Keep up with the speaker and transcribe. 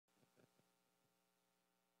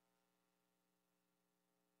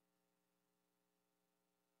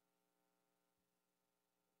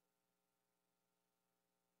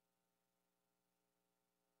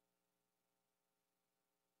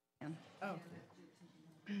Oh.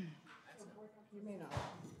 You may not.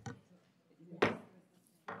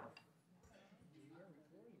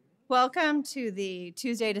 Welcome to the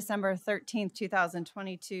Tuesday, December 13th,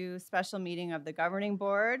 2022 special meeting of the Governing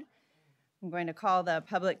Board. I'm going to call the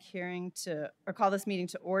public hearing call this meeting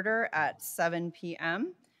to order at 7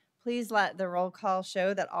 p.m. Please let the roll call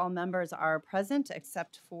show that all members are present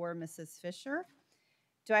except for Mrs. Fisher.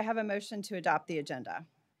 Do I have a motion to adopt the agenda?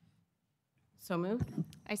 So moved.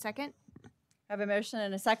 I second. I have a motion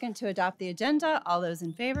and a second to adopt the agenda. All those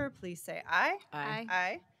in favor, please say aye. Aye.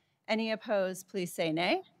 Aye. Any opposed, please say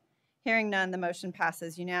nay. Hearing none, the motion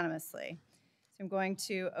passes unanimously. So I'm going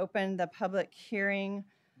to open the public hearing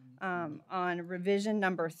on revision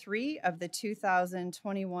number 3 of the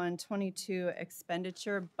 2021-22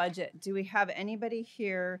 expenditure budget. Do we have anybody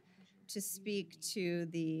here to speak to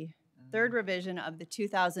the third revision of the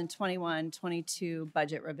 2021-22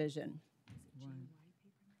 budget revision? Oh,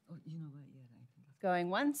 you know what? Yeah, Going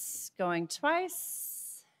once, going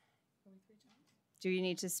twice. Do you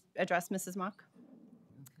need to address Mrs. Mock?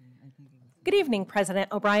 Good evening,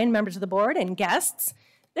 President O'Brien, members of the board, and guests.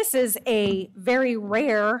 This is a very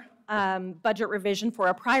rare budget revision for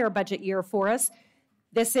a prior budget year for us.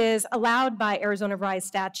 This is allowed by Arizona Revised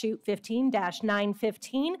Statute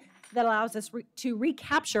 15-915 that allows us to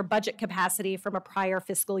recapture budget capacity from a prior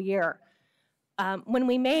fiscal year. When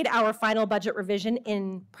we made our final budget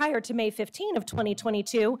revision prior to May 15 of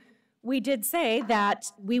 2022, we did say that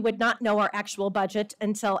we would not know our actual budget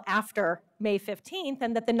until after May 15th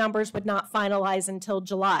and that the numbers would not finalize until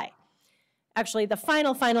July. Actually, the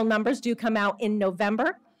final numbers do come out in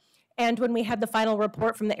November. And when we had the final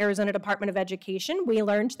report from the Arizona Department of Education, we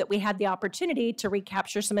learned that we had the opportunity to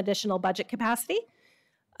recapture some additional budget capacity.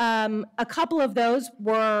 A couple of those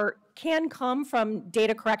can come from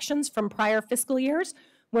data corrections from prior fiscal years,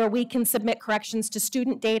 where we can submit corrections to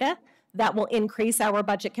student data that will increase our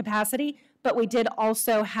budget capacity. But we did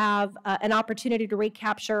also have an opportunity to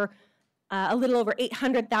recapture a little over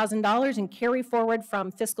 $800,000 in carry forward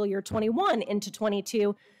from fiscal year 21 into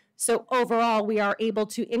 22. So overall, we are able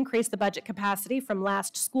to increase the budget capacity from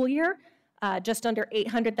last school year just under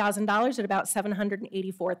 $800,000 at about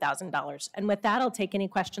 $784,000. And with that, I'll take any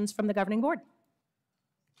questions from the governing board.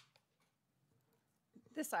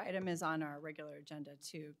 This item is on our regular agenda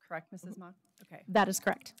too, correct, Mrs. Mock? Okay. That is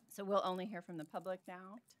correct. So we'll only hear from the public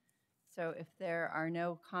now. So if there are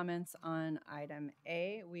no comments on item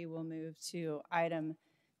A, we will move to item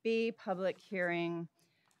B, public hearing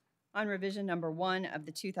on revision number 1 of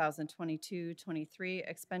the 2022-23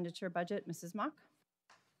 expenditure budget. Mrs. Mock?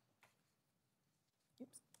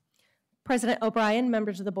 President O'Brien,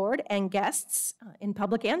 members of the board, and guests in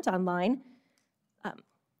public and online.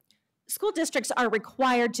 School districts are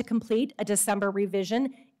required to complete a December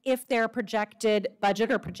revision if their projected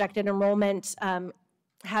budget or projected enrollment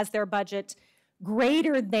has their budget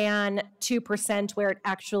greater than 2% where it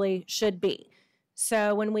actually should be.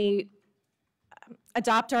 So when we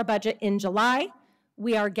adopt our budget in July,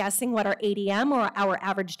 we are guessing what our ADM or our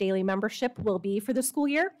average daily membership will be for the school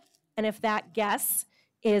year. And if that guess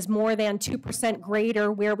is more than 2%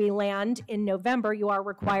 greater where we land in November, you are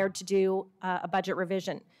required to do a budget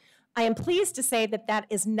revision. I am pleased to say that that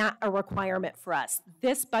is not a requirement for us.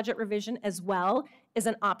 This budget revision as well is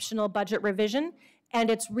an optional budget revision, and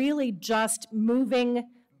it's really just moving,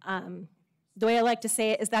 the way I like to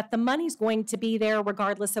say it is that the money's going to be there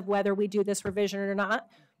regardless of whether we do this revision or not.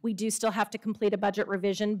 We do still have to complete a budget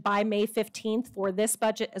revision by May 15th for this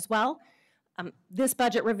budget as well. This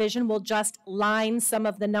budget revision will just line some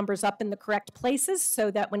of the numbers up in the correct places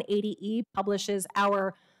so that when ADE publishes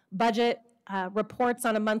our budget reports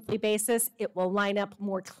on a monthly basis, it will line up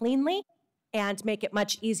more cleanly and make it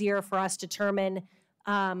much easier for us to determine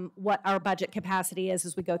what our budget capacity is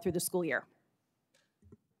as we go through the school year.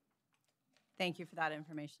 Thank you for that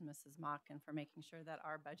information, Mrs. Mock, and for making sure that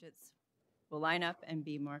our budgets will line up and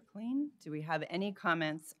be more clean. Do we have any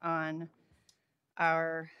comments on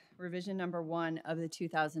our revision number 1 of the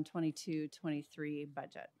 2022-23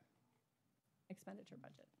 budget, expenditure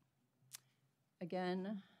budget?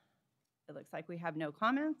 Again, it looks like we have no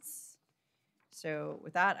comments. So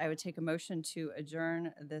with that, I would take a motion to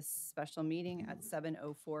adjourn this special meeting at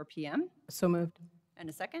 7:04 p.m. So moved. And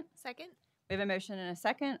a second? Second. We have a motion and a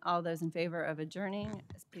second. All those in favor of adjourning,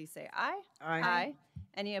 please say aye. Aye. Aye.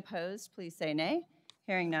 Any opposed, please say nay.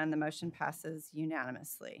 Hearing none, the motion passes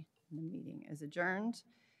unanimously. The meeting is adjourned.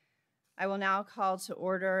 I will now call to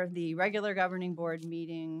order the regular governing board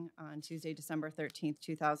meeting on Tuesday, December 13th,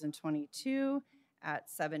 2022 at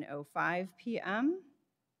 7:05 p.m.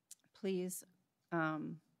 Please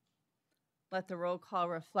Let the roll call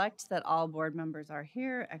reflect that all board members are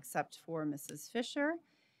here except for Mrs. Fisher.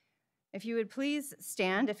 If you would please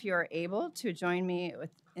stand if you are able to join me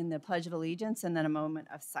in the Pledge of Allegiance and then a moment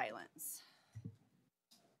of silence.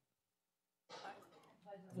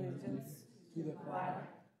 Allegiance to the flag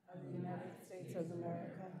of the United States of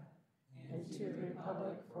America and to the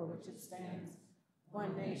republic for which it stands,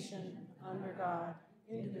 one nation, under God,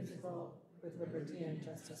 indivisible, with liberty and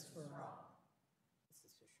justice for all.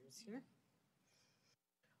 Mrs. Fisher is here.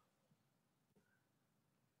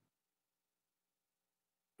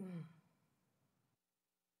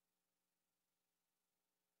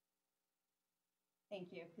 Thank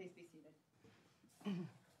you. Please be seated.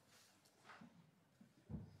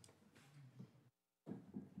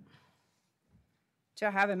 Do I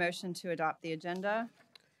have a motion to adopt the agenda?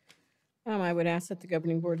 I would ask that the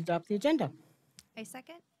governing board adopt the agenda. I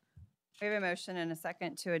second. We have a motion and a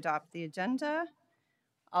second to adopt the agenda.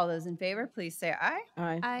 All those in favor, please say aye.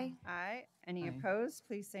 Aye. Aye. Aye. Any Aye. opposed,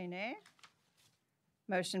 please say nay.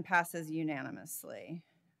 Motion passes unanimously.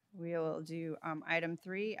 We will do item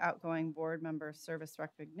 3, outgoing board member service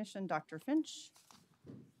recognition. Dr. Finch.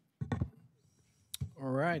 All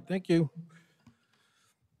right, thank you.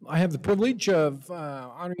 I have the privilege of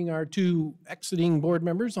honoring our 2 exiting board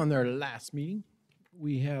members on their last meeting.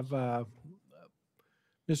 We have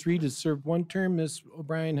Ms. Reed has served 1 term, Ms.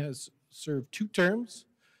 O'Brien has served 2 terms.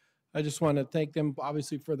 I just want to thank them,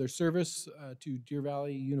 obviously, for their service to Deer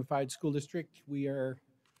Valley Unified School District. We are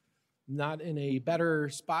not in a better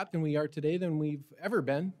spot than we are today than we've ever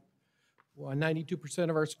been. Well, 92%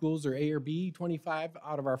 of our schools are A or B, 25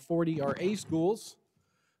 out of our 40 are A schools.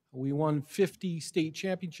 We won 50 state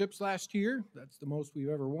championships last year. That's the most we've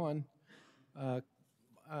ever won.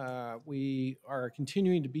 We are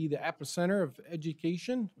continuing to be the epicenter of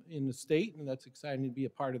education in the state, and that's exciting to be a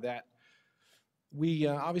part of that. We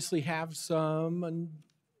obviously have some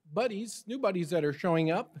new buddies that are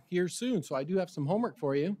showing up here soon, so I do have some homework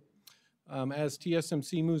for you. As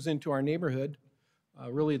TSMC moves into our neighborhood,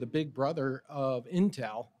 really the big brother of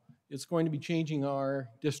Intel, it's going to be changing our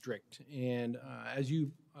district. And as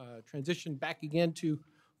you transition back again to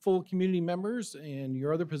full community members and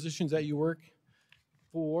your other positions that you work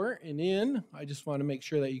for and in, I just want to make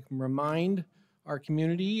sure that you can remind our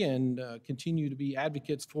community and continue to be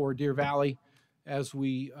advocates for Deer Valley as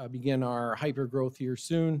we begin our hyper growth here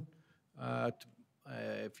soon.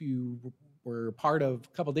 If you were part of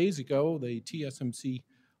a couple days ago, the TSMC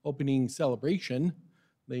opening celebration,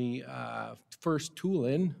 the first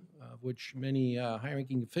tool-in, which many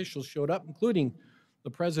high-ranking officials showed up, including the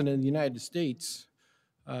President of the United States.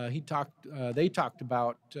 They talked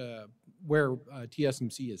about where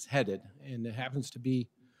TSMC is headed, and it happens to be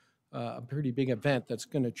a pretty big event that's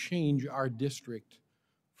going to change our district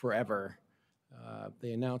forever.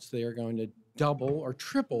 They announced they are going to double or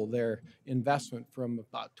triple their investment from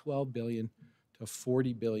about $12 billion to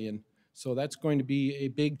 $40 billion. So that's going to be a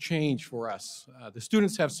big change for us. The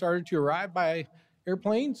students have started to arrive by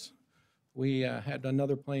airplanes. We had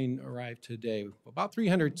another plane arrive today. About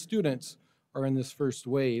 300 students are in this first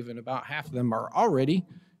wave, and about half of them are already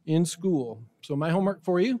in school. So my homework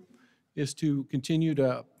for you is to continue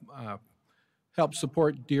to help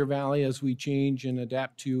support Deer Valley as we change and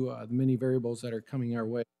adapt to the many variables that are coming our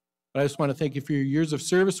way. But I just want to thank you for your years of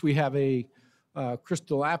service. We have a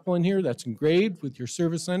crystal apple in here that's engraved with your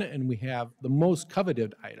service in it, and we have the most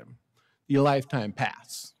coveted item, the lifetime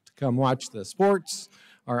pass, to come watch the sports,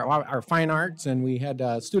 our fine arts, and we had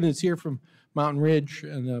students here from Mountain Ridge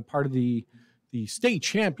and part of the state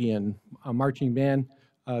champion marching band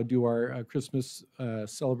do our Christmas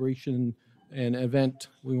celebration and event.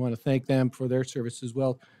 We want to thank them for their service as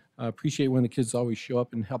well. Appreciate when the kids always show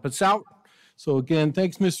up and help us out. So again,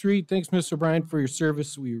 thanks, Ms. Reed. Thanks, Mr. O'Brien, for your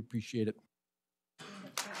service. We appreciate it.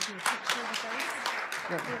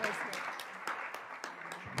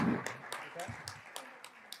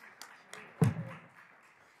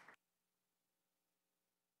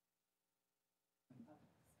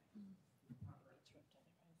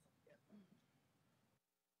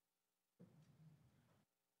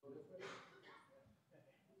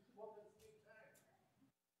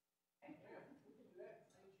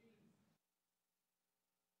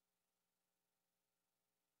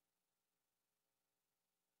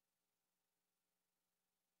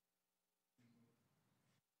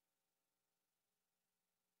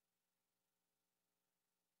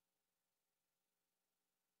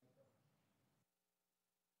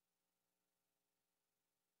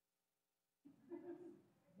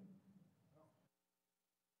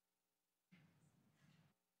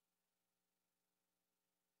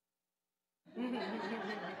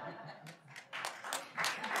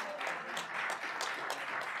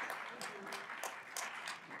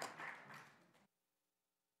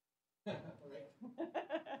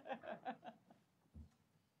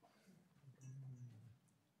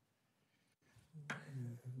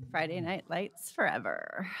 Friday Night Lights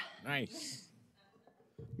forever. Nice.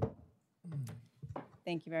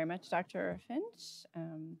 Thank you very much, Dr. Finch.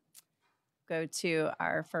 Go to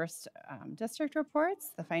our first district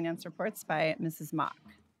reports, the finance reports by Mrs. Mock.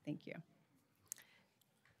 Thank you.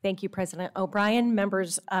 Thank you, President O'Brien,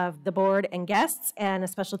 members of the board and guests, and a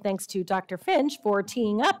special thanks to Dr. Finch for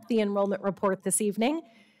teeing up the enrollment report this evening.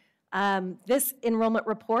 This enrollment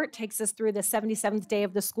report takes us through the 77th day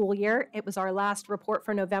of the school year. It was our last report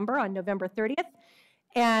for November on November 30th.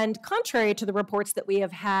 And contrary to the reports that we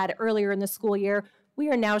have had earlier in the school year, we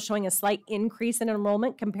are now showing a slight increase in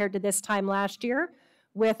enrollment compared to this time last year,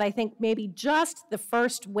 with I think maybe just the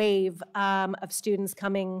first wave of students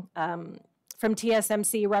coming from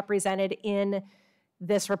TSMC represented in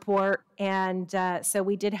this report. And so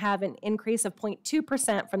we did have an increase of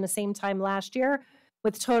 0.2% from the same time last year,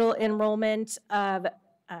 with total enrollment of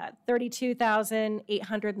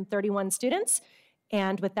 32,831 students.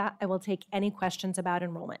 And with that, I will take any questions about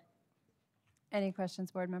enrollment. Any questions,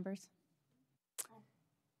 board members?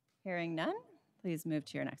 Hearing none, please move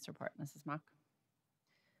to your next report, Mrs. Mock.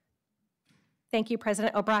 Thank you,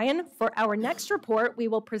 President O'Brien. For our next report, we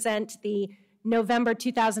will present the November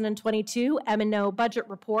 2022 M&O budget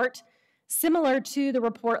report. Similar to the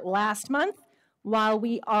report last month, while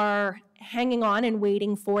we are hanging on and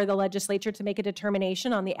waiting for the legislature to make a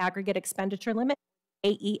determination on the aggregate expenditure limit,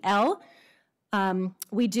 AEL,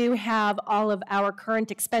 we do have all of our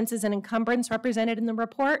current expenses and encumbrance represented in the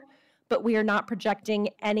report, but we are not projecting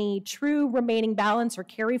any true remaining balance or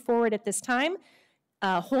carry forward at this time,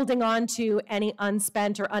 holding on to any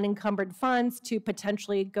unspent or unencumbered funds to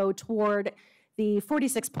potentially go toward the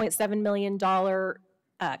 $46.7 million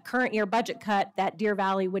current year budget cut that Deer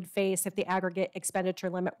Valley would face if the aggregate expenditure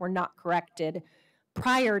limit were not corrected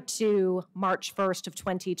prior to March 1st of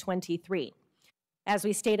 2023. As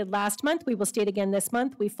we stated last month, we will state again this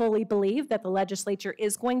month, we fully believe that the legislature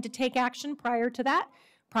is going to take action prior to that,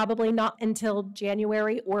 probably not until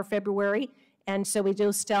January or February, and so we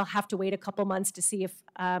do still have to wait a couple months to see if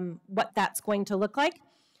what that's going to look like.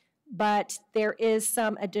 But there is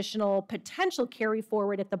some additional potential carry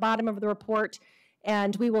forward at the bottom of the report,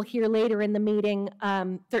 and we will hear later in the meeting,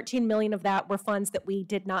 13 million of that were funds that we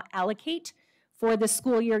did not allocate for the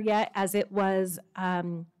school year yet, as it was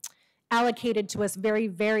allocated to us very,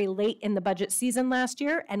 very late in the budget season last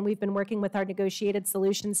year, and we've been working with our negotiated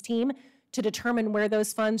solutions team to determine where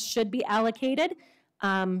those funds should be allocated,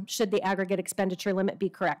 should the aggregate expenditure limit be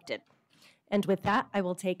corrected. And with that, I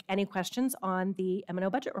will take any questions on the M&O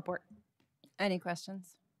budget report. Any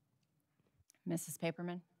questions? Mrs.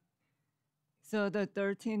 Paperman? So the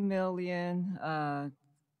 13 million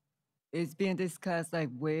is being discussed, like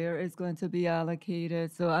where it's going to be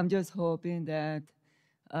allocated. So I'm just hoping that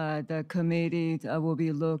the committee will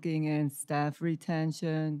be looking in staff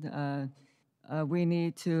retention. We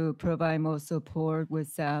need to provide more support with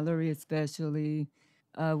salary, especially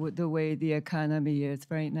with the way the economy is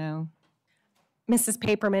right now. Mrs.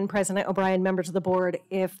 Paperman, President O'Brien, members of the board,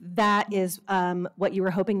 if that is what you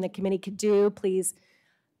were hoping the committee could do, please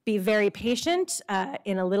be very patient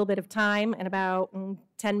in a little bit of time, in about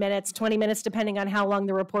 10 minutes, 20 minutes, depending on how long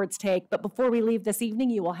the reports take. But before we leave this evening,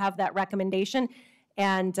 you will have that recommendation,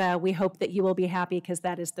 and we hope that you will be happy because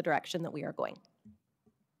that is the direction that we are going.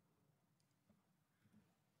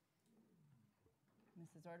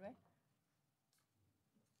 Mrs. Ordway?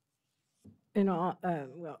 You know,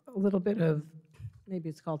 well, a little bit of, maybe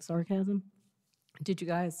it's called sarcasm. Did you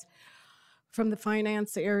guys, from the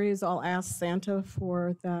finance areas, all ask Santa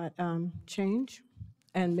for that change?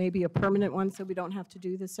 And maybe a permanent one so we don't have to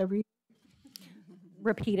do this every year?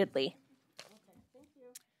 Repeatedly. Okay, thank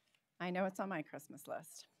you. I know it's on my Christmas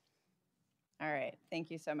list. All right,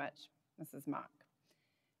 thank you so much, Mrs. Mock.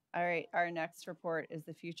 All right, our next report is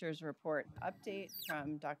the Futures Report update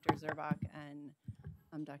from Dr. Zerbach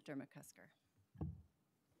and Dr. McCusker.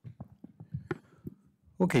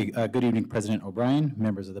 Okay, good evening, President O'Brien,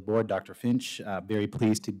 members of the board, Dr. Finch. Very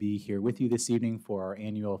pleased to be here with you this evening for our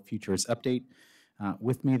annual Futures Update.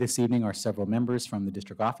 With me this evening are several members from the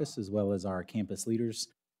district office as well as our campus leaders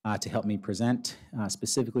to help me present.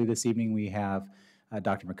 Specifically this evening we have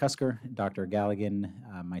Dr. McCusker, Dr. Galligan,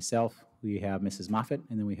 myself, we have Mrs. Moffitt,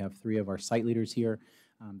 and then we have three of our site leaders here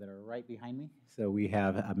that are right behind me. So we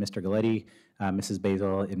have Mr. Galletti, Mrs.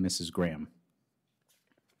 Basil, and Mrs. Graham.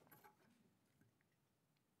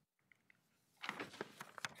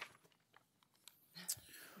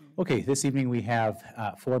 Okay, this evening we have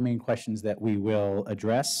four main questions that we will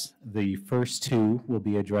address. The first two will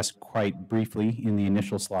be addressed quite briefly in the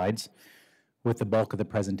initial slides, with the bulk of the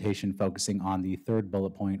presentation focusing on the third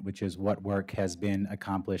bullet point, which is what work has been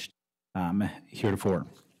accomplished heretofore.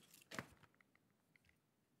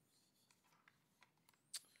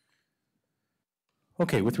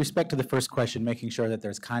 Okay, with respect to the first question, making sure that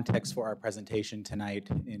there's context for our presentation tonight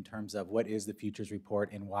in terms of what is the Futures Report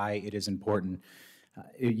and why it is important.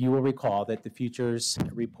 You will recall that the Futures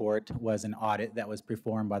Report was an audit that was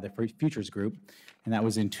performed by the Futures Group, and that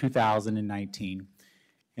was in 2019.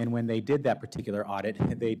 And when they did that particular audit,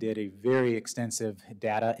 they did a very extensive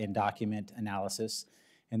data and document analysis,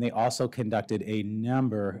 and they also conducted a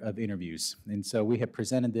number of interviews. And so we have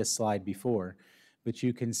presented this slide before, but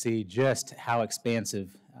you can see just how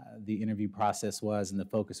expansive the interview process was and the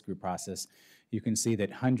focus group process. You can see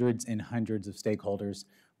that hundreds and hundreds of stakeholders,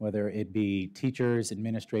 whether it be teachers,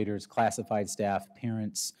 administrators, classified staff,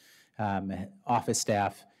 parents, office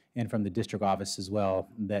staff, and from the district office as well,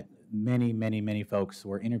 that many folks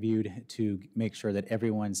were interviewed to make sure that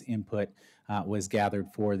everyone's input was gathered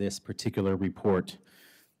for this particular report.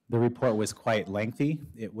 The report was quite lengthy.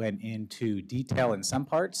 It went into detail in some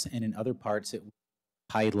parts, and in other parts it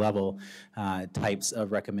high-level types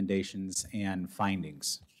of recommendations and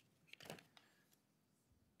findings.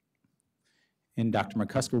 And Dr.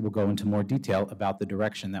 McCusker will go into more detail about the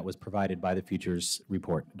direction that was provided by the Futures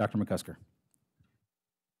Report. Dr. McCusker.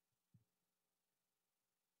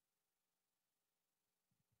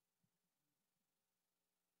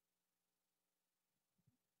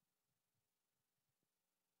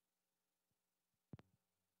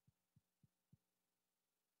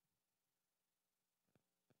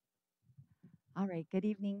 All right, good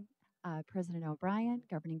evening, President O'Brien,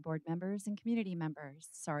 governing board members, and community members.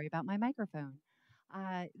 Sorry about my microphone.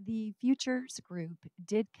 The Futures Group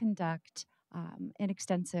did conduct an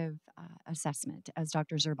extensive assessment, as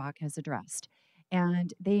Dr. Zerbach has addressed.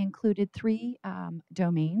 And they included three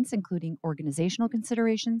domains, including organizational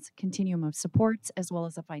considerations, continuum of supports, as well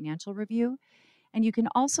as a financial review. And you can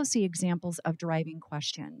also see examples of driving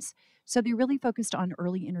questions. So they really focused on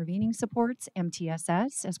early intervening supports,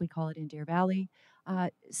 MTSS, as we call it in Deer Valley,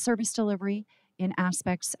 service delivery in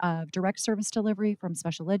aspects of direct service delivery from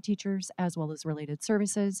special ed teachers, as well as related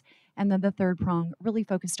services. And then the third prong really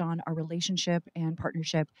focused on our relationship and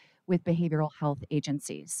partnership with behavioral health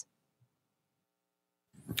agencies.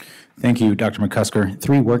 Thank you, Dr. McCusker.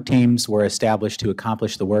 3 work teams were established to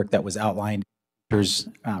accomplish the work that was outlined in the Futures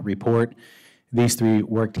report. These 3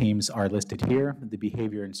 work teams are listed here. The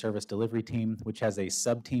Behavior and Service Delivery Team, which has a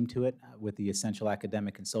sub-team to it with the Essential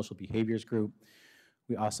Academic and Social Behaviors Group.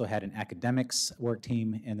 We also had an Academics work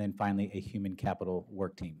team, and then finally a Human Capital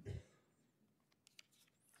work team.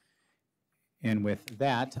 And with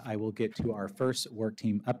that, I will get to our first work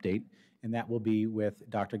team update, and that will be with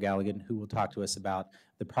Dr. Galligan, who will talk to us about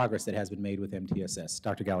the progress that has been made with MTSS.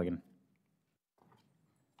 Dr. Galligan.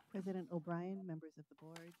 President O'Brien, members of the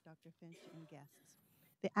board, Dr. Finch, and guests.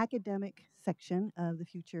 The academic section of the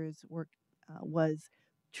Futures work was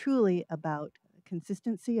truly about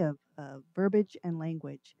consistency of verbiage and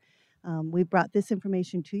language. We brought this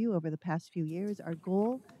information to you over the past few years. Our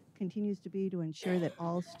goal continues to be to ensure that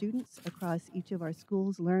all students across each of our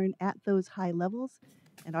schools learn at those high levels,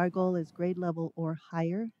 and our goal is grade level or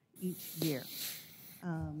higher each year.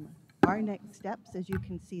 Our next steps, as you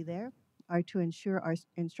can see there, are to ensure our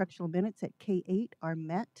instructional minutes at K-8 are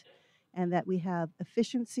met and that we have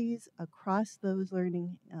efficiencies across those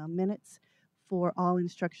learning minutes for all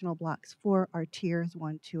instructional blocks for our tiers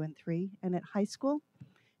 1, 2, and 3. And at high school,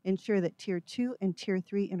 ensure that tier 2 and tier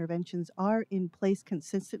 3 interventions are in place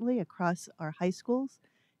consistently across our high schools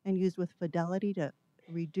and used with fidelity to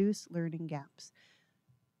reduce learning gaps.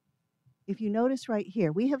 If you notice right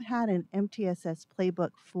here, we have had an MTSS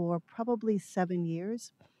playbook for probably 7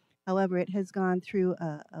 years. However, it has gone through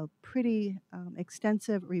a pretty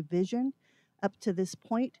extensive revision up to this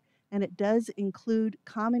point, and it does include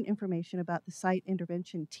common information about the site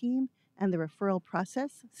intervention team and the referral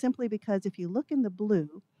process, simply because if you look in the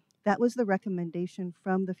blue, that was the recommendation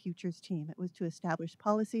from the Futures team. It was to establish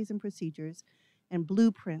policies and procedures and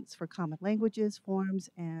blueprints for common languages, forms,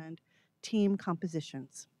 and team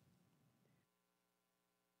compositions.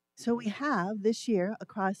 So we have this year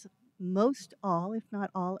across most all, if not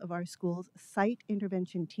all, of our schools, site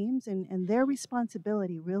intervention teams, and their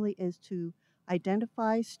responsibility really is to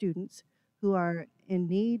identify students who are in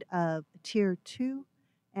need of tier 2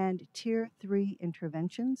 and tier 3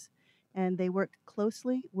 interventions, and they work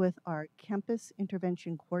closely with our campus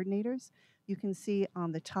intervention coordinators. You can see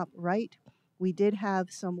on the top right, we did have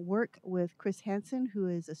some work with Chris Hansen, who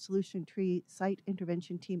is a Solution Tree site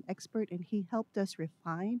intervention team expert, and he helped us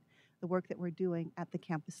refine the work that we're doing at the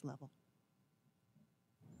campus level.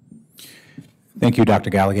 Thank you, Dr.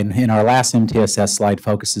 Galligan. And our last MTSS slide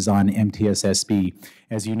focuses on MTSSB.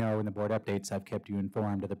 As you know, in the board updates, I've kept you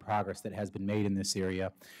informed of the progress that has been made in this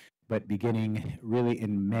area. But beginning really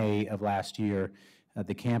in May of last year,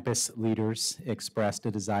 The campus leaders expressed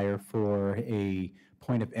a desire for a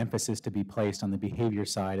point of emphasis to be placed on the behavior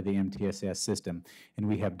side of the MTSS system, and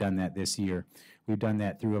we have done that this year. We've done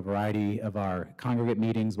that through a variety of our congregate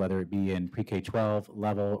meetings, whether it be in pre-K-12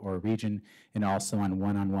 level or region, and also on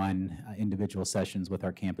one-on-one individual sessions with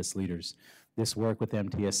our campus leaders. This work with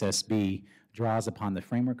MTSSB draws upon the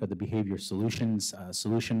framework of the behavior solutions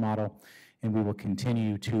solution model, and we will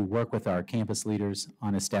continue to work with our campus leaders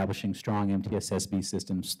on establishing strong MTSSB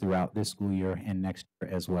systems throughout this school year and next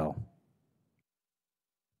year as well.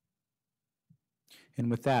 And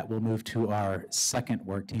with that, we'll move to our second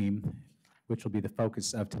work team, which will be the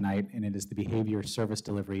focus of tonight, and it is the Behavior Service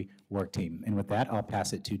Delivery Work Team. And with that, I'll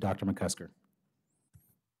pass it to Dr. McCusker.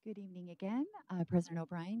 Good evening again, President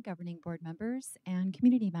O'Brien, governing board members, and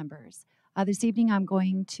community members. This evening, I'm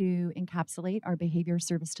going to encapsulate our Behavior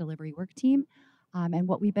Service Delivery Work Team and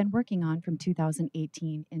what we've been working on from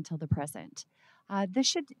 2018 until the present. This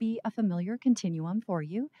should be a familiar continuum for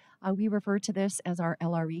you. We refer to this as our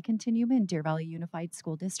LRE continuum in Deer Valley Unified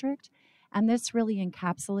School District, and this really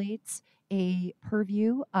encapsulates a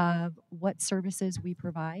purview of what services we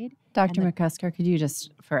provide. Dr. McCusker, could you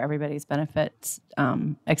just, for everybody's benefit,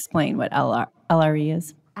 explain what LRE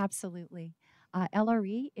is? Absolutely.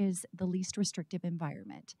 LRE is the least restrictive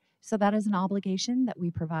environment. So that is an obligation that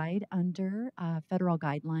we provide under federal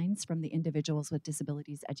guidelines from the Individuals with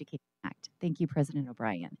Disabilities Education Act. Thank you, President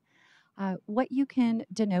O'Brien. What you can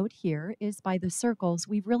denote here is by the circles,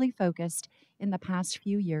 we've really focused in the past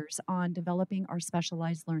few years on developing our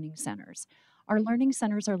specialized learning centers. Our learning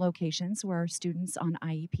centers are locations where our students on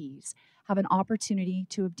IEPs have an opportunity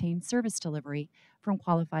to obtain service delivery from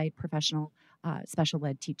qualified professional special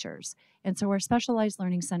ed teachers. And so our specialized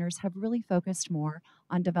learning centers have really focused more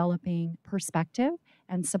on developing perspective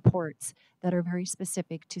and supports that are very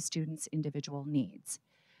specific to students' individual needs.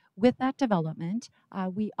 With that development,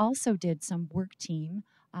 we also did some work team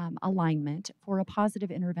alignment for a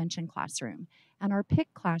positive intervention classroom. And our PIC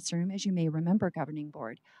classroom, as you may remember, Governing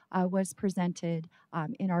Board, was presented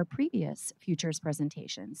in our previous Futures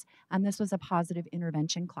presentations. And this was a positive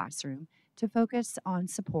intervention classroom to focus on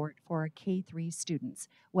support for K-3 students,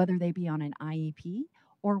 whether they be on an IEP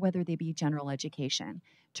or whether they be general education,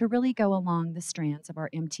 to really go along the strands of our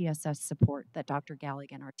MTSS support that Dr.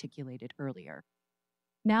 Galligan articulated earlier.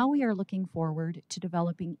 Now we are looking forward to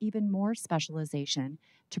developing even more specialization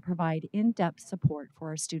to provide in-depth support for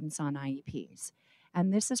our students on IEPs.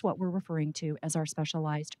 And this is what we're referring to as our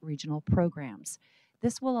specialized regional programs.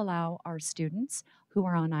 This will allow our students who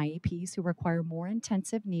are on IEPs who require more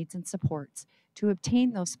intensive needs and supports to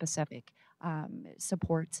obtain those specific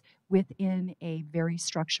supports within a very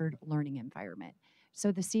structured learning environment.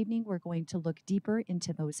 So this evening, we're going to look deeper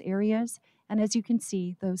into those areas. And as you can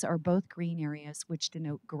see, those are both green areas which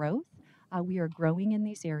denote growth. We are growing in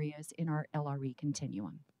these areas in our LRE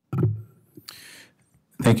continuum.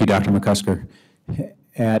 Thank you, Dr. McCusker.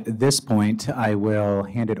 At this point, I will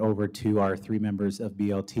hand it over to our three members of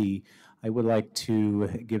BLT. I would like to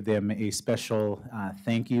give them a special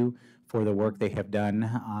thank you for the work they have done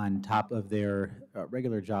on top of their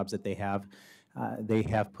regular jobs that they have. They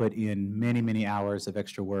have put in many, many hours of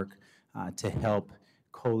extra work to help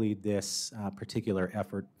co-lead this particular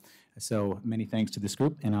effort. So many thanks to this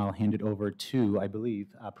group, and I'll hand it over to, I believe,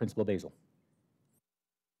 Principal Basil.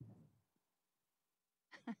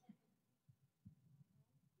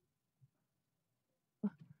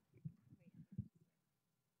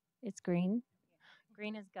 It's green.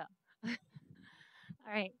 Green is go. All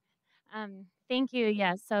right. Thank you.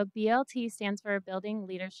 Yes. So BLT stands for Building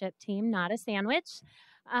Leadership Team, not a sandwich.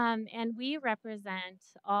 And we represent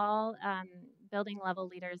all building level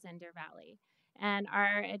leaders in Deer Valley. And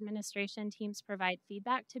our administration teams provide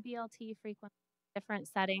feedback to BLT frequently in different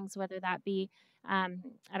settings, whether that be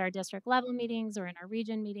at our district level meetings or in our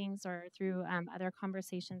region meetings or through other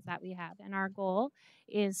conversations that we have. And our goal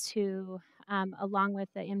is to, along with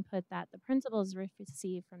the input that the principals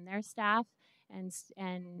receive from their staff and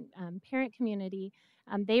parent community,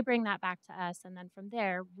 they bring that back to us, and then from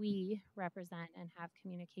there we represent and have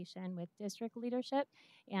communication with district leadership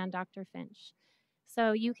and Dr. Finch.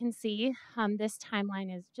 So you can see this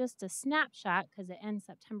timeline is just a snapshot because it ends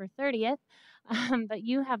September 30th, but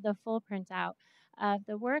you have the full printout of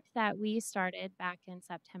the work that we started back in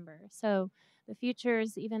September. So the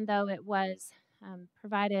Futures, even though it was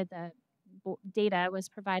provided, the data was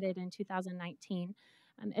provided in 2019,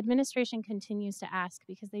 administration continues to ask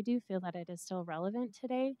because they do feel that it is still relevant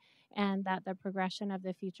today and that the progression of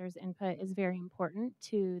the Futures input is very important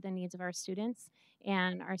to the needs of our students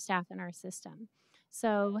and our staff and our system.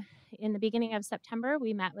 So in the beginning of September,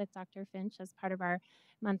 we met with Dr. Finch as part of our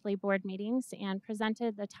monthly board meetings and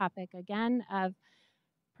presented the topic again of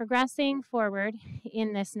progressing forward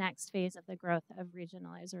in this next phase of the growth of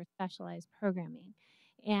regionalized or specialized programming.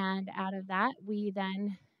 And out of that, we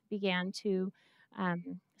then began to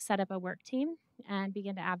set up a work team and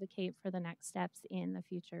begin to advocate for the next steps in the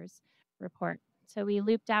futures report. So we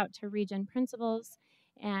looped out to region principals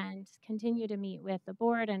and continue to meet with the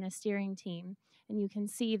board and a steering team. And you can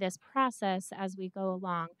see this process as we go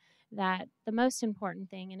along, that the most important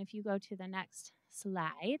thing, and if you go to the next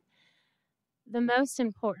slide, the most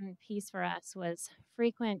important piece for us was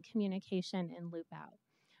frequent communication and loop out.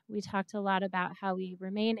 We talked a lot about how we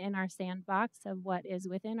remain in our sandbox of what is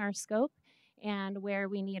within our scope and where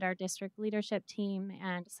we need our district leadership team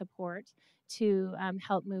and support to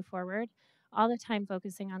help move forward, all the time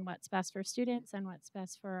focusing on what's best for students and what's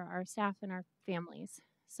best for our staff and our families.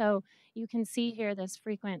 So you can see here this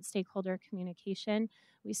frequent stakeholder communication.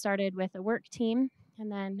 We started with a work team,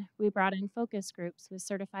 and then we brought in focus groups with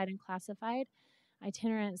certified and classified,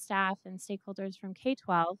 itinerant staff, and stakeholders from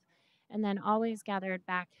K-12, and then always gathered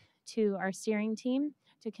back to our steering team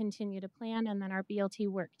to continue to plan, and then our BLT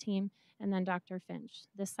work team, and then Dr. Finch.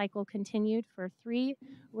 This cycle continued for 3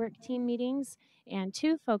 work team meetings and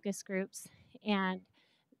 2 focus groups, and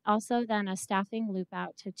also then a staffing loop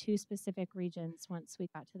out to 2 specific regions once we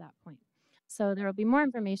got to that point. So there will be more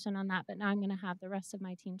information on that, but now I'm going to have the rest of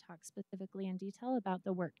my team talk specifically in detail about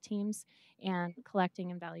the work teams and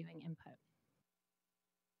collecting and valuing input.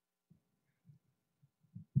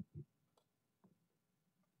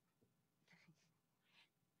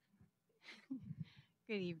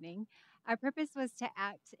 Good evening. Our purpose was to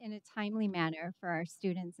act in a timely manner for our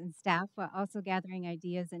students and staff while also gathering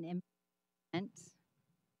ideas and implement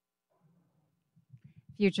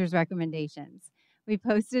futures recommendations. We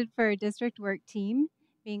posted for a district work team,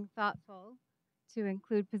 being thoughtful to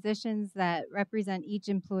include positions that represent each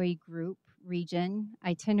employee group, region,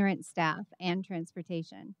 itinerant staff, and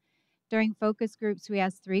transportation. During focus groups, we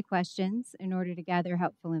asked 3 questions in order to gather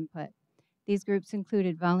helpful input. These groups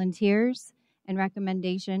included volunteers and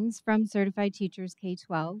recommendations from certified teachers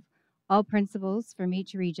K-12, all principals from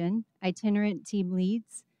each region, itinerant team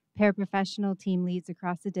leads, paraprofessional team leads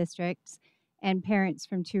across the districts, and parents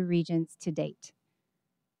from 2 regions to date.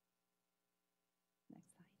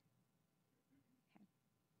 Next slide.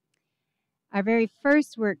 Okay. Our very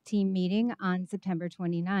first work team meeting on September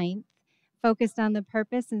 29th focused on the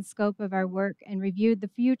purpose and scope of our work and reviewed the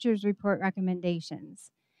futures report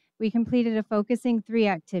recommendations. We completed a Focusing 3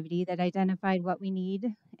 activity that identified what we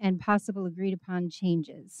need and possible agreed upon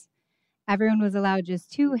changes. Everyone was allowed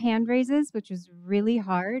just 2 hand raises, which was really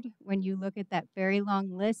hard when you look at that very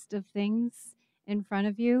long list of things in front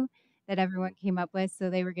of you that everyone came up with.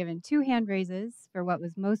 So they were given 2 hand raises for what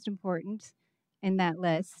was most important in that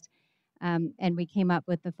list. And we came up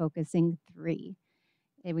with the Focusing 3.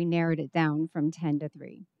 And we narrowed it down from 10 to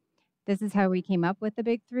 3. This is how we came up with the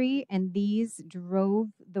big 3, and these drove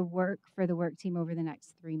the work for the work team over the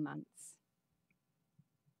next 3 months.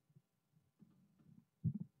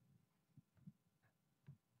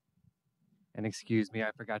 And excuse me, I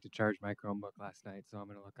forgot to charge my Chromebook last night, so I'm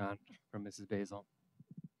going to look on from Mrs. Basil.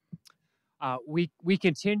 We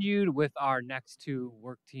continued with our next 2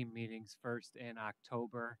 work team meetings, first in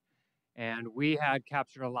October, and we had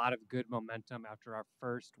captured a lot of good momentum after our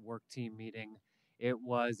first work team meeting. It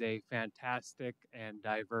was a fantastic and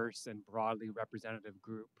diverse and broadly representative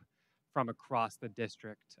group from across the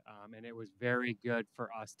district, and it was very good for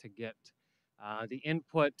us to get the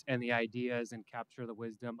input and the ideas and capture the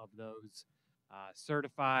wisdom of those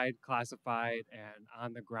certified, classified, and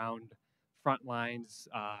on-the-ground front lines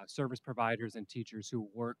service providers and teachers who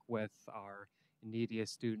work with our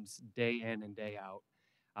neediest students day in and day out.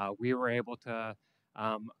 We were able to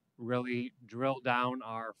really drill down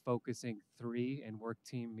our Focusing 3 and work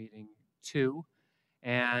team meeting 2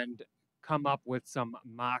 and come up with some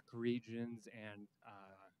mock regions and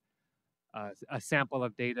a sample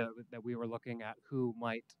of data that we were looking at who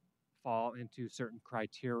might fall into certain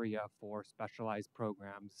criteria for specialized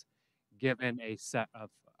programs given a set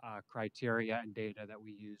of criteria and data that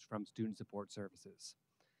we use from student support services.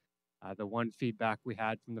 The one feedback we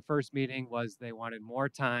had from the first meeting was they wanted more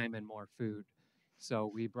time and more food.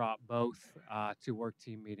 So we brought both to work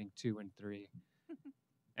team meeting 2 and 3,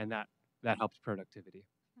 and that helps productivity.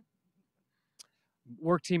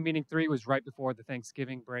 Work team meeting 3 was right before the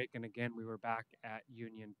Thanksgiving break, and again, we were back at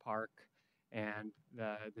Union Park, and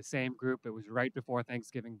the same group. It was right before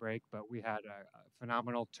Thanksgiving break, but we had a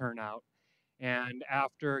phenomenal turnout. And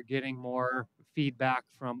after getting more feedback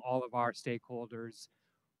from all of our stakeholders,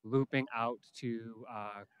 looping out to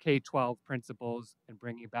K-12 principals and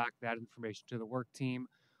bringing back that information to the work team,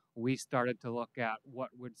 we started to look at what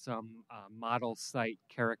would some model site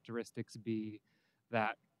characteristics be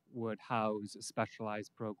that would house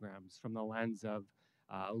specialized programs from the lens of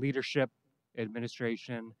leadership,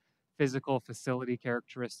 administration, physical facility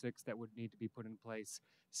characteristics that would need to be put in place,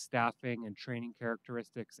 staffing and training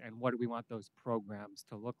characteristics, and what do we want those programs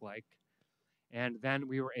to look like. And then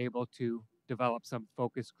we were able to develop some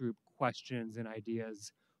focus group questions and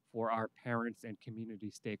ideas for our parents and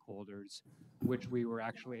community stakeholders, which we were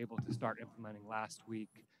actually able to start implementing last week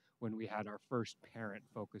when we had our first parent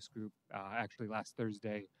focus group, actually last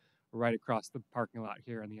Thursday, right across the parking lot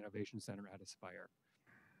here in the Innovation Center at Aspire.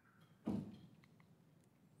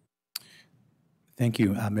 Thank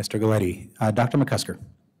you, Mr. Galletti. Dr. McCusker.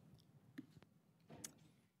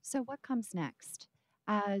 So what comes next?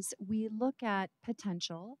 As we look at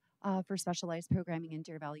potential for specialized programming in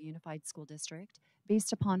Deer Valley Unified School District,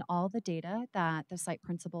 based upon all the data that the site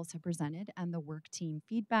principals have presented and the work team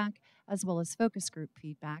feedback, as well as focus group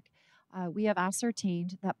feedback, we have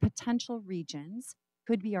ascertained that potential regions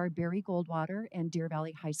could be our Barry Goldwater and Deer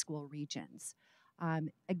Valley High School regions.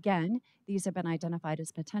 Again, these have been identified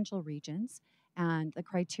as potential regions, and the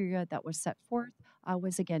criteria that was set forth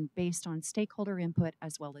was again based on stakeholder input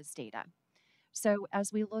as well as data. So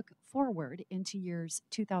as we look forward into years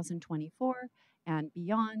 2024 and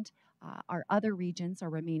beyond, our other regions, our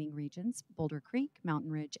remaining regions, Boulder Creek, Mountain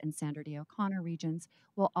Ridge, and Sandra Day O'Connor regions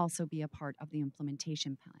will also be a part of the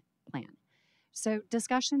implementation plan. So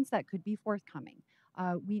discussions that could be forthcoming.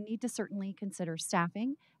 We need to certainly consider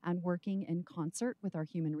staffing, and working in concert with our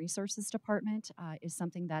Human Resources Department is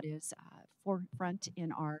something that is forefront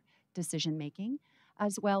in our decision making,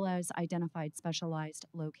 as well as identified specialized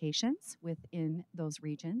locations within those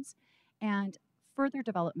regions, and further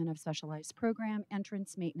development of specialized program,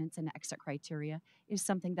 entrance, maintenance, and exit criteria is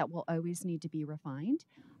something that will always need to be refined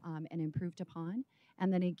and improved upon.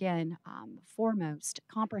 And then again, foremost,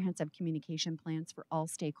 comprehensive communication plans for all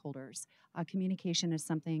stakeholders. Communication is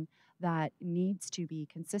something that needs to be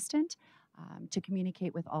consistent to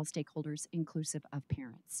communicate with all stakeholders, inclusive of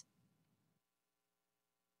parents.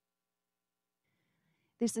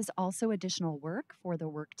 This is also additional work for the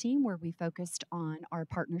work team where we focused on our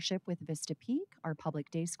partnership with Vista Peak, our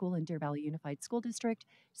public day school in Deer Valley Unified School District,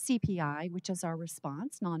 CPI, which is our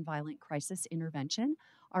response, nonviolent crisis intervention,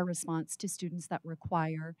 our response to students that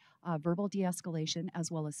require verbal de-escalation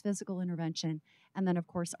as well as physical intervention, and then of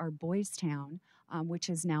course our Boys Town, which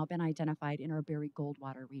has now been identified in our Barry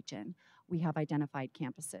Goldwater region. We have identified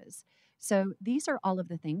campuses. So these are all of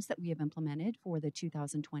the things that we have implemented for the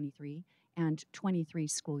 2023 and 23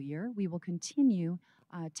 school year. We will continue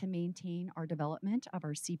to maintain our development of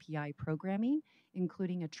our CPI programming,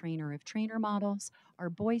 including a trainer of trainer models, our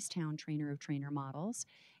Boys Town trainer of trainer models,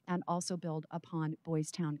 and also build upon Boys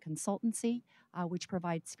Town Consultancy, which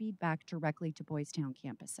provides feedback directly to Boys Town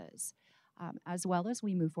campuses. As well as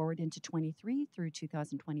we move forward into 23 through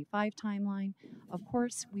 2025 timeline. Of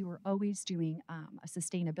course, we were always doing a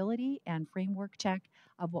sustainability and framework check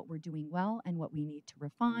of what we're doing well and what we need to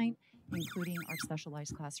refine, including our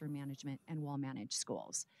specialized classroom management and well-managed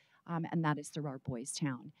schools. And that is through our Boys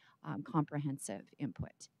Town comprehensive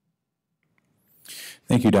input.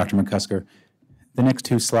 Thank you, Dr. McCusker. The next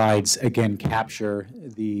two slides, again, capture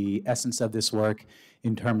the essence of this work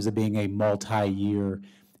in terms of being a multi-year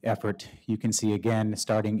effort. You can see, again,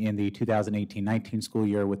 starting in the 2018-19 school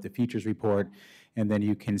year with the Futures Report, and then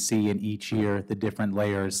you can see in each year the different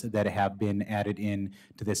layers that have been added in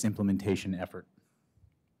to this implementation effort.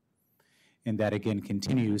 And that again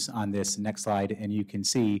continues on this next slide, and you can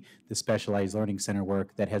see the specialized learning center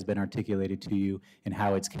work that has been articulated to you and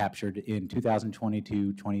how it's captured in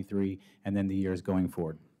 2022, 23, and then the years going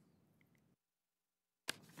forward.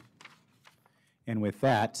 And with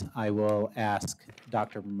that, I will ask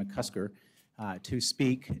Dr. McCusker to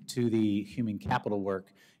speak to the human capital work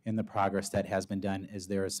and the progress that has been done, as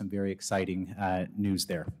there is some very exciting news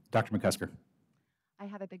there. Dr. McCusker. I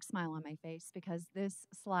have a big smile on my face because this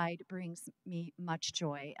slide brings me much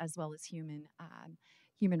joy, as well as human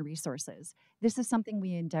resources. This is something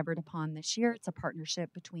we endeavored upon this year. It's a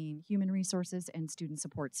partnership between human resources and student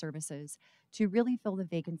support services to really fill the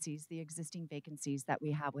vacancies, the existing vacancies that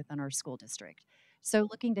we have within our school district. So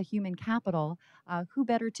looking to human capital, who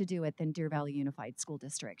better to do it than Deer Valley Unified School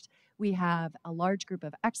District? We have a large group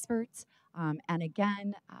of experts, and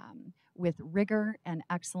again, with rigor and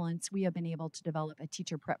excellence, we have been able to develop a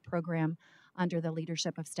teacher prep program under the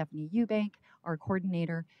leadership of Stephanie Eubank, our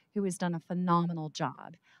coordinator, who has done a phenomenal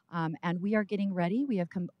job. And we are getting ready. We have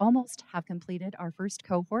almost have completed our first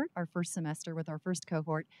cohort, our first semester with our first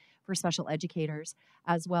cohort for special educators.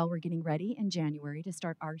 As well, we're getting ready in January to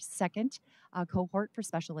start our second cohort for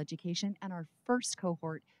special education and our first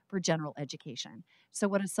cohort for general education. So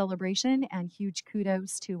what a celebration, and huge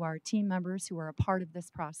kudos to our team members who are a part of this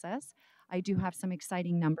process. I do have some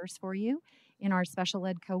exciting numbers for you. In our special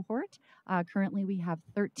ed cohort, currently we have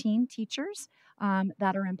 13 teachers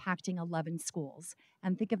that are impacting 11 schools.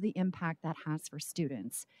 And think of the impact that has for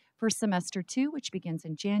students. For semester 2, which begins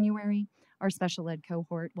in January, our special ed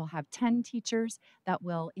cohort will have 10 teachers that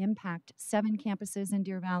will impact 7 campuses in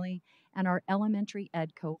Deer Valley. And our elementary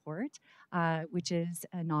ed cohort, which is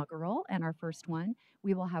inaugural and our first one,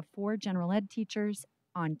 we will have 4 general ed teachers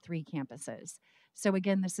on 3 campuses. So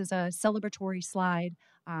again, this is a celebratory slide.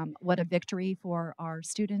 What a victory for our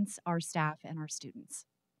students, our staff, and our students.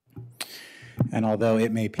 And although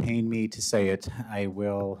it may pain me to say it, I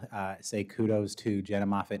will say kudos to Jenna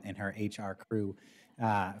Moffitt and her HR crew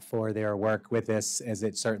for their work with this, as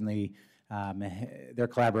it certainly, their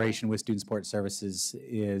collaboration with Student Support Services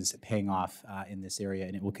is paying off in this area,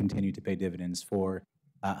 and it will continue to pay dividends for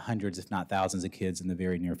hundreds, if not thousands, of kids in the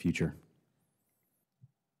very near future.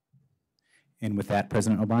 And with that,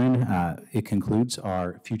 President O'Brien, it concludes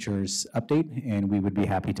our futures update, and we would be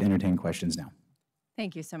happy to entertain questions now.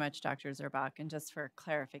 Thank you so much, Dr. Zerbach. And just for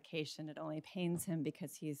clarification, it only pains him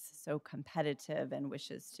because he's so competitive and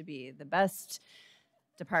wishes to be the best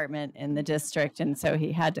department in the district, and so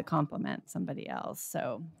he had to compliment somebody else.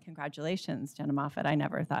 So congratulations, Jenna Moffitt. I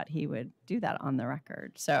never thought he would do that on the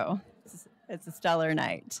record. So it's a stellar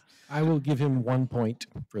night. I will give him 1 point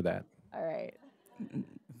for that. All right.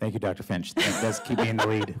 Thank you, Dr. Finch. That does keep me in the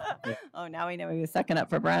lead. Oh, now we know he was second up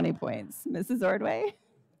for brownie points. Mrs. Ordway?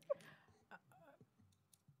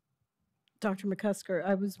 Dr. McCusker,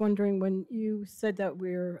 I was wondering, when you said that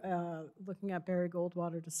we're looking at Barry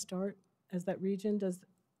Goldwater to start as that region, does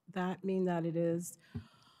that mean that it is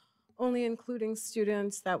only including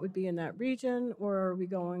students that would be in that region, or are we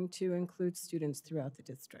going to include students throughout the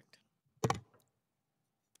district?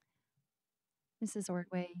 Mrs.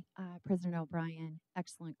 Ordway, President O'Brien,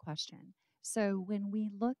 excellent question. So when we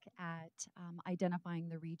look at identifying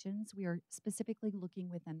the regions, we are specifically looking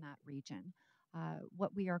within that region.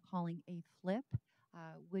 What we are calling a flip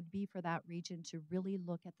would be for that region to really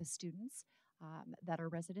look at the students that are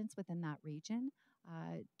residents within that region,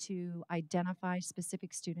 to identify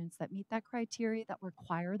specific students that meet that criteria that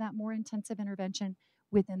require that more intensive intervention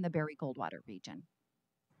within the Barry Goldwater region.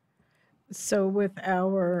 So with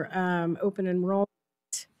our open enrollment,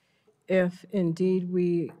 if indeed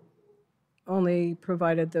we only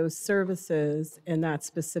provided those services in that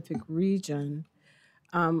specific region,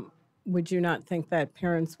 would you not think that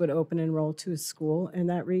parents would open enroll to a school in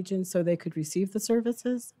that region so they could receive the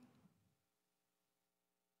services?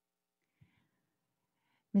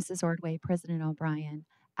 Mrs. Ordway, President O'Brien,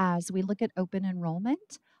 as we look at open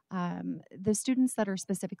enrollment, the students that are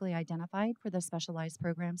specifically identified for the specialized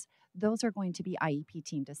programs, those are going to be IEP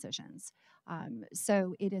team decisions.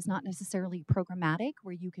 So it is not necessarily programmatic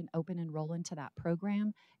where you can open enroll into that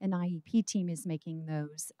program. An IEP team is making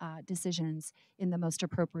those decisions in the most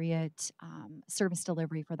appropriate service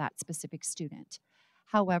delivery for that specific student.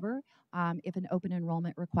 However, if an open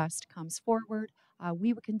enrollment request comes forward,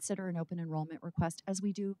 we would consider an open enrollment request, as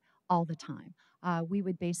we do all the time. We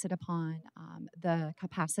would base it upon the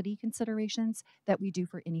capacity considerations that we do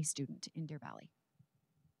for any student in Deer Valley.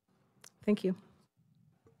 Thank you.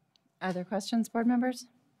 Other questions, board members?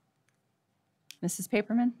 Mrs.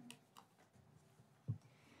 Paperman?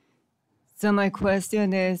 So my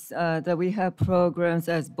question is that we have programs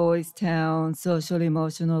as Boys Town, Social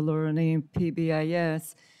Emotional Learning,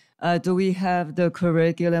 PBIS. Do we have the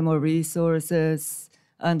curriculum or resources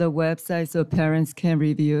on the website so parents can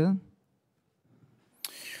review?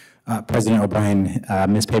 President O'Brien,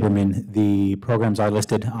 Ms. Paperman, the programs are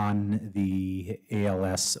listed on the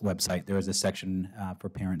ALS website. There is a section for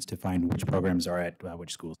parents to find which programs are at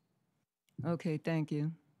which schools. Okay, thank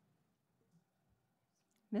you.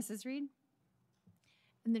 Mrs. Reed?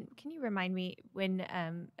 And then can you remind me, when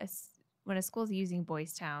a school is using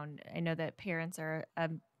Boys Town, I know that parents are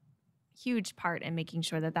a huge part in making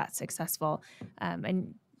sure that that's successful.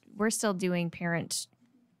 And we're still doing parent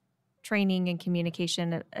training and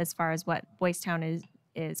communication as far as what Boys Town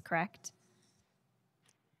is, correct?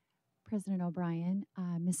 President O'Brien,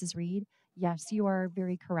 Mrs. Reed, yes, you are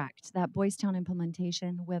very correct. That Boys Town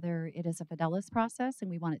implementation, whether it is a Fidelis process and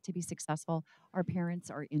we want it to be successful, our parents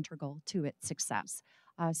are integral to its success.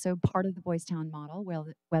 So part of the Boys Town model,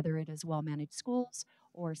 whether it is well-managed schools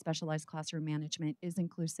or specialized classroom management, is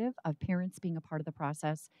inclusive of parents being a part of the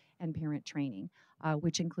process and parent training,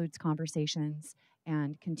 which includes conversations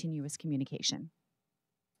and continuous communication.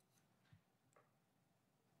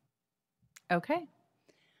 Okay.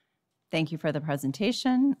 Thank you for the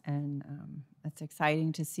presentation, and it's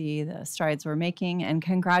exciting to see the strides we're making, and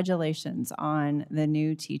congratulations on the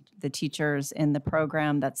new the teachers in the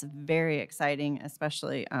program. That's very exciting,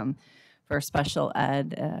 especially for special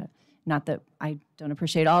ed. Not that I don't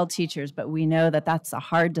appreciate all teachers, but we know that that's a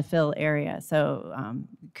hard to fill area. So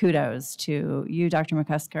kudos to you, Dr.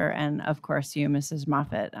 McCusker, and of course you, Mrs.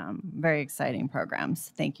 Moffett. Very exciting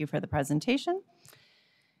programs. Thank you for the presentation.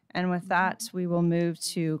 And with that, we will move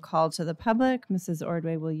to call to the public. Mrs.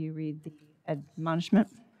 Ordway, will you read the admonishment?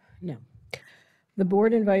 No. The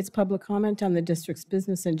board invites public comment on the district's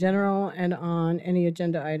business in general and on any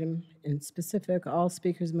agenda item in specific. All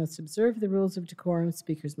speakers must observe the rules of decorum.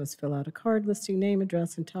 Speakers must fill out a card listing name,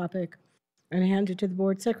 address, and topic and hand it to the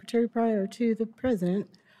board secretary prior to the president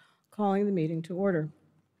calling the meeting to order.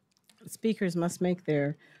 Speakers must make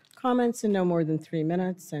their comments in no more than 3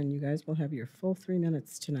 minutes, and you guys will have your full 3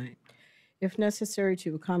 minutes tonight. If necessary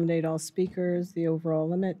to accommodate all speakers, the overall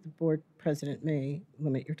limit, the board president may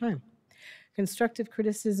limit your time. Constructive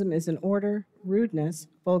criticism is in order. Rudeness,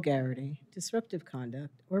 vulgarity, disruptive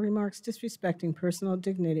conduct, or remarks disrespecting personal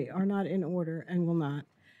dignity are not in order and will not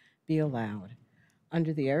be allowed.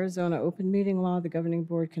 Under the Arizona Open Meeting Law, the governing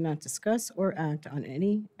board cannot discuss or act on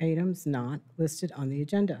any items not listed on the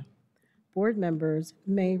agenda. Board members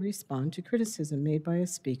may respond to criticism made by a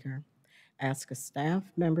speaker, ask a staff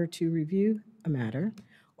member to review a matter,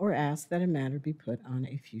 or ask that a matter be put on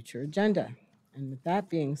a future agenda. And with that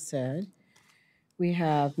being said, we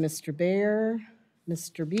have Mr. Baer,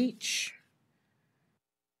 Mr. Beach,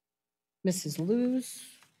 Mrs. Lose,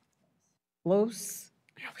 I always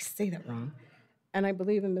say that wrong, and I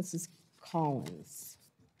believe in Mrs. Collins.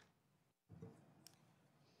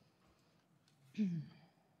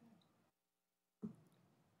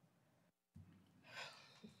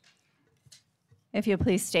 If you'll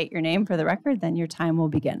please state your name for the record, then your time will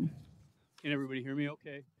begin. Can everybody hear me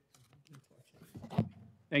okay?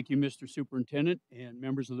 Thank you, Mr. Superintendent and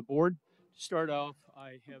members of the board. To start off,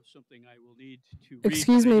 I have something I will need to read.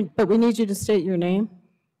 Excuse me, but we need you to state your name.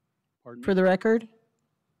 Pardon for me? the record.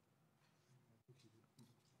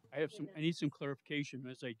 I need some clarification.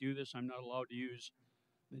 As I do this, I'm not allowed to use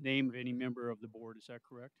the name of any member of the board. Is that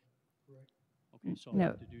correct? Correct. Okay, so I'll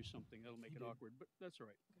have to do something that'll make it awkward, but that's all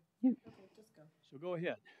right. Okay, just go. So go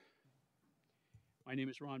ahead. My name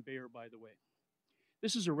is Ron Baer, by the way.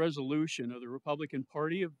 This is a resolution of the Republican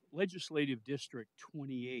Party of Legislative District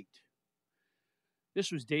 28.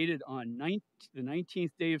 This was dated on the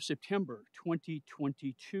 19th day of September,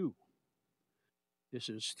 2022. This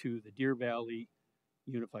is to the Deer Valley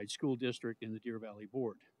Unified School District and the Deer Valley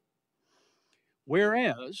Board.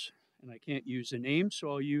 Whereas, and I can't use a name, so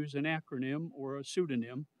I'll use an acronym or a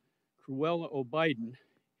pseudonym, Cruella O'Biden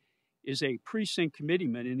is a precinct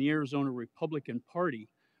committeeman in the Arizona Republican Party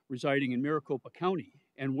residing in Maricopa County.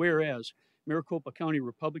 And whereas Maricopa County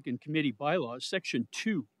Republican Committee bylaws, Section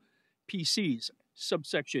 2, PCs,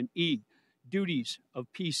 subsection E, duties of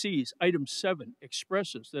PCs, item 7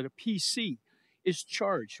 expresses that a PC is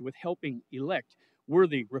charged with helping elect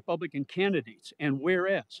worthy Republican candidates. And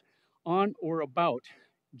whereas on or about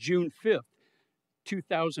June 5th,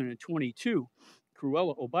 2022,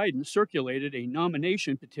 Cruella O'Biden circulated a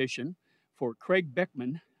nomination petition for Craig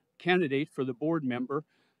Beckman, candidate for the board member,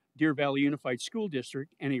 Deer Valley Unified School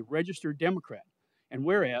District, and a registered Democrat. And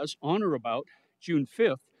whereas on or about June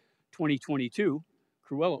 5th, 2022,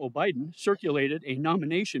 Cruella O'Biden circulated a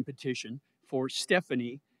nomination petition for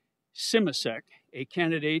Stephanie Simasek, a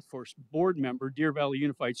candidate for board member, Deer Valley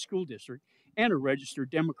Unified School District, and a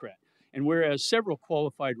registered Democrat. And whereas several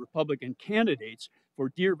qualified Republican candidates for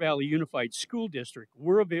Deer Valley Unified School District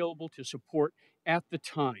were available to support at the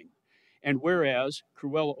time. And whereas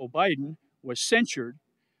Cruella O'Biden was censured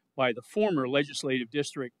by the former Legislative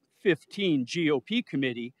District 15 GOP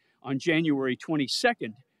committee on January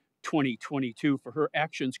 22nd, 2022 for her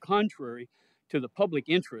actions contrary to the public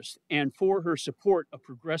interest and for her support of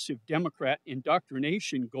progressive Democrat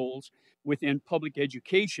indoctrination goals within public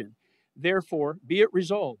education. Therefore, be it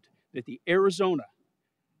resolved that the Arizona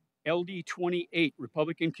LD 28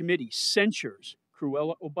 Republican Committee censures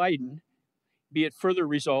Cruella O'Biden. Be it further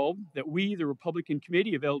resolved that we, the Republican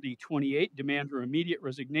Committee of LD 28, demand her immediate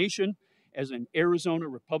resignation as an Arizona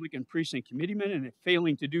Republican Precinct Committeeman, and if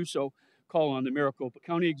failing to do so, call on the Maricopa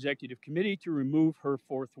County Executive Committee to remove her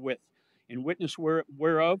forthwith. In witness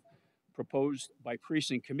whereof, proposed by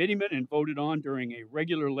precinct committeemen and voted on during a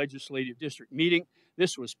regular legislative district meeting.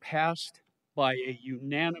 This was passed by a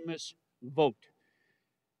unanimous vote.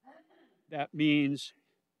 That means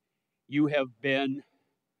you have been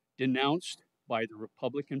denounced by the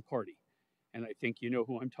Republican Party, and I think you know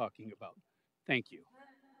who I'm talking about. Thank you.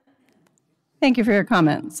 Thank you for your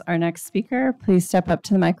comments. Our next speaker, please step up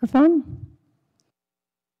to the microphone.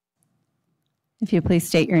 If you please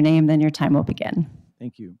state your name, then your time will begin.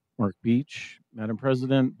 Thank you. Mark Beach, Madam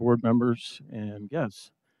President, board members, and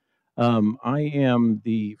guests. I am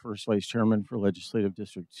the first vice chairman for Legislative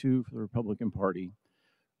District 2 for the Republican Party.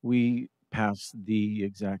 We passed the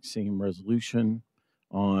exact same resolution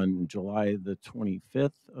on July the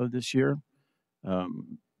 25th of this year,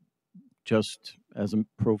 just as a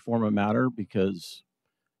pro forma matter, because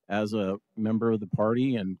as a member of the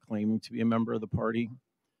party and claiming to be a member of the party,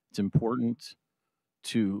 it's important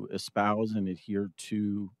to espouse and adhere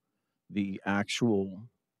to the actual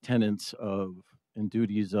tenets of and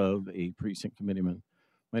duties of a precinct committeeman.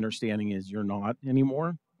 My understanding is you're not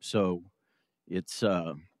anymore, so it's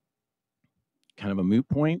kind of a moot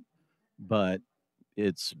point, but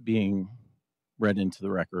it's being read into the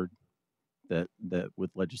record that with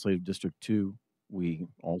Legislative District 2, we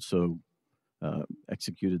also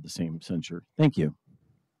executed the same censure. Thank you.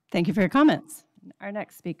 Thank you for your comments. Our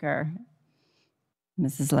next speaker,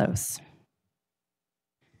 Mrs. Lose.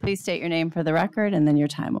 Please state your name for the record and then your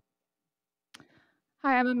time.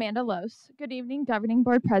 Hi, I'm Amanda Lose. Good evening, Governing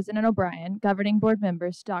Board President O'Brien, Governing Board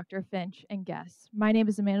members, Dr. Finch, and guests. My name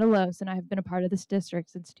is Amanda Lose, and I have been a part of this district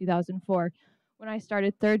since 2004, when I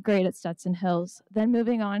started 3rd grade at Stetson Hills, then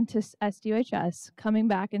moving on to SDUHS, coming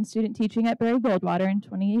back in student teaching at Barry Goldwater in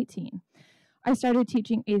 2018. I started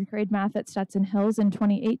teaching 8th grade math at Stetson Hills in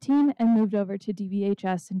 2018 and moved over to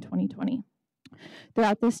DVHS in 2020.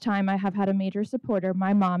 Throughout this time, I have had a major supporter,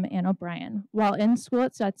 my mom, Ann O'Brien. While in school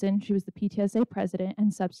at Stetson, she was the PTSA president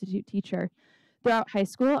and substitute teacher. Throughout high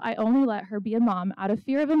school, I only let her be a mom out of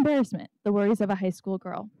fear of embarrassment, the worries of a high school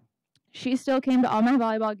girl. She still came to all my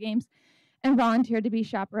volleyball games and volunteered to be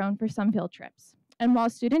chaperone for some field trips. And while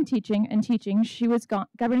student teaching and teaching, she was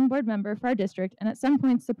governing board member for our district and at some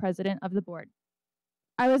points the president of the board.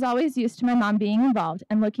 I was always used to my mom being involved,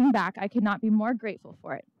 and looking back, I could not be more grateful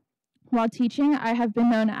for it. While teaching, I have been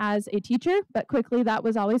known as a teacher, but quickly that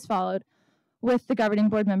was always followed with the governing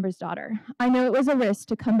board member's daughter. I knew it was a risk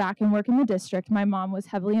to come back and work in the district my mom was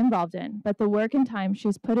heavily involved in, but the work and time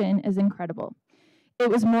she's put in is incredible. It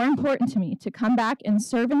was more important to me to come back and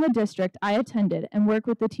serve in the district I attended and work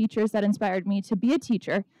with the teachers that inspired me to be a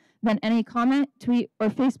teacher than any comment, tweet, or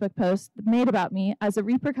Facebook post made about me as a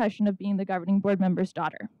repercussion of being the governing board member's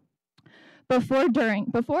daughter. Before,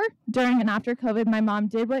 during, and after COVID, my mom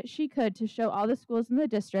did what she could to show all the schools in the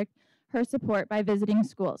district her support by visiting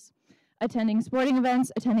schools, attending sporting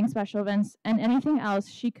events, attending special events, and anything else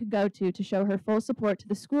she could go to show her full support to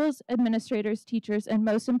the schools, administrators, teachers, and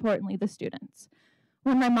most importantly, the students.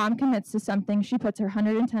 When my mom commits to something, she puts her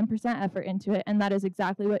 110% effort into it, and that is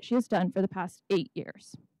exactly what she has done for the past 8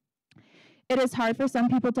 years. It is hard for some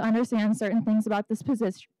people to understand certain things about this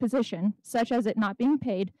position, such as it not being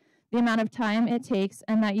paid, the amount of time it takes,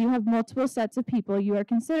 and that you have multiple sets of people you are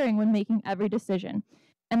considering when making every decision.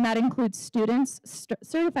 And that includes students,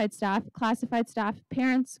 certified staff, classified staff,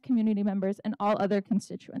 parents, community members, and all other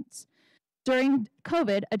constituents. During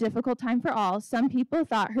COVID, a difficult time for all, some people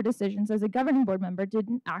thought her decisions as a governing board member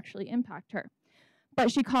didn't actually impact her. But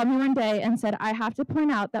she called me one day and said, I have to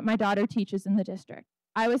point out that my daughter teaches in the district.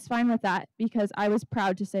 I was fine with that because I was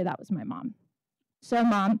proud to say that was my mom. So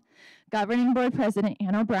Mom, Governing Board President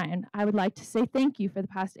Ann O'Brien, I would like to say thank you for the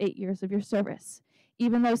past 8 years of your service.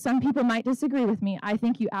 Even though some people might disagree with me, I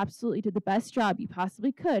think you absolutely did the best job you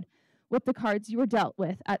possibly could with the cards you were dealt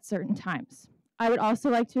with at certain times. I would also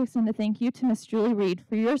like to extend a thank you to Miss Julie Reed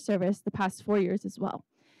for your service the past 4 years as well.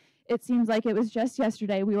 It seems like it was just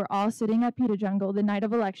yesterday we were all sitting at Pita Jungle the night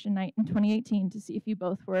of election night in 2018 to see if you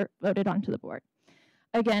both were voted onto the board.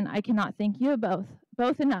 Again, I cannot thank you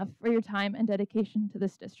both enough for your time and dedication to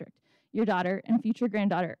this district. Your daughter and future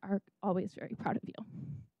granddaughter are always very proud of you.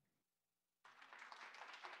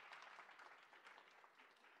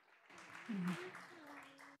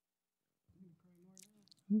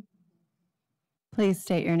 Please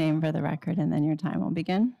state your name for the record and then your time will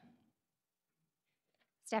begin.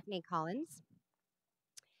 Stephanie Collins.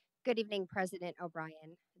 Good evening, President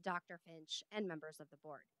O'Brien, Dr. Finch, and members of the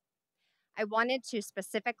board. I wanted to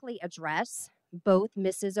specifically address both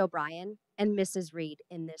Mrs. O'Brien and Mrs. Reed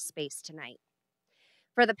in this space tonight.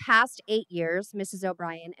 For the past 8 years, Mrs.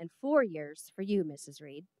 O'Brien, and 4 years for you, Mrs.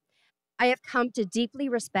 Reed, I have come to deeply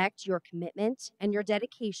respect your commitment and your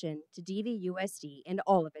dedication to DVUSD and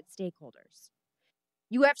all of its stakeholders.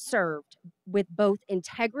 You have served with both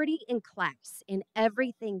integrity and class in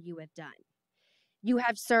everything you have done. You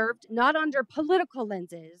have served not under political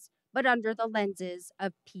lenses, but under the lenses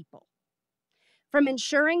of people. From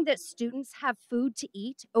ensuring that students have food to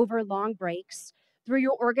eat over long breaks through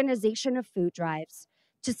your organization of food drives,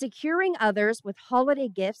 to securing others with holiday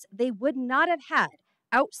gifts they would not have had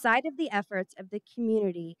outside of the efforts of the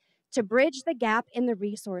community to bridge the gap in the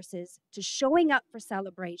resources, to showing up for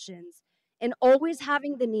celebrations, and always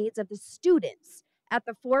having the needs of the students at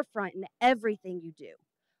the forefront in everything you do,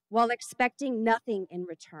 while expecting nothing in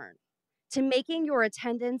return, to making your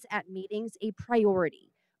attendance at meetings a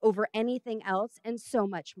priority over anything else, and so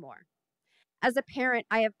much more. As a parent,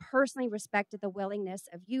 I have personally respected the willingness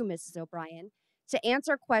of you, Mrs. O'Brien, to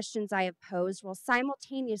answer questions I have posed while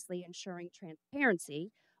simultaneously ensuring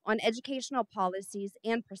transparency on educational policies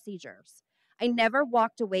and procedures. I never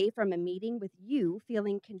walked away from a meeting with you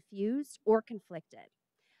feeling confused or conflicted.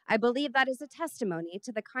 I believe that is a testimony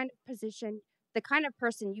to the kind of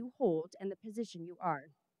person you hold and the position you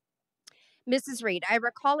are. Mrs. Reed, I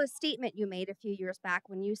recall a statement you made a few years back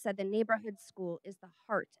when you said the neighborhood school is the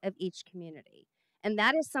heart of each community. And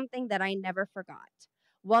that is something that I never forgot.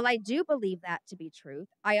 While I do believe that to be truth,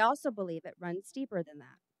 I also believe it runs deeper than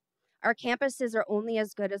that. Our campuses are only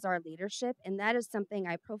as good as our leadership, and that is something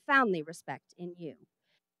I profoundly respect in you.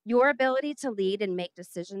 Your ability to lead and make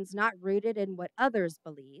decisions not rooted in what others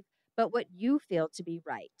believe, but what you feel to be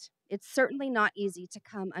right. It's certainly not easy to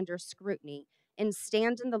come under scrutiny and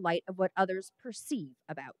stand in the light of what others perceive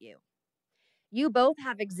about you. You both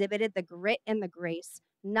have exhibited the grit and the grace,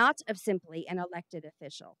 not of simply an elected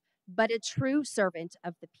official, but a true servant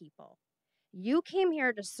of the people. You came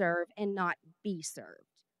here to serve and not be served.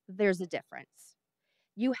 There's a difference.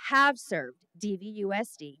 You have served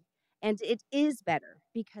DVUSD, and it is better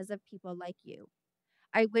because of people like you.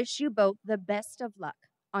 I wish you both the best of luck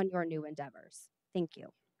on your new endeavors. Thank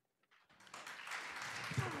you.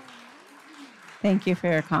 Thank you for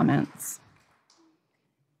your comments.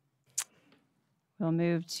 We'll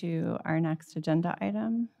move to our next agenda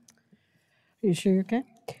item. Are you sure you're okay?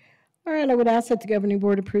 All right, I would ask that the governing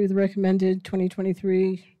board approve the recommended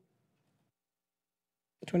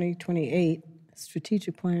 2023-2028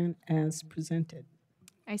 strategic plan as presented.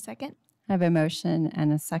 I second. I have a motion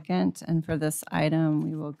and a second, and for this item,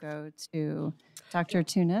 we will go to Dr.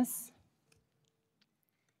 Tunis.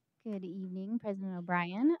 Good evening, President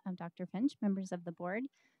O'Brien, Dr. Finch, members of the board.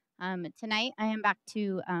 Tonight, I am back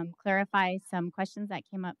to clarify some questions that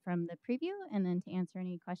came up from the preview and then to answer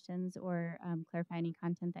any questions or clarify any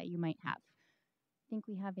content that you might have. I think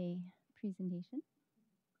we have a presentation.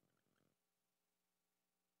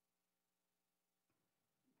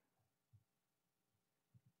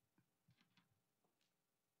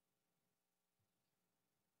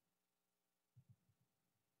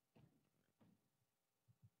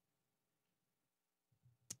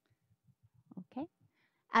 Okay.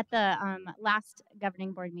 At the last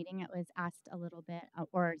governing board meeting, it was asked a little bit,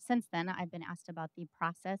 or since then, I've been asked about the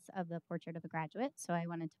process of the portrait of a graduate. So I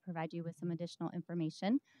wanted to provide you with some additional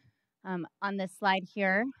information. On this slide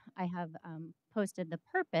here, I have posted the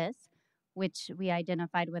purpose, which we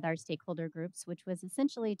identified with our stakeholder groups, which was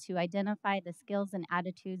essentially to identify the skills and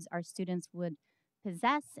attitudes our students would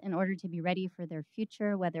possess in order to be ready for their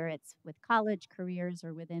future, whether it's with college, careers,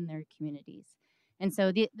 or within their communities. And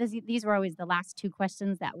so these were always the last two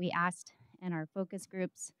questions that we asked in our focus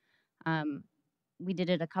groups. We did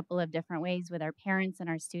it a couple of different ways with our parents and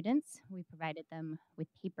our students. We provided them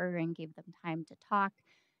with paper and gave them time to talk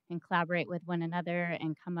and collaborate with one another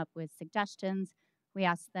and come up with suggestions. We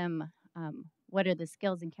asked them what are the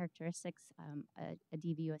skills and characteristics a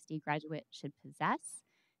DVUSD graduate should possess,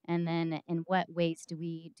 and then in what ways do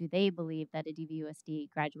they believe that a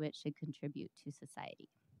DVUSD graduate should contribute to society.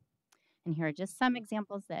 And here are just some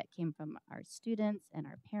examples that came from our students and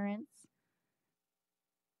our parents.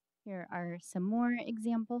 Here are some more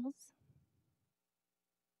examples.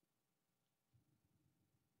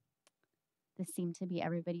 This seemed to be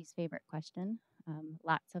everybody's favorite question.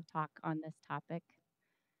 Lots of talk on this topic.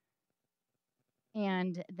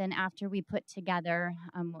 And then after we put together,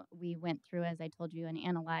 we went through, as I told you, and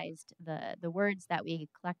analyzed the words that we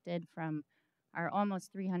collected from our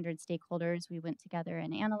almost 300 stakeholders. We went together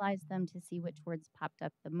and analyzed them to see which words popped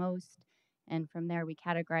up the most. And from there, we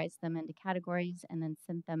categorized them into categories and then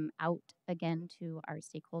sent them out again to our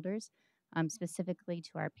stakeholders, specifically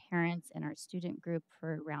to our parents and our student group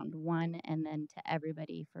for round 1, and then to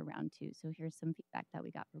everybody for round 2. So here's some feedback that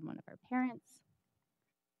we got from one of our parents.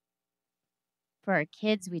 For our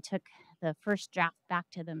kids, we took the first draft back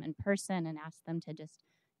to them in person and asked them to just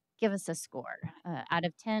give us a score. Out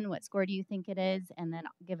of 10, what score do you think it is? And then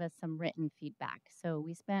give us some written feedback. So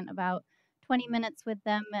we spent about 20 minutes with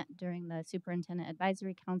them during the Superintendent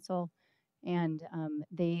Advisory Council, and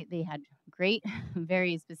they had great,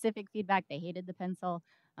 very specific feedback. They hated the pencil,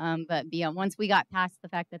 but beyond, once we got past the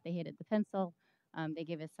fact that they hated the pencil, they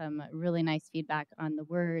gave us some really nice feedback on the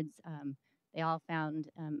words. They all found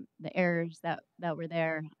the errors that were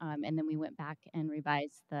there, and then we went back and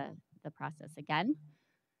revised the process again.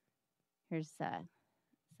 Here's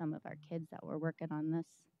some of our kids that were working on this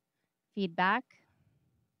feedback.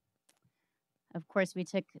 Of course, we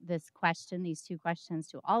took these two questions,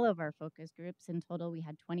 to all of our focus groups. In total, we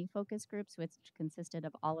had 20 focus groups, which consisted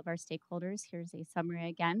of all of our stakeholders. Here's a summary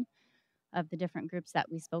again of the different groups that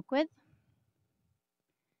we spoke with.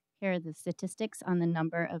 Here are the statistics on the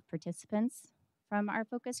number of participants from our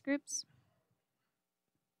focus groups.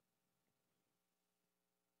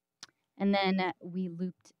 And then we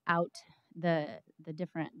looped out the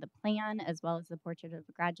plan as well as the portrait of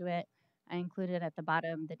a graduate. I included at the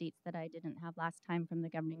bottom the dates that I didn't have last time from the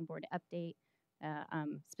governing board update.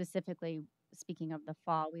 Specifically, speaking of the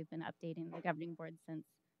fall, we've been updating the governing board since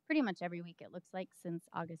pretty much every week, it looks like, since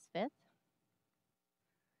August 5th.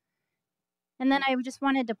 And then I just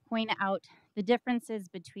wanted to point out the differences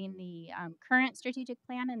between the current strategic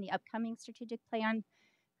plan and the upcoming strategic plan.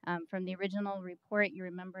 From the original report, you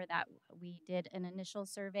remember that we did an initial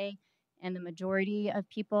survey, and the majority of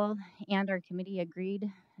people and our committee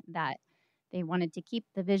agreed that they wanted to keep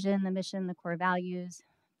the vision, the mission, the core values,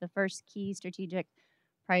 the first key strategic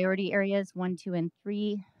priority areas, 1, 2, and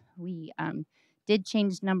 3. We did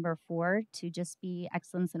change number 4 to just be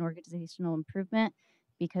excellence and organizational improvement,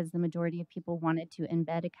 because the majority of people wanted to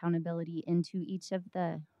embed accountability into each of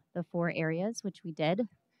the 4 areas, which we did.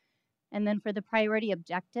 And then for the priority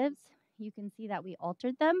objectives, you can see that we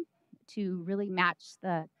altered them to really match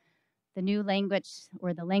the new language,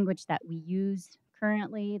 or the language that we use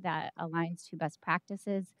currently that aligns to best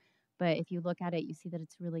practices. But if you look at it, you see that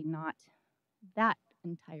it's really not that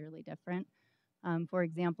entirely different. For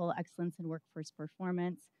example, excellence in workforce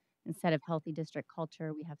performance. Instead of healthy district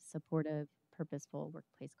culture, we have supportive, purposeful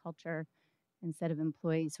workplace culture. Instead of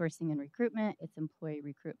employee sourcing and recruitment, it's employee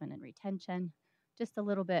recruitment and retention. Just a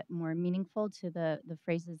little bit more meaningful to the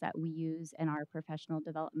phrases that we use in our professional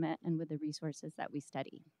development and with the resources that we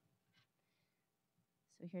study.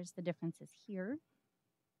 So here's the differences here.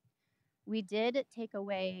 We did take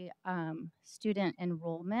away student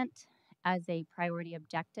enrollment as a priority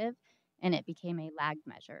objective, and it became a lag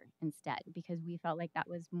measure instead, because we felt like that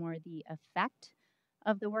was more the effect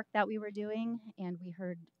of the work that we were doing, and we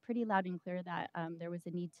heard pretty loud and clear that there was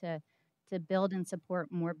a need to build and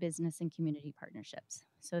support more business and community partnerships.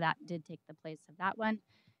 So that did take the place of that one.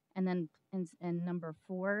 And then in number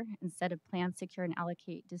 4, instead of plan, secure, and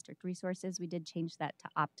allocate district resources, we did change that to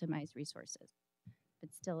optimize resources,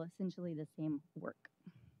 but still essentially the same work.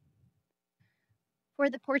 For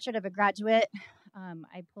the portrait of a graduate,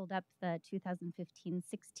 I pulled up the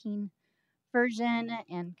 2015-16 version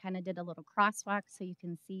and kind of did a little crosswalk so you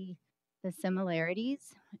can see the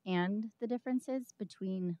similarities and the differences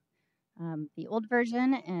between the old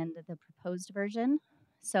version and the proposed version.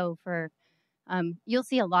 So for you'll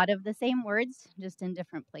see a lot of the same words, just in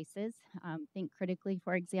different places. Think critically,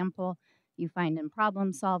 for example, you find in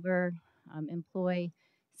problem solver, employ,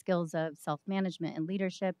 skills of self-management and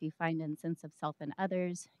leadership. You find in sense of self and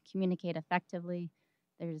others, communicate effectively.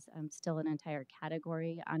 There's still an entire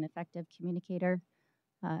category on effective communicator.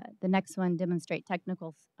 The next one, demonstrate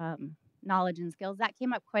technical knowledge and skills. That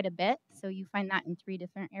came up quite a bit, so you find that in 3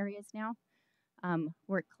 different areas now.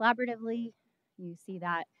 Work collaboratively, you see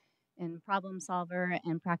that in problem solver,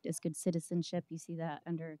 and practice good citizenship, you see that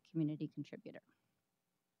under community contributor.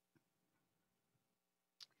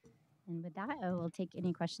 And with that, I will take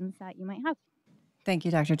any questions that you might have. Thank you,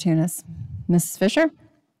 Dr. Tunis. Mrs. Fisher?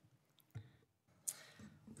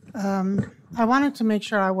 I wanted to make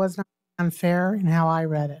sure I was not unfair in how I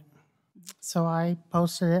read it. So I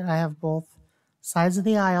posted it. I have both sides of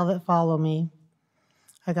the aisle that follow me.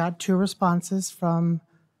 I got 2 responses from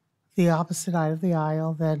the opposite side of the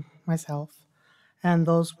aisle than myself. And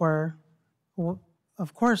those were,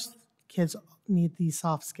 of course, kids need these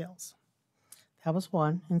soft skills. That was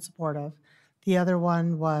one in support of. The other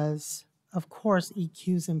one was, of course,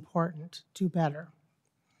 EQ is important, do better.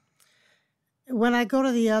 When I go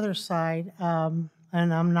to the other side, and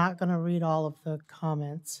I'm not going to read all of the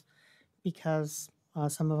comments because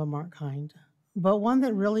some of them aren't kind, but one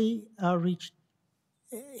that really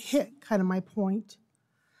hit kind of my point,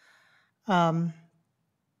 and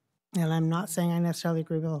and I'm not saying I necessarily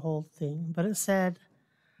agree with the whole thing, but it said,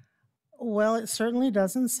 well, it certainly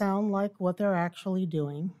doesn't sound like what they're actually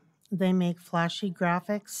doing. They make flashy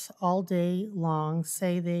graphics all day long,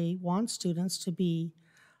 say they want students to be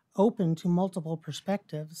open to multiple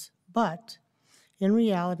perspectives, but in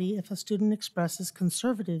reality, if a student expresses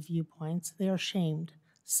conservative viewpoints, they are shamed,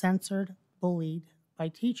 censored, bullied by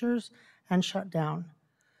teachers, and shut down.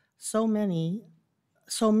 So maybe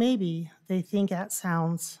they think that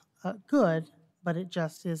sounds good, but it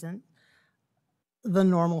just isn't the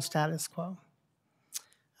normal status quo.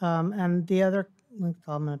 And the other, I'm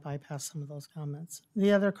going to bypass some of those comments.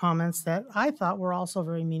 The other comments that I thought were also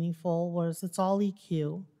very meaningful was it's all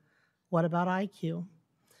EQ. What about IQ?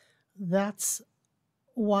 That's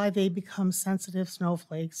why they become sensitive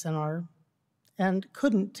snowflakes and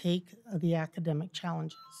couldn't take the academic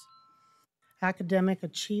challenges. Academic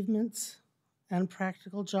achievements and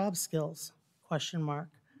practical job skills, question mark.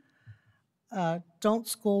 Don't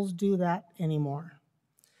schools do that anymore?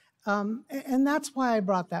 And that's why I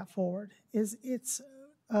brought that forward, is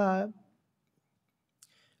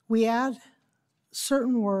we add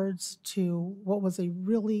certain words to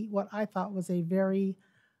what I thought was a very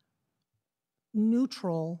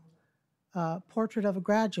neutral portrait of a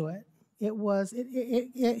graduate.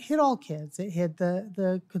 It hit all kids. It hit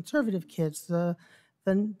the conservative kids, the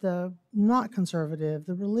not conservative,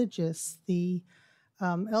 the religious, the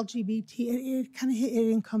LGBT. It kind of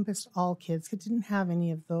encompassed all kids. It didn't have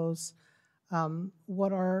any of those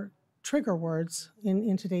what are trigger words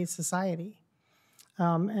in today's society.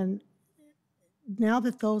 And now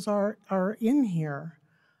that those are in here,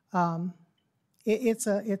 it's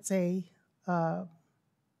a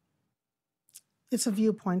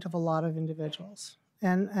viewpoint of a lot of individuals.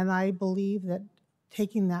 And I believe that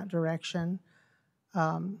taking that direction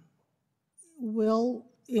will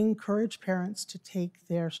encourage parents to take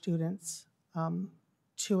their students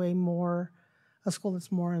to a school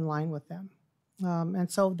that's more in line with them. And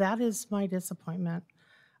so that is my disappointment.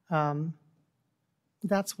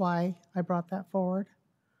 That's why I brought that forward.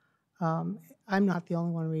 I'm not the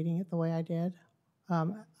only one reading it the way I did.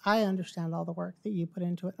 I understand all the work that you put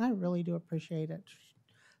into it, and I really do appreciate it.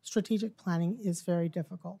 Strategic planning is very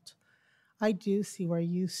difficult. I do see where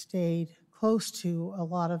you stayed close to a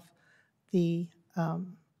lot of the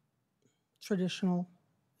traditional,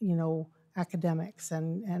 academics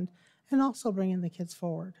and also bringing the kids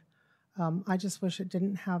forward. I just wish it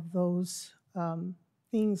didn't have those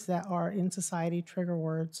things that are in society trigger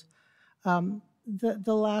words.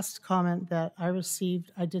 The last comment that I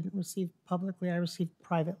received, I didn't receive publicly, I received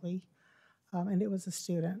privately, and it was a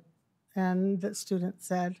student. And the student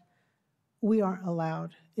said, we aren't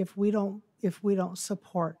allowed. If we don't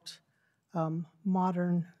support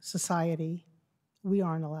modern society, we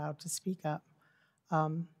aren't allowed to speak up.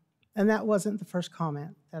 And that wasn't the first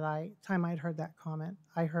comment time I'd heard that comment.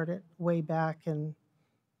 I heard it way back in,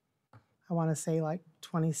 I want to say like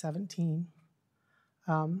 2017.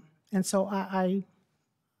 And so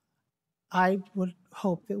I would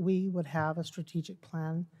hope that we would have a strategic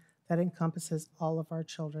plan that encompasses all of our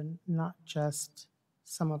children, not just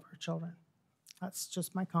some of our children. That's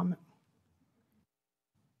just my comment.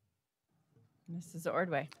 Mrs.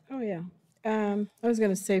 Ordway. Oh, yeah. I was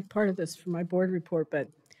going to save part of this for my board report, but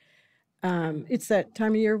it's that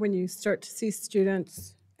time of year when you start to see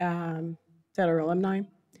students that are alumni,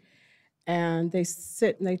 and they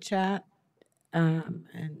sit and they chat,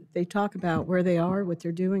 and they talk about where they are, what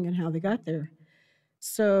they're doing, and how they got there.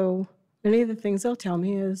 So many of the things they'll tell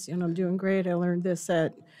me is, I'm doing great. I learned this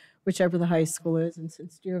at whichever the high school is, and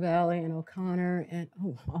since Deer Valley and O'Connor, and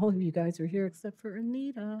all of you guys are here except for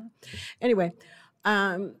Anita. Anyway,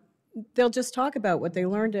 they'll just talk about what they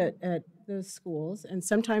learned at those schools, and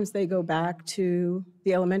sometimes they go back to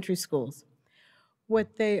the elementary schools.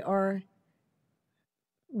 What they are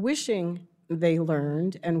wishing they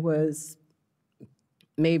learned and was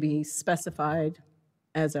maybe specified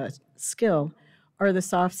as a skill are the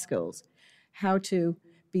soft skills. How to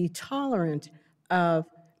be tolerant of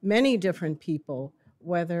many different people,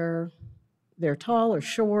 whether they're tall or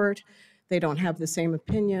short, they don't have the same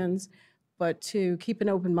opinions, but to keep an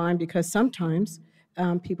open mind, because sometimes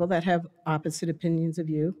people that have opposite opinions of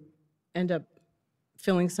you end up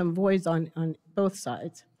filling some voids on both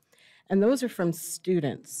sides. And those are from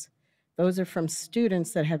students. Those are from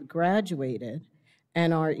students that have graduated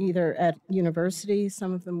and are either at university,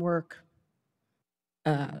 some of them work,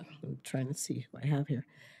 I'm trying to see who I have here.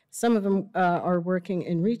 Some of them are working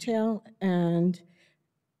in retail, and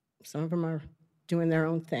some of them are doing their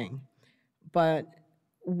own thing. But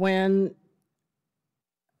when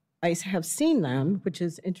I have seen them, which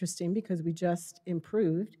is interesting because we just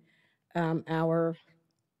improved our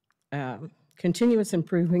continuous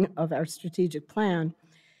improving of our strategic plan,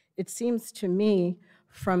 it seems to me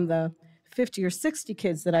from the 50 or 60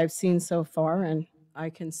 kids that I've seen so far, and I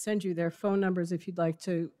can send you their phone numbers if you'd like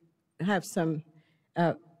to have some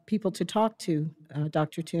people to talk to,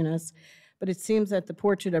 Dr. Tunis, but it seems that the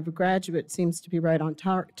portrait of a graduate seems to be right on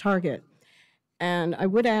target. And I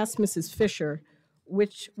would ask Mrs. Fisher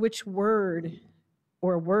which word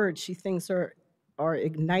or words she thinks are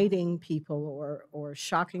igniting people or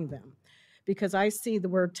shocking them. Because I see the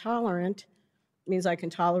word tolerant means I can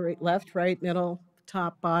tolerate left, right, middle,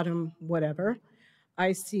 top, bottom, whatever.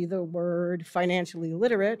 I see the word financially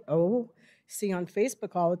literate. See on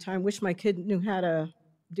Facebook all the time, wish my kid knew how to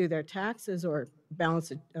do their taxes or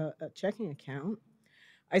balance a checking account.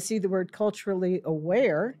 I see the word culturally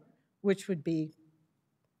aware, which would be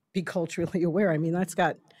culturally aware. I mean, that's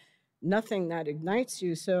got nothing that ignites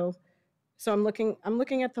you. So I'm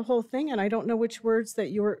looking at the whole thing, and I don't know which words that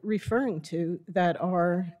you're referring to that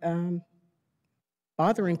are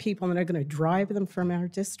bothering people and are going to drive them from our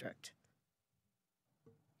district.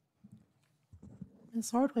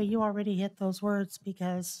 Ms. Ordway, you already hit those words,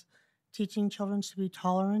 because teaching children to be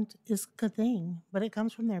tolerant is a good thing, but it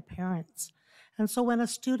comes from their parents. And so when a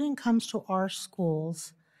student comes to our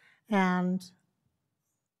schools and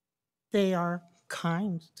they are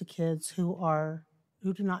kind to kids who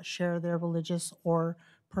do not share their religious or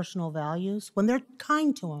personal values, when they're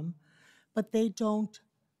kind to them, but they don't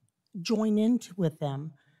join in with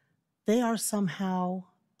them, they are somehow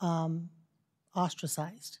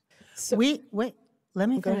ostracized. So, let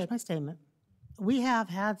me finish ahead. my statement. We have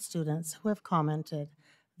had students who have commented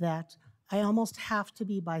that I almost have to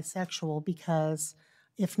be bisexual because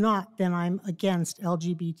if not, then I'm against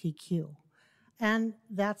LGBTQ. And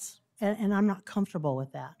I'm not comfortable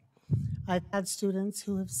with that. I've had students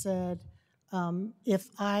who have said, if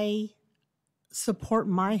I support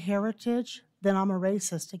my heritage, then I'm a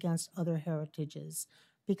racist against other heritages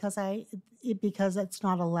because it's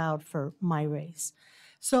not allowed for my race.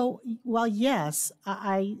 So while yes,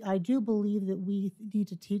 I do believe that we need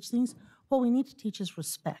to teach things, what we need to teach is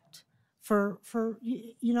respect. For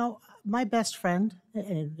my best friend,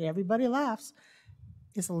 and everybody laughs,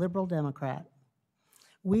 is a liberal Democrat.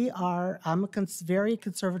 I'm a very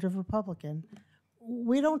conservative Republican.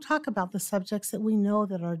 We don't talk about the subjects that we know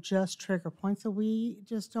that are just trigger points that we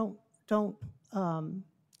just don't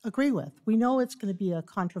agree with. We know it's going to be a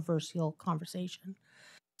controversial conversation.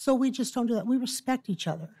 So we just don't do that. We respect each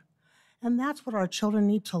other. And that's what our children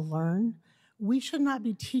need to learn. We should not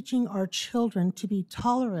be teaching our children to be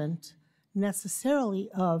tolerant necessarily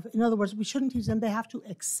in other words, we shouldn't teach them they have to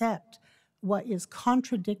accept what is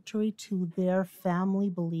contradictory to their family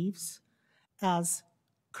beliefs as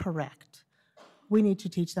correct. We need to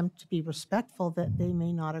teach them to be respectful that they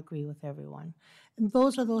may not agree with everyone. And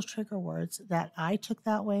those are those trigger words that I took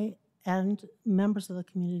that way, and members of the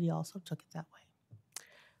community also took it that way.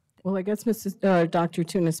 Well, I guess, Dr.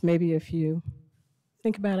 Tunis, maybe if you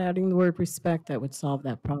think about adding the word respect, that would solve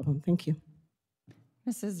that problem. Thank you.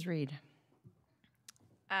 Mrs. Reed.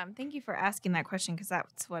 Thank you for asking that question, because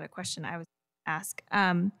that's what a question I was asked.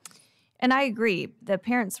 And I agree. The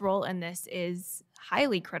parents' role in this is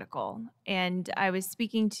highly critical. And I was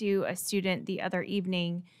speaking to a student the other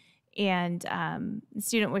evening, and the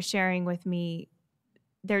student was sharing with me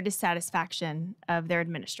their dissatisfaction of their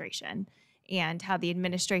administration and how the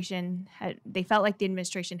administration they felt like the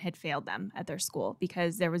administration had failed them at their school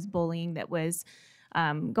because there was bullying that was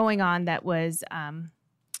going on that was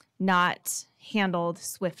not handled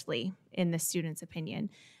swiftly, in the student's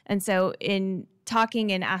opinion. And so in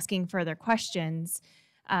talking and asking further questions,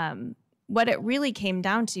 what it really came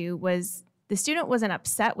down to was the student wasn't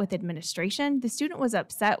upset with administration. The student was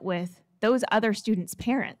upset with those other students'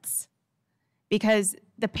 parents, because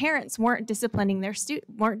the parents weren't disciplining their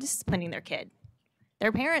kid.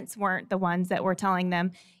 Their parents weren't the ones that were telling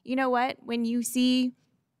them, you know what, when you see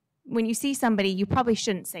somebody, you probably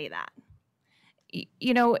shouldn't say that.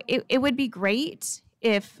 You know, it would be great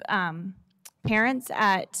if parents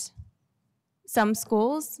at some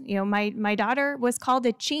schools, my daughter was called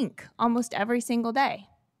a chink almost every single day.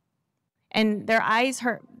 And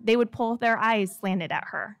they would pull their eyes slanted at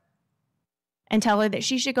her and tell her that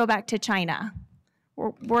she should go back to China,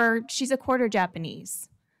 where she's a quarter Japanese.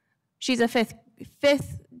 She's a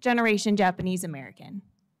fifth generation Japanese American.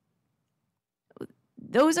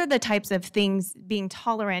 Those are the types of things, being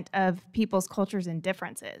tolerant of people's cultures and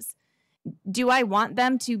differences. Do I want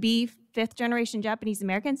them to be fifth generation Japanese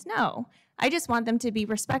Americans? No. I just want them to be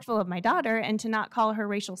respectful of my daughter and to not call her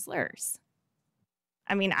racial slurs.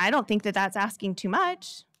 I mean, I don't think that that's asking too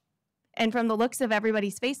much. And from the looks of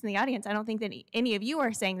everybody's face in the audience, I don't think that any of you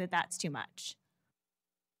are saying that that's too much.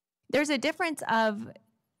 There's a difference of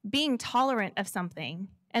being tolerant of something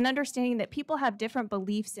and understanding that people have different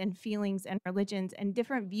beliefs and feelings and religions and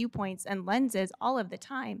different viewpoints and lenses all of the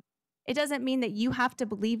time. It doesn't mean that you have to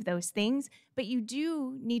believe those things, but you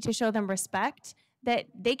do need to show them respect that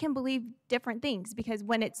they can believe different things, because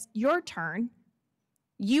when it's your turn,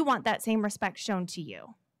 you want that same respect shown to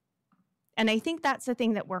you. And I think that's the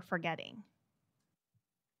thing that we're forgetting.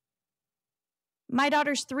 My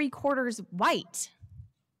daughter's 3/4 white.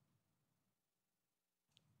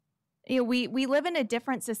 You know, we live in a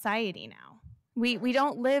different society now. We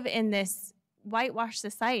don't live in this whitewashed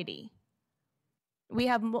society. We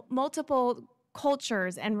have multiple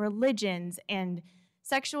cultures and religions and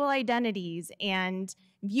sexual identities and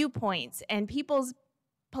viewpoints, and people's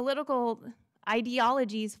political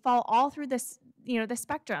ideologies fall all through this, the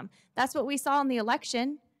spectrum. That's what we saw in the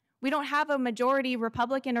election. We don't have a majority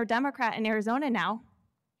Republican or Democrat in Arizona now.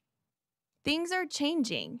 Things are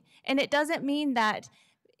changing, and it doesn't mean that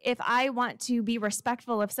if I want to be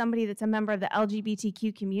respectful of somebody that's a member of the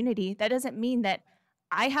LGBTQ community, that doesn't mean that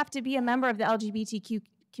I have to be a member of the LGBTQ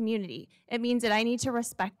community. It means that I need to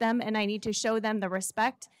respect them, and I need to show them the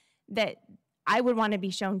respect that I would want to be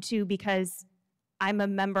shown too, because I'm a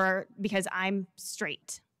member, because I'm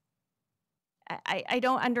straight. I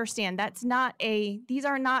don't understand. These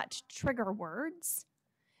are not trigger words,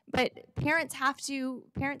 but parents have to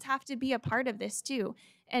be a part of this too.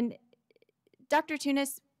 And Dr.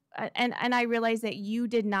 Tunis, and I realize that you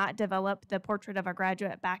did not develop the Portrait of a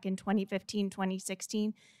Graduate back in 2015,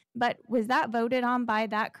 2016, but was that voted on by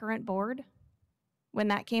that current board when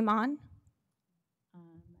that came on?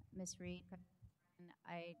 Ms. Reed,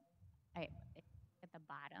 at the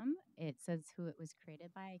bottom, it says who it was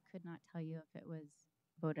created by. I could not tell you if it was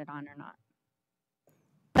voted on or not.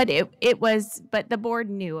 But but the board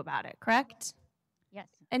knew about it, correct? Yes.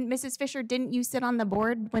 And Mrs. Fisher, didn't you sit on the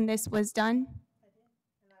board when this was done?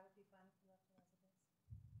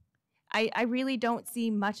 I really don't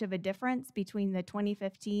see much of a difference between the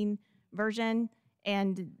 2015 version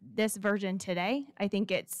and this version today. I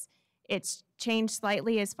think it's changed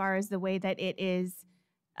slightly as far as the way that it is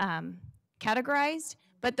categorized,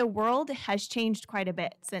 but the world has changed quite a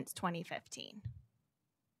bit since 2015.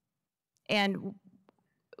 And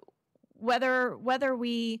whether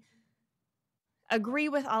we agree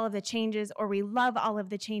with all of the changes, or we love all of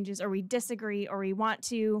the changes, or we disagree, or we want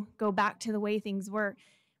to go back to the way things were,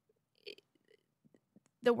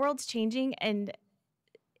 the world's changing, and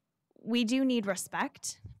we do need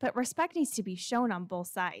respect, but respect needs to be shown on both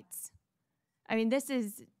sides. I mean, this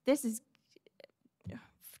is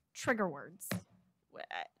trigger words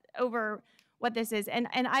over what this is. And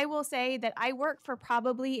I will say that I work for,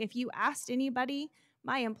 probably, if you asked anybody,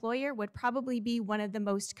 my employer would probably be one of the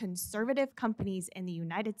most conservative companies in the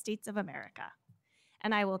United States of America.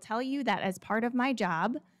 And I will tell you that as part of my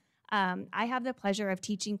job, I have the pleasure of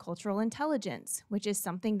teaching cultural intelligence, which is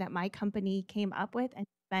something that my company came up with and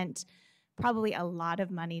spent probably a lot of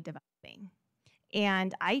money developing.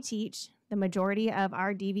 And I teach the majority of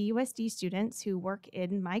our DVUSD students who work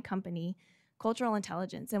in my company cultural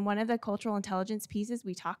intelligence. And one of the cultural intelligence pieces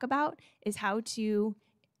we talk about is how to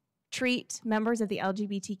treat members of the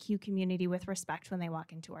LGBTQ community with respect when they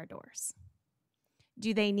walk into our doors.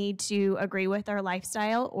 Do they need to agree with our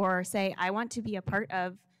lifestyle, or say, I want to be a part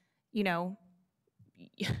of,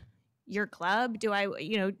 your club? Do I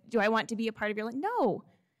want to be a part of your life? No,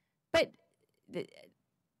 but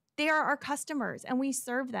they are our customers, and we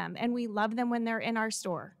serve them, and we love them when they're in our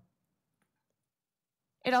store.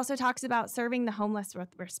 It also talks about serving the homeless with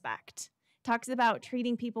respect. It talks about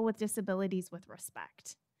treating people with disabilities with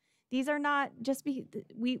respect. These are not just,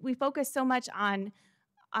 we focus so much on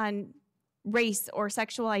race or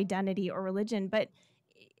sexual identity or religion, but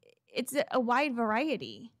it's a wide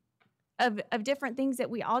variety of different things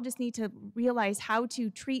that we all just need to realize how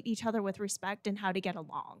to treat each other with respect and how to get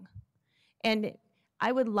along. And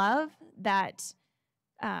I would love that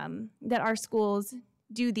that our schools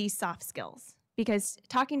do these soft skills, because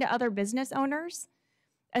talking to other business owners,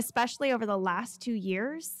 especially over the last 2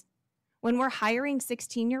 years, when we're hiring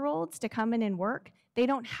 16-year-olds to come in and work, they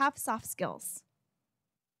don't have soft skills.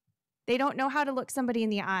 They don't know how to look somebody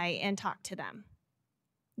in the eye and talk to them.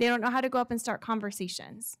 They don't know how to go up and start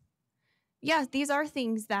conversations. Yeah, these are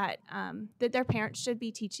things that that their parents should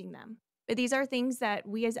be teaching them. But these are things that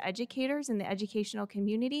we as educators in the educational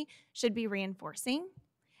community should be reinforcing.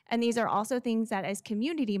 And these are also things that as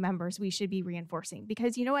community members we should be reinforcing,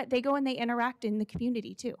 because you know what? They go and they interact in the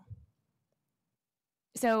community too.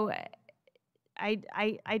 So,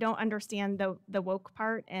 I don't understand the woke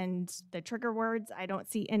part and the trigger words. I don't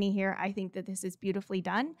see any here. I think that this is beautifully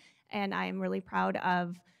done, and I'm really proud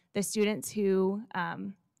of the students who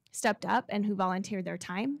stepped up and who volunteered their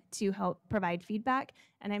time to help provide feedback.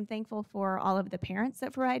 And I'm thankful for all of the parents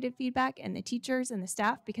that provided feedback and the teachers and the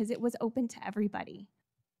staff, because it was open to everybody.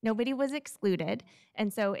 Nobody was excluded.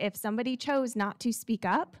 And so if somebody chose not to speak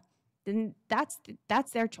up, then that's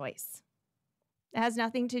their choice. It has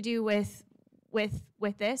nothing to do with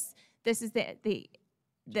this. This is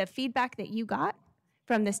the feedback that you got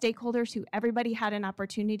from the stakeholders who everybody had an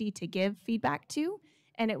opportunity to give feedback to,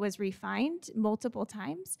 and it was refined multiple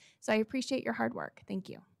times. So I appreciate your hard work. Thank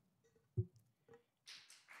you.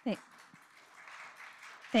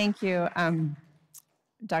 Thank you,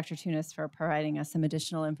 Dr. Tunis, for providing us some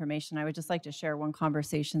additional information. I would just like to share one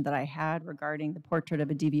conversation that I had regarding the portrait of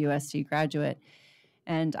a DVUSD graduate.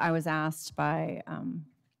 And I was asked by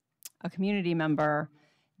a community member,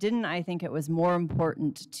 didn't I think it was more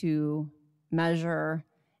important to measure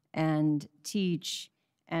and teach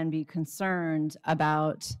and be concerned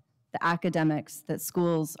about the academics that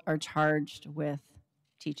schools are charged with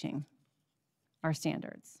teaching, our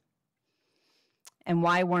standards? And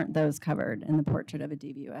why weren't those covered in the portrait of a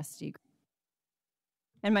DVUSD?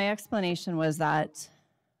 And my explanation was that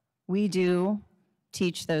we do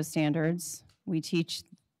teach those standards. We teach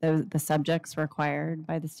the subjects required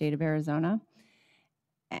by the state of Arizona.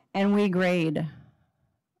 And we grade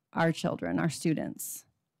our children, our students,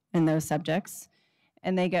 in those subjects.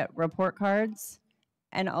 And they get report cards.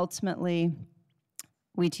 And ultimately,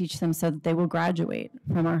 we teach them so that they will graduate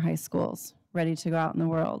from our high schools, ready to go out in the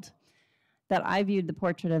world. That I viewed the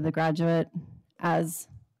portrait of the graduate as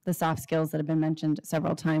the soft skills that have been mentioned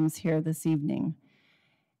several times here this evening.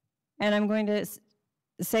 And I'm going to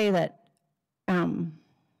say that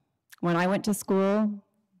when I went to school,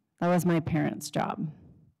 that was my parents' job.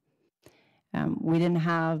 We didn't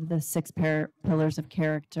have the 6 pillars of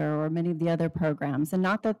character or many of the other programs. And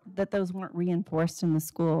not that those weren't reinforced in the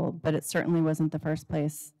school, but it certainly wasn't the first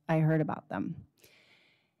place I heard about them.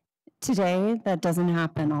 Today, that doesn't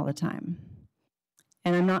happen all the time.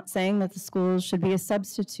 And I'm not saying that the schools should be a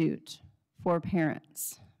substitute for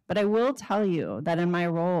parents. But I will tell you that in my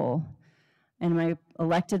role, in my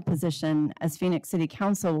elected position as Phoenix City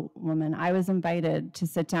Councilwoman, I was invited to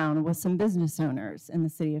sit down with some business owners in the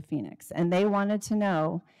city of Phoenix. And they wanted to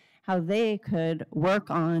know how they could work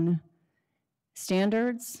on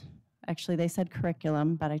standards. Actually, they said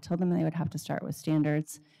curriculum, but I told them they would have to start with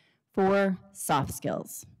standards for soft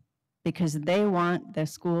skills, because they want their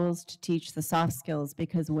schools to teach the soft skills,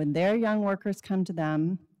 because when their young workers come to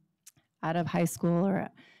them out of high school or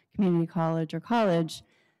community college or college,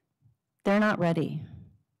 they're not ready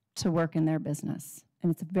to work in their business.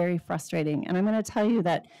 And it's very frustrating. And I'm going to tell you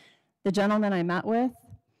that the gentleman I met with,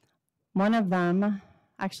 one of them,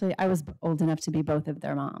 actually, I was old enough to be both of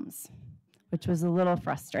their moms, which was a little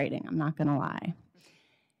frustrating, I'm not going to lie.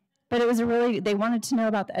 But it was they wanted to know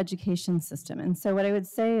about the education system. And so what I would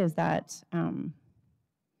say is that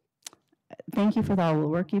thank you for all the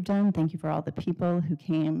work you've done. Thank you for all the people who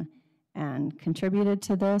came and contributed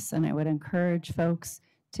to this. And I would encourage folks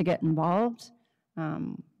to get involved.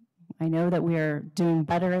 I know that we are doing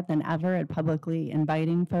better than ever at publicly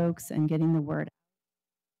inviting folks and getting the word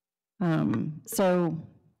out. So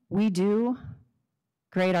we do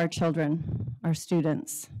grade our children, our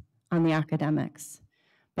students, on the academics.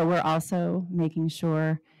 But we're also making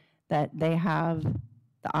sure that they have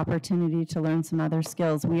the opportunity to learn some other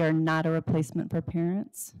skills. We are not a replacement for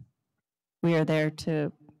parents. We are there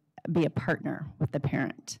to be a partner with the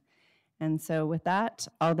parent. And so with that,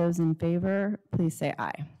 all those in favor, please say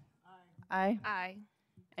aye. Aye. Aye. Aye.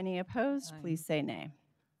 Any opposed? Aye. Please say nay.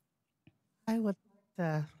 I would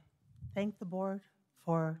thank the board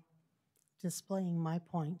for displaying my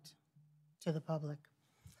point to the public,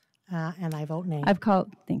 and I vote nay. I've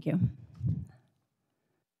called, thank you.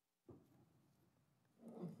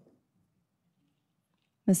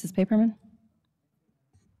 Mrs. Paperman?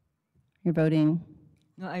 You're voting?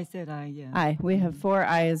 No, I said aye, yeah. Aye. We have 4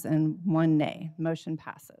 ayes and 1 nay. Motion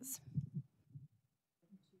passes.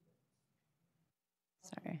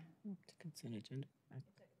 Sorry. Consent agenda.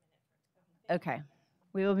 Okay.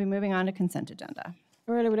 We will be moving on to consent agenda.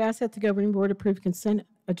 All right, I would ask that the governing board approve consent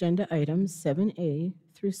agenda items 7A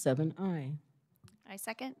through 7I. I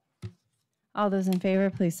second. All those in favor,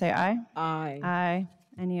 please say aye. Aye. Aye.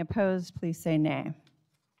 Any opposed, please say nay.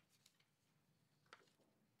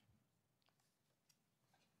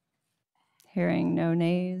 Hearing no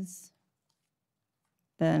nays,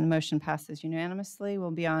 then motion passes unanimously.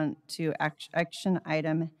 We'll be on to action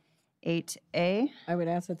item 8A. I would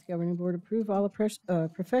ask that the governing board approve all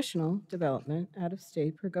professional development out of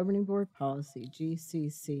state per governing board policy,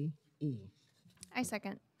 GCCE. I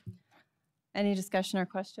second. Any discussion or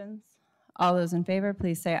questions? All those in favor,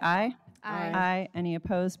 please say aye. Aye. Aye. Any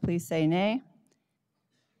opposed, please say nay.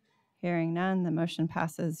 Hearing none, the motion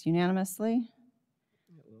passes unanimously.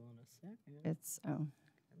 It will in a second.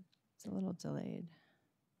 It's a little delayed.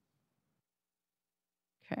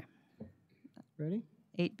 Okay. Ready?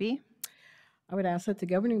 8B. I would ask that the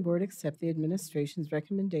governing board accept the administration's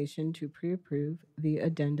recommendation to pre-approve the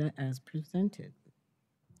addenda as presented.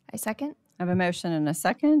 I second. I have a motion and a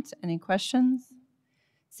second. Any questions?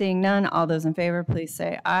 Seeing none, all those in favor, please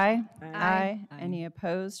say aye. Aye. Any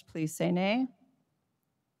opposed, please say nay.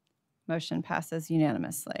 Motion passes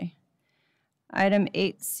unanimously. Item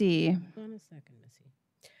 8C. Hold on a second, Missy.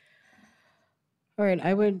 All right,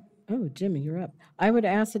 oh, Jimmy, you're up. I would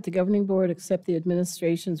ask that the governing board accept the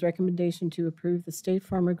administration's recommendation to approve the State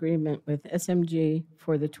Farm agreement with SMG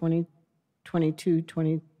for the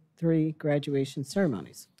 2022-23 graduation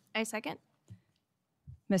ceremonies. I second.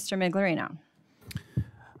 Mr. Miglerino.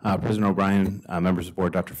 President O'Brien, members of the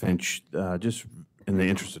board, Dr. Finch, just in the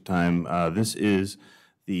interest of time, this is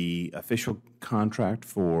the official contract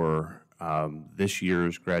for this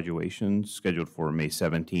year's graduation, scheduled for May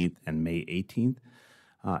 17th and May 18th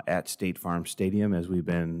at State Farm Stadium, as we've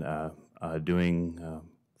been doing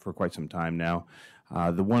for quite some time now.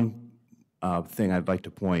 The one thing I'd like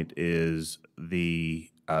to point is the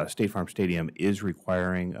State Farm Stadium is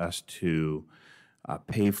requiring us to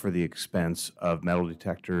pay for the expense of metal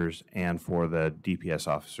detectors and for the DPS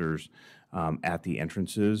officers at the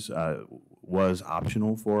entrances. Was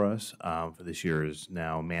optional for us. For this year is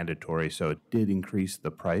now mandatory, so it did increase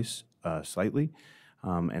the price slightly.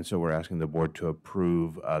 And so we're asking the board to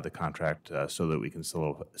approve the contract so that we can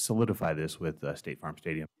solidify this with State Farm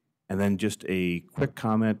Stadium. And then just a quick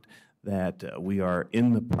comment that we are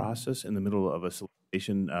in the process, in the middle of a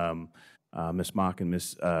solicitation. Ms. Mock and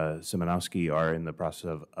Ms. Simonowski are in the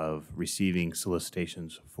process of receiving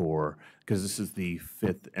solicitations for, because this is the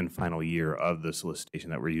 5th and final year of the solicitation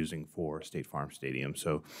that we're using for State Farm Stadium.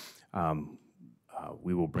 So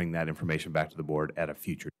we will bring that information back to the board at a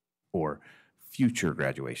future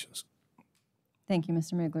graduations. Thank you,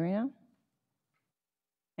 Mr. Miglerino.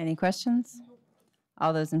 Any questions?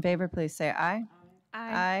 All those in favor, please say aye.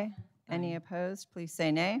 Aye. Any opposed, please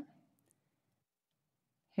say nay.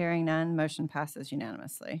 Hearing none, motion passes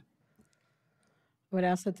unanimously. I would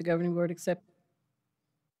ask that the governing board accept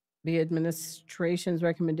the administration's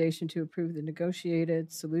recommendation to approve the negotiated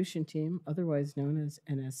solution team, otherwise known as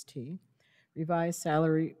NST, revised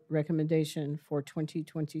salary recommendation for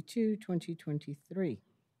 2022-2023.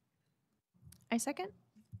 I second.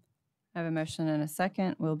 I have a motion and a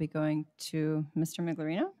second. We'll be going to Mr.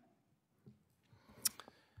 Miglerino.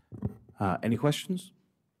 Any questions?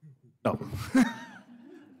 No.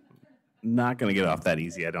 Not going to get off that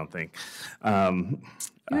easy, I don't think. You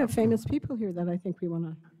have famous people here that I think we want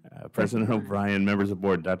to. President O'Brien, members of the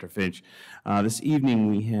board, Dr. Finch. This evening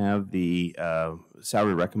we have the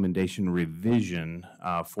salary recommendation revision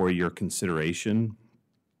for your consideration.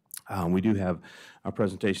 We do have a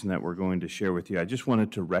presentation that we're going to share with you. I just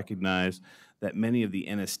wanted to recognize that many of the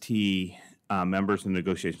NST members in the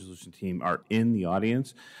negotiation solution team are in the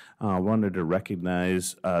audience. I wanted to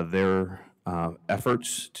recognize their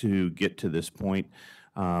efforts to get to this point.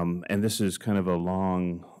 And this is kind of a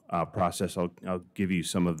long process. I'll give you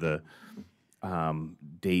some of the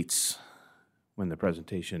dates when the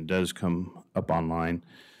presentation does come up online.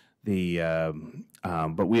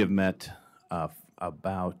 But we have met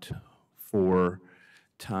about 4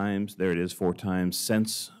 times, there it is, 4 times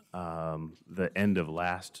since the end of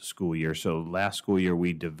last school year. So last school year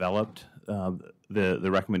we developed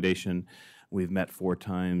the recommendation. We've met 4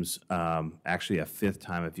 times, actually a 5th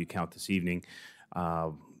time if you count this evening,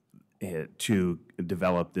 to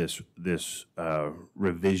develop this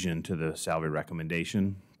revision to the salary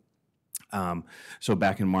recommendation. So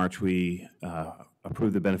back in March, we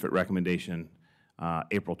approved the benefit recommendation.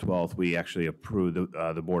 April 12th, we actually approved,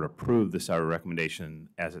 the board approved the salary recommendation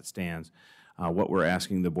as it stands. What we're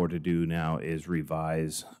asking the board to do now is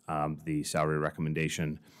revise the salary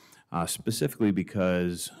recommendation, specifically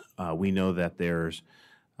because we know that there's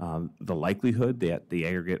the likelihood that the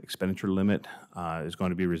aggregate expenditure limit is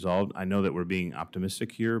going to be resolved. I know that we're being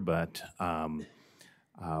optimistic here, but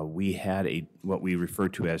we had what we refer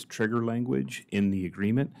to as trigger language in the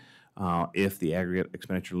agreement if the aggregate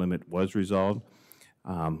expenditure limit was resolved.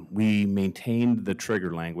 We maintained the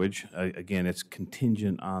trigger language. Again, it's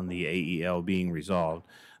contingent on the AEL being resolved,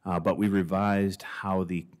 but we revised how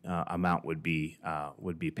the amount would be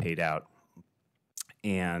paid out.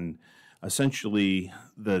 And essentially,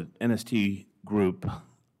 the NST group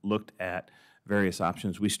looked at various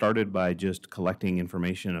options. We started by just collecting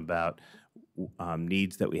information about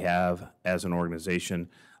needs that we have as an organization,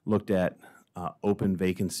 looked at open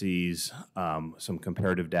vacancies, some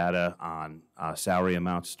comparative data on salary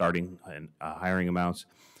amounts, starting and hiring amounts,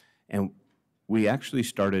 and we actually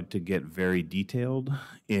started to get very detailed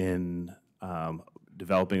in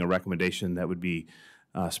developing a recommendation that would be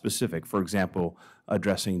specific. For example,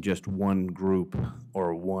 addressing just one group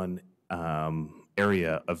or one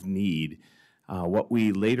area of need. What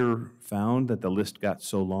we later found that the list got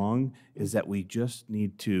so long is that we just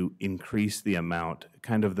need to increase the amount,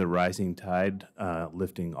 kind of the rising tide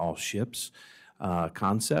lifting all ships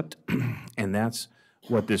concept, and that's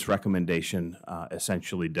what this recommendation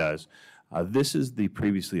essentially does. This is the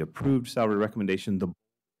previously approved salary recommendation, the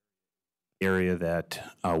area that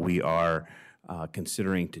we are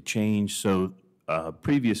considering to change. So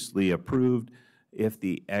previously approved, if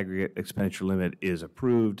the aggregate expenditure limit is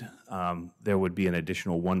approved, there would be an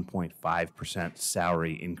additional 1.5%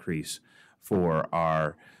 salary increase for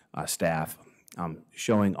our staff.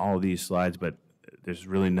 Showing all of these slides, but there's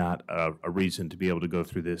really not a reason to be able to go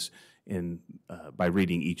through this by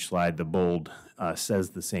reading each slide. The bold says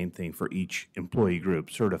the same thing for each employee group: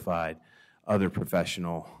 certified, other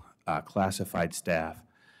professional, classified staff,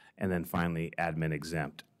 and then finally admin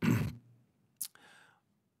exempt.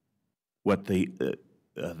 What the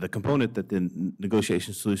component that the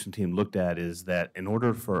negotiation solution team looked at is that in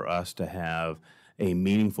order for us to have a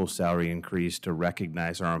meaningful salary increase to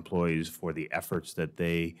recognize our employees for the efforts that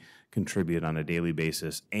they contribute on a daily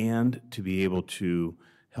basis, and to be able to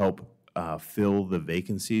help fill the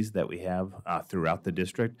vacancies that we have throughout the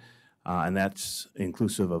district, and that's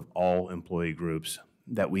inclusive of all employee groups,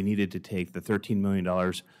 that we needed to take the $13 million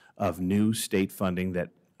of new state funding that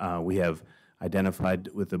we have identified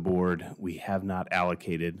with the board. We have not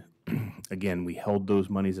allocated. Again, we held those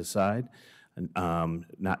monies aside,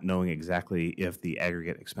 not knowing exactly if the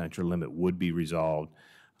aggregate expenditure limit would be resolved.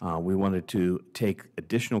 We wanted to take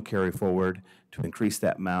additional carry forward to increase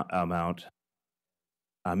that amount.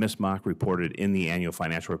 Ms. Mock reported in the annual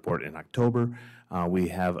financial report in October. We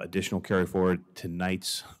have additional carry forward.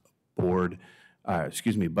 Tonight's budget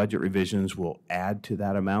revisions will add to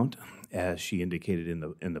that amount, as she indicated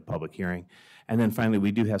in the public hearing. And then finally,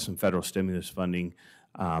 we do have some federal stimulus funding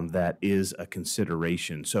that is a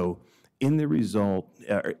consideration. So in the result,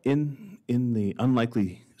 in the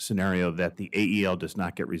unlikely scenario that the AEL does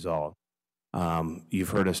not get resolved, you've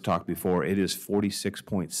heard us talk before, it is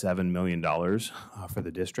 $46.7 million for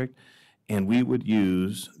the district. And we would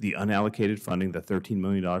use the unallocated funding, the $13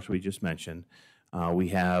 million we just mentioned. We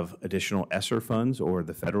have additional ESSER funds, or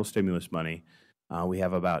the federal stimulus money. We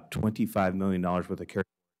have about $25 million worth of carry.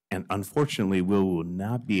 And unfortunately, we will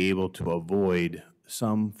not be able to avoid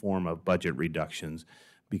some form of budget reductions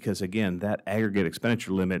because, again, that aggregate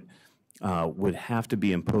expenditure limit would have to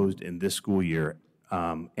be imposed in this school year,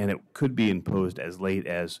 and it could be imposed as late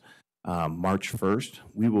as March 1st.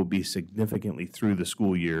 We will be significantly through the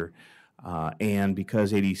school year, and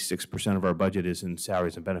because 86% of our budget is in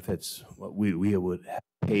salaries and benefits, we would have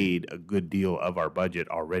paid a good deal of our budget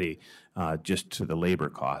already just to the labor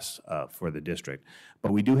costs for the district.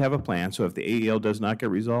 But we do have a plan, so if the AEL does not get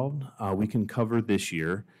resolved, we can cover this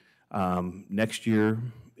year. Next year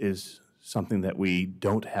is something that we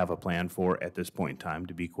don't have a plan for at this point in time,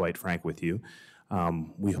 to be quite frank with you.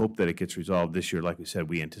 We hope that it gets resolved this year. Like we said,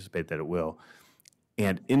 we anticipate that it will.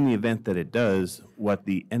 And in the event that it does, what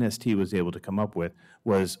the NST was able to come up with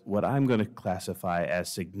was what I'm going to classify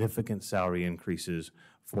as significant salary increases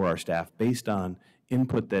for our staff based on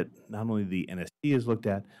input that not only the NST has looked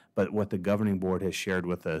at, but what the governing board has shared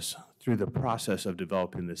with us through the process of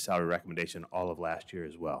developing this salary recommendation all of last year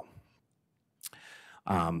as well.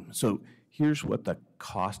 So here's what the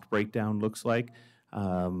cost breakdown looks like.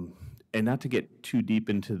 And not to get too deep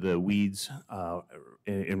into the weeds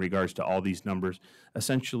in regards to all these numbers,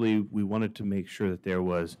 essentially we wanted to make sure that there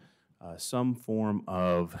was some form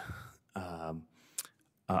of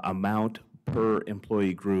amount per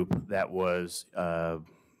employee group that was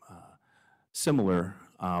similar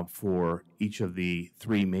for each of the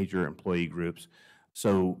three major employee groups.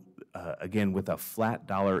 So again, with a flat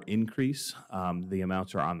dollar increase, the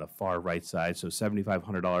amounts are on the far right side. So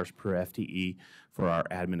 $7,500 per FTE for our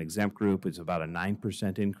admin exempt group is about a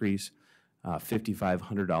 9% increase.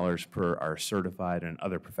 $5,500 per our certified and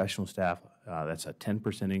other professional staff, that's a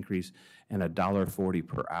 10% increase. And $1.40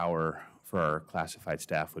 per hour for our classified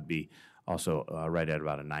staff would be also right at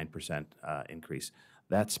about a 9% increase.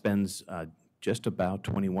 That spends just about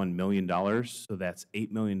 $21 million, so that's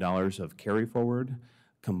 $8 million of carry forward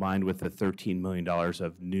combined with the $13 million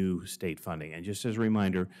of new state funding. And just as a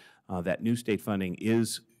reminder, that new state funding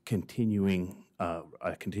is continuing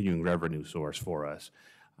a continuing revenue source for us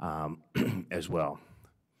as well.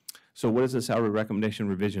 So what does the salary recommendation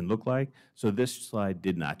revision look like? So this slide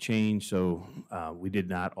did not change, so we did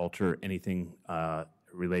not alter anything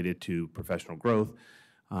related to professional growth,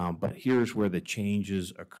 but here's where the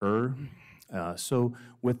changes occur. So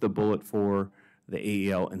with the bullet for the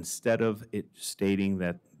AEL, instead of it stating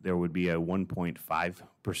that there would be a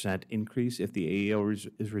 1.5% increase if the AEL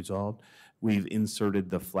is resolved, we've inserted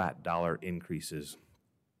the flat dollar increases.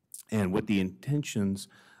 And with the intentions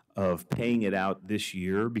of paying it out this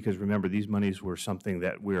year, because remember, these monies were something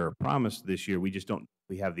that we were promised this year, we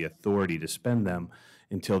have the authority to spend them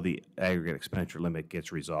until the aggregate expenditure limit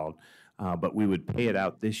gets resolved. But we would pay it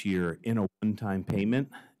out this year in a one-time payment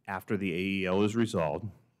after the AEL is resolved,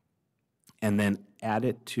 and then add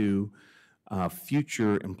it to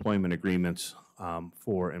future employment agreements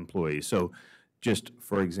for employees. So just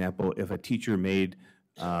for example, if a teacher made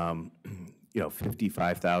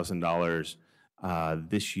 $55,000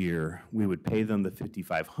 this year, we would pay them the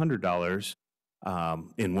 $5,500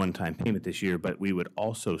 in one-time payment this year, but we would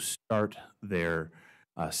also start their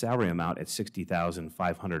salary amount at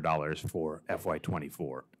 $60,500 for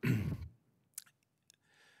FY24.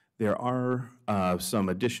 There are some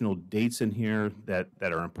additional dates in here that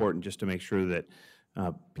are important just to make sure that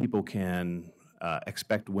people can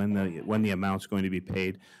expect when the amount's going to be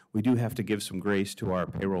paid. We do have to give some grace to our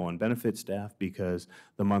payroll and benefit staff because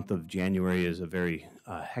the month of January is a very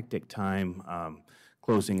hectic time,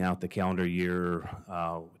 closing out the calendar year,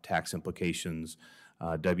 tax implications,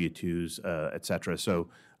 W-2s, et cetera. So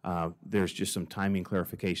there's just some timing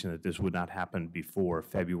clarification that this would not happen before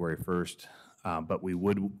February 1st. But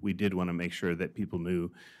we did want to make sure that people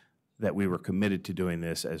knew that we were committed to doing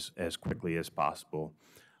this as quickly as possible.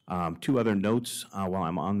 Two other notes while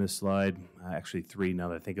I'm on this slide, actually three now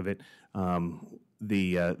that I think of it.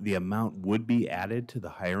 The amount would be added to the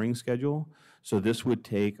hiring schedule. So this would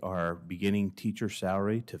take our beginning teacher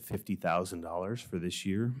salary to $50,000 for this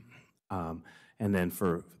year. And then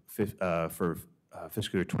for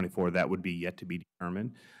fiscal year 24, that would be yet to be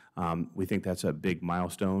determined. We think that's a big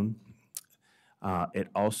milestone. It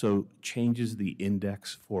also changes the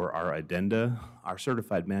index for our addenda. Our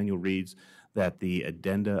certified manual reads that the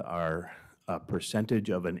addenda are a percentage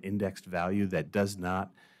of an indexed value that does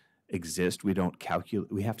not exist. We have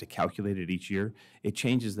to calculate it each year. It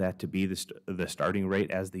changes that to be the starting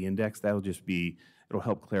rate as the index. It'll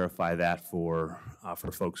help clarify that for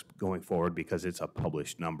folks going forward because it's a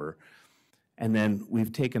published number. And then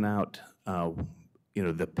we've taken out,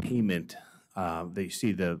 the payment. You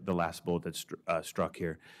see the last bullet that's struck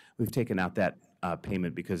here. We've taken out that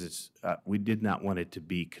payment because we did not want it to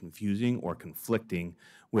be confusing or conflicting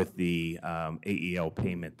with the AEL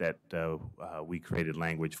payment that we created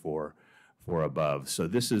language for above. So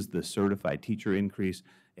this is the certified teacher increase.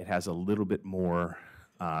 It has a little bit more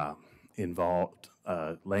involved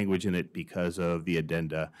language in it because of the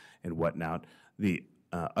addenda and whatnot. The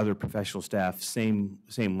other professional staff, same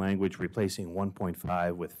language, replacing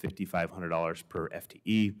 1.5 with $5,500 per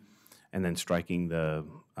FTE, and then striking the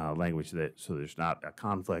language so there's not a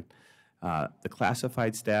conflict. The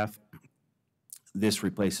classified staff, this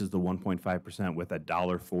replaces the 1.5% with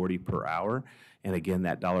 $1.40 per hour, and again,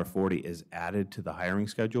 that $1.40 is added to the hiring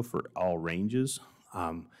schedule for all ranges.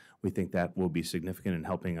 We think that will be significant in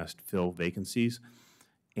helping us fill vacancies.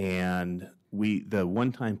 And the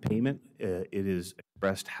one-time payment, it is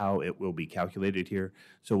expressed how it will be calculated here.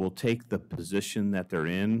 So we'll take the position that they're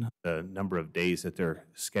in, the number of days that they're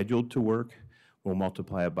scheduled to work, we'll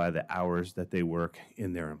multiply it by the hours that they work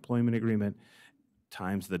in their employment agreement,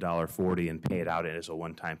 times the $1.40 and pay it out as a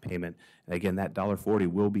one-time payment. And again, that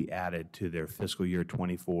 $1.40 will be added to their fiscal year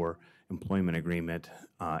 24 employment agreement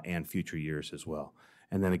and future years as well.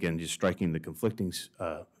 And then again, just striking the conflicting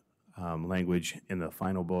language in the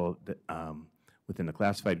final bullet within the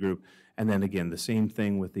classified group. And then again, the same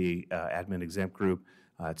thing with the admin exempt group.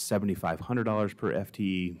 It's $7,500 per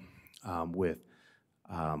FTE with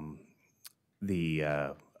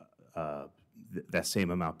that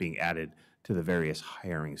same amount being added to the various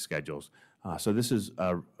hiring schedules. So this is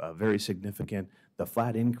very significant. The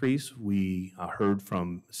flat increase, we heard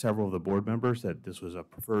from several of the board members that this was a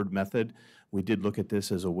preferred method. We did look at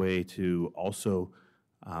this as a way to also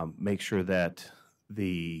make sure that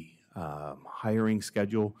the hiring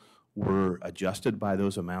schedule were adjusted by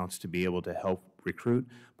those amounts to be able to help recruit,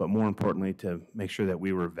 but more importantly, to make sure that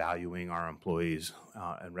we were valuing our employees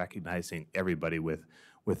and recognizing everybody with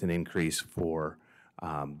an increase for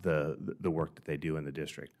the work that they do in the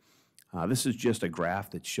district. This is just a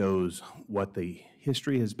graph that shows what the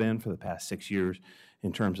history has been for the past 6 years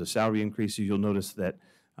in terms of salary increases. You'll notice that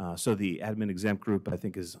so the admin exempt group, I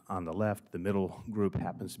think, is on the left. The middle group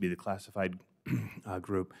happens to be the classified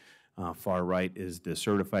group. Far right is the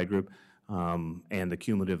certified group. And the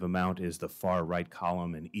cumulative amount is the far right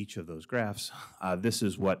column in each of those graphs. This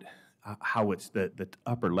is how it's, the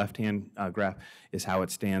upper left-hand graph is how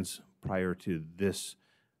it stands prior to this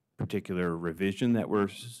particular revision that we're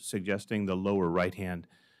suggesting. The lower right-hand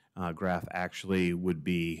graph actually would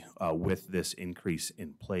be with this increase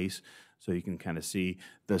in place. So you can kind of see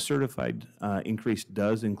the certified increase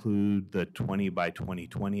does include the 20 by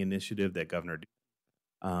 2020 initiative that Governor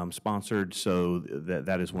sponsored. So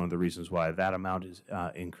that is one of the reasons why that amount is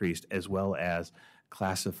increased, as well as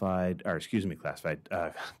classroom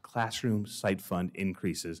site fund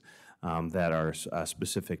increases that are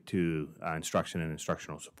specific to instruction and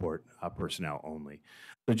instructional support personnel only.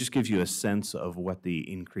 So it just gives you a sense of what the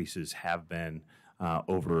increases have been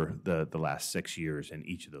over the last 6 years in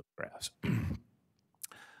each of those graphs.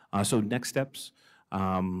 So next steps,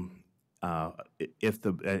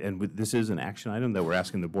 this is an action item that we're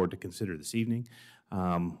asking the board to consider this evening.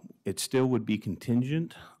 It still would be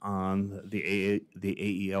contingent on the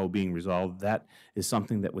AEL being resolved. That is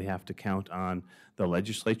something that we have to count on the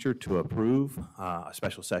legislature to approve. A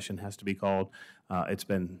special session has to be called. It's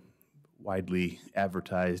been widely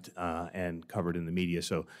advertised and covered in the media,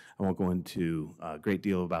 so I won't go into a great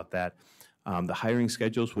deal about that. The hiring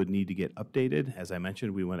schedules would need to get updated. As I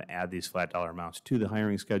mentioned, we want to add these flat dollar amounts to the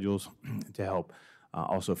hiring schedules to help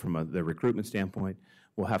also from the recruitment standpoint.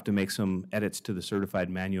 We'll have to make some edits to the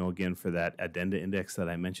certified manual again for that addenda index that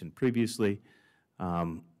I mentioned previously.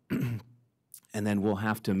 And then we'll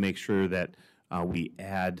have to make sure that we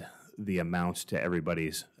add the amounts to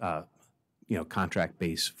everybody's contract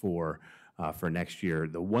base for next year.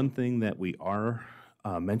 The one thing that we are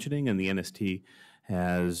mentioning, and the NST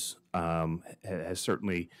has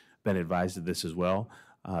certainly been advised of this as well,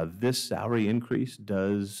 this salary increase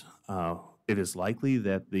does, it is likely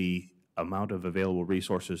that the amount of available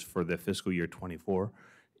resources for the fiscal year 24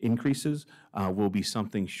 increases will be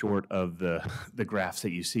something short of the graphs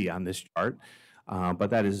that you see on this chart. But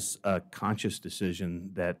that is a conscious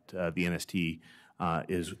decision that the NST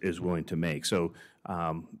is willing to make. So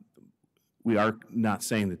we are not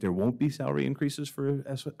saying that there won't be salary increases for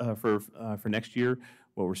next year.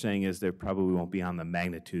 What we're saying is there probably won't be on the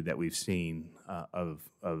magnitude that we've seen of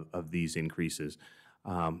these increases.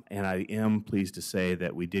 And I am pleased to say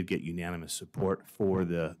that we did get unanimous support for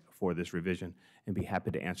this revision, and be happy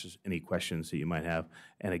to answer any questions that you might have.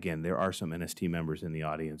 And again, there are some NST members in the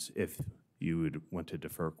audience if you would want to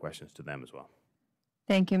defer questions to them as well.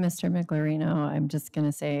 Thank you, Mr. McLarino. I'm just going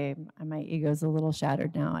to say my ego's a little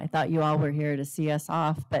shattered now. I thought you all were here to see us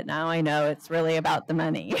off, but now I know it's really about the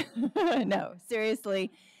money. No,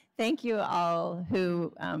 seriously, thank you all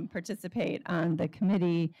who participate on the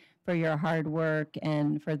committee for your hard work,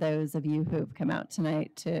 and for those of you who've come out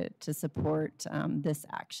tonight to support this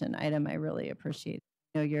action item. I really appreciate it.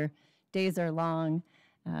 I know your days are long,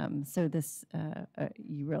 so this,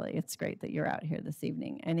 it's great that you're out here this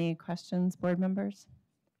evening. Any questions, board members?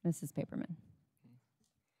 Mrs. Paperman.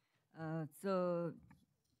 So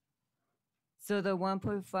the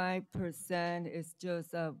 1.5% is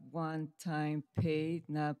just a one-time pay,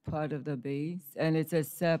 not part of the base, and it's a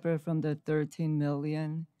separate from the 13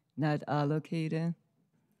 million not allocated.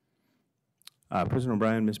 President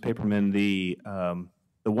O'Brien, Ms. Paperman, the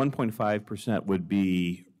 1.5% would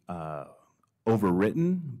be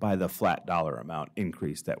overwritten by the flat dollar amount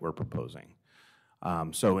increase that we're proposing.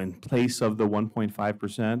 So in place of the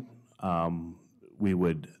 1.5%, we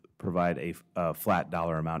would provide a flat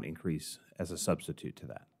dollar amount increase as a substitute to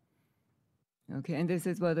that. Okay, and this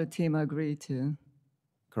is what the team agreed to?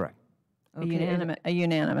 Correct. Okay. A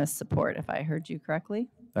unanimous support, if I heard you correctly.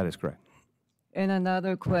 That is correct. And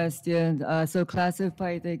another question, so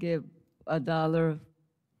classified, they give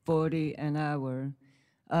 $1.40 an hour.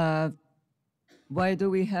 Why do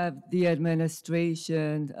we have the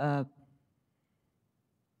administration,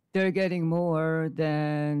 they're getting more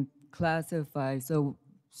than classified, so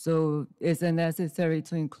is it necessary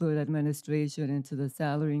to include administration into the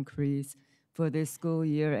salary increase for this school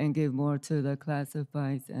year and give more to the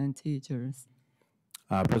classifieds and teachers?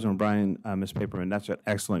 President O'Brien, Ms. Paperman, that's an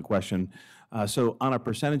excellent question. So on a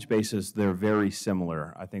percentage basis, they're very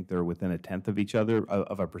similar. I think they're within 1/10 of each other,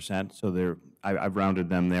 of a percent. So I've rounded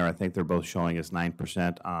them there. I think they're both showing as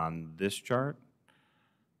 9% on this chart.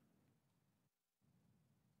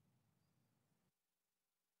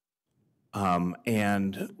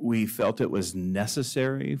 And we felt it was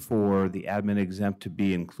necessary for the admin exempt to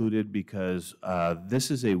be included because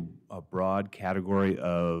this is a broad category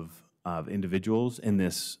of individuals in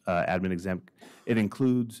this admin exempt. It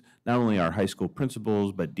includes not only our high school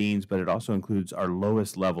principals, but deans, but it also includes our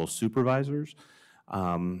lowest level supervisors.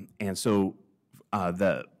 And so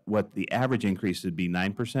what the average increase would be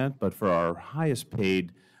 9%, but for our highest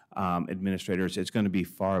paid administrators, it's going to be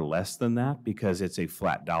far less than that because it's a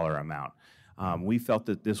flat dollar amount. We felt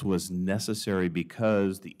that this was necessary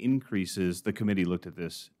because the increases, the committee looked at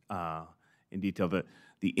this in detail,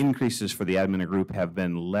 the increases for the admin group have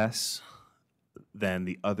been less than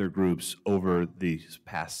the other groups over the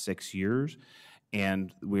past 6 years.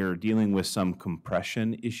 And we're dealing with some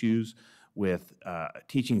compression issues with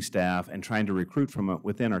teaching staff and trying to recruit from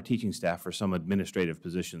within our teaching staff for some administrative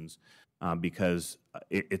positions because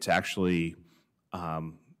it's actually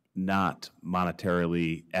not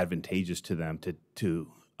monetarily advantageous to them to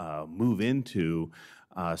move into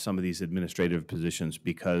some of these administrative positions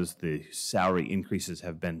because the salary increases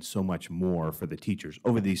have been so much more for the teachers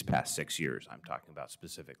over these past 6 years, I'm talking about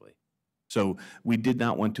specifically. So we did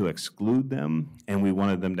not want to exclude them, and we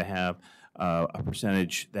wanted them to have a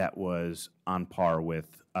percentage that was on par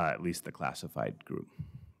with at least the classified group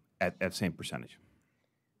at same percentage.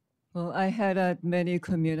 Well, I had many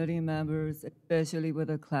community members, especially with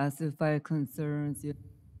the classified concerns,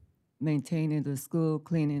 maintaining the school,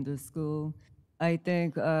 cleaning the school. I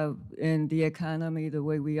think in the economy, the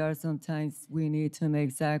way we are sometimes, we need to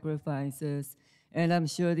make sacrifices. And I'm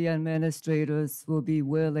sure the administrators will be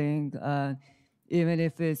willing, even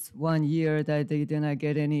if it's 1 year that they did not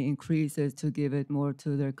get any increases, to give it more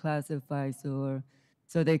to their classifieds or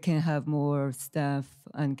so they can have more staff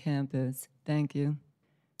on campus. Thank you.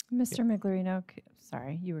 Mr. Miglerino,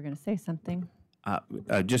 sorry, you were going to say something.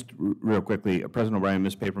 Just real quickly, President O'Brien,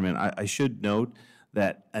 Ms. Paperman, I should note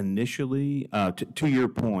that initially, to your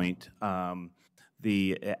point,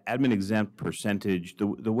 the admin exempt percentage,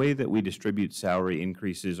 the way that we distribute salary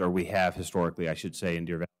increases, or we have historically, I should say, in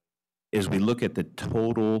Deer Valley, is we look at the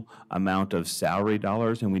total amount of salary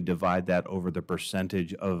dollars and we divide that over the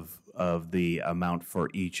percentage of the amount for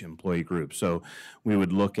each employee group. So we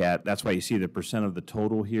would look at, that's why you see the percent of the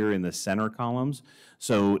total here in the center columns.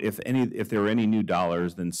 So if there were any new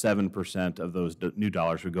dollars, then 7% of those new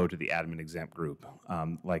dollars would go to the admin exempt group,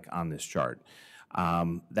 like on this chart.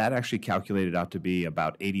 That actually calculated out to be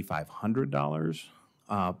about $8,500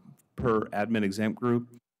 per admin exempt group.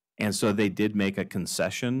 And so they did make a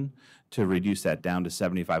concession to reduce that down to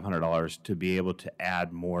 $7,500 to be able to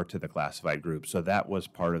add more to the classified group. So that was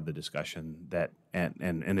part of the discussion that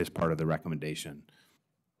and is part of the recommendation.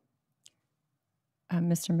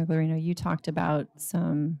 Mr. Miglerino, you talked about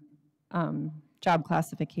some job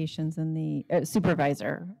classifications in the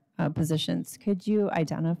supervisor positions. Could you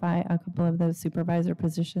identify a couple of those supervisor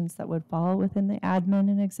positions that would fall within the admin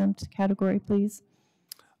and exempt category, please?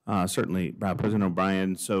 Certainly, President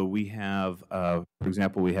O'Brien. So we have, for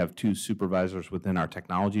example, we have 2 supervisors within our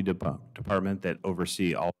technology department that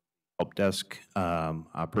oversee all help desk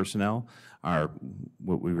personnel,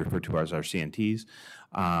 what we refer to as our CNTs.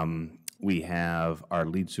 We have our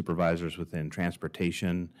lead supervisors within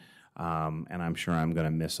transportation, and I'm sure I'm going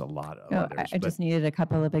to miss a lot of others. I just needed a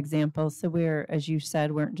couple of examples. So we're, as you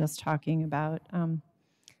said, we're just talking about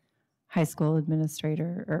high school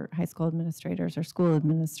administrators or school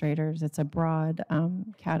administrators. It's a broad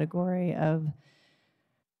category of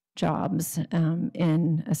jobs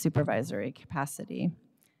in a supervisory capacity.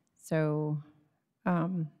 So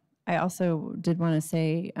I also did want to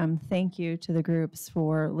say thank you to the groups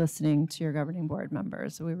for listening to your governing board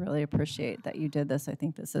members. We really appreciate that you did this. I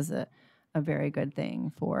think this is a very good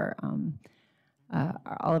thing for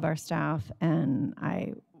all of our staff, and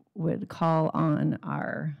I would call on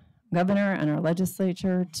our governor and our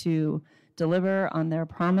legislature to deliver on their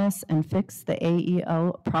promise and fix the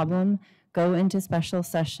AEL problem, go into special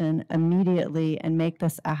session immediately and make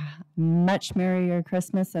this a much merrier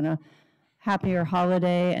Christmas and a happier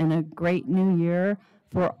holiday and a great new year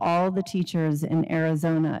for all the teachers in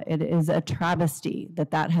Arizona. It is a travesty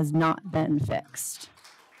that that has not been fixed.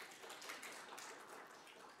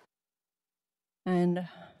 And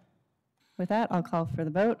with that, I'll call for the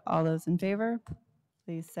vote. All those in favor,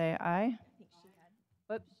 please say aye.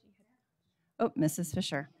 Oh, Mrs.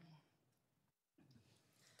 Fisher.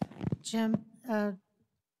 Jim,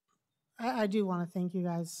 I do want to thank you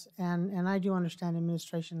guys, and I do understand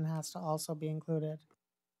administration has to also be included.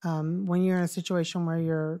 When you're in a situation where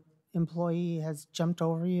your employee has jumped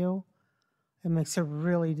over you, it makes it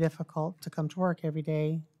really difficult to come to work every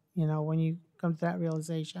day, you know, when you come to that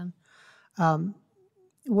realization.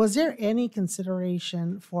 Was there any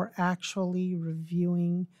consideration for actually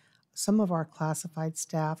reviewing some of our classified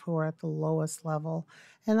staff who are at the lowest level?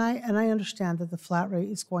 And I understand that the flat rate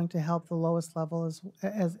is going to help the lowest level as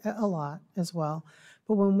a lot as well.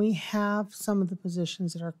 But when we have some of the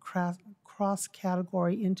positions that are cross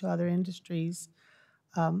category into other industries,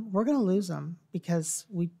 we're going to lose them because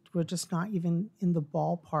we're just not even in the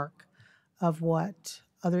ballpark of what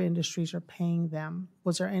other industries are paying them.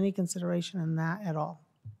 Was there any consideration in that at all?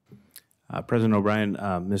 President O'Brien,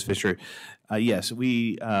 Ms. Fisher, yes,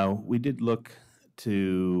 we did look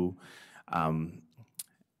to,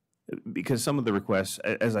 because some of the requests,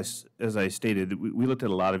 as I stated, we looked at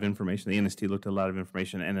a lot of information. The NST looked at a lot of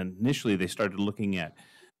information, and initially they started looking at,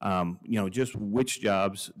 just which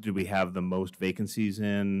jobs do we have the most vacancies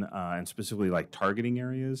in, and specifically like targeting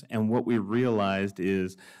areas. And what we realized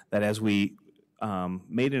is that as we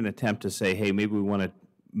made an attempt to say, hey, maybe we want to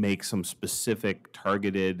make some specific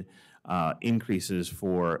targeted increases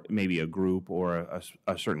for maybe a group or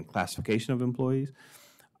a certain classification of employees,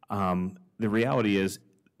 the reality is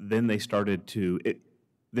then they started to,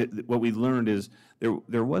 what we learned is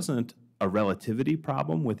there wasn't a relativity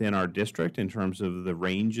problem within our district in terms of the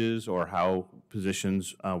ranges or how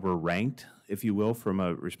positions were ranked, if you will, from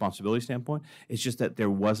a responsibility standpoint. It's just that there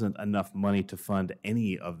wasn't enough money to fund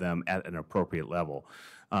any of them at an appropriate level.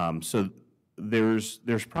 So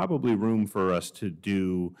there's probably room for us to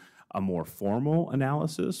do a more formal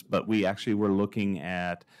analysis, but we actually were looking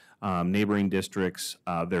at neighboring districts,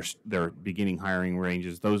 their beginning hiring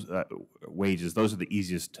ranges, those wages. Those are the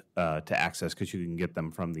easiest to access because you can get them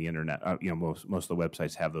from the internet. Most of the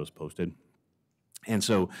websites have those posted. And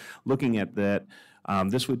so, looking at that,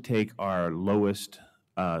 this would take our lowest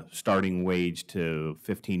starting wage to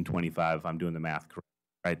 $15.25. If I'm doing the math correct,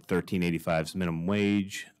 right? $13.85 is minimum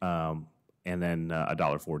wage. And then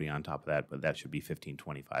 $1.40 on top of that, but that should be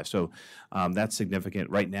 $15.25. So that's significant.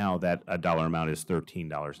 Right now, that dollar amount is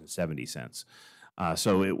 $13.70.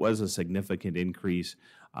 So it was a significant increase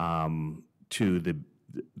to the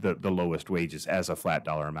lowest wages as a flat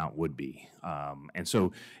dollar amount would be. And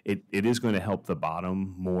so it is going to help the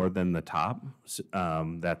bottom more than the top.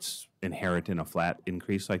 That's inherent in a flat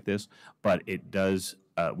increase like this, but it does.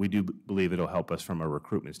 We do believe it'll help us from a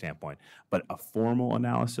recruitment standpoint, but a formal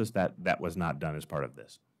analysis that was not done as part of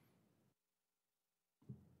this.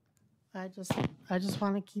 I just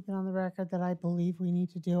want to keep it on the record that I believe we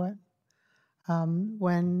need to do it.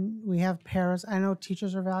 When we have paras, I know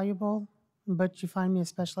teachers are valuable, but you find me a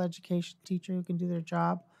special education teacher who can do their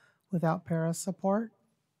job without para support,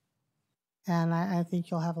 and I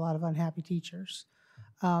think you'll have a lot of unhappy teachers.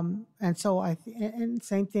 And so and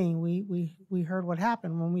same thing, we heard what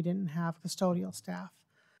happened when we didn't have custodial staff.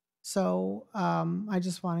 So I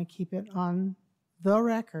just want to keep it on the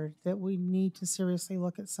record that we need to seriously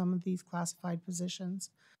look at some of these classified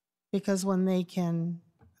positions, because when they can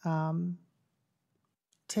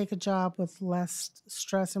take a job with less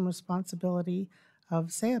stress and responsibility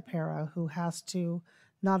of, say, a para who has to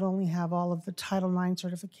not only have all of the Title IX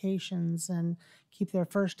certifications and keep their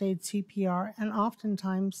first aid, CPR, and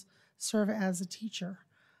oftentimes serve as a teacher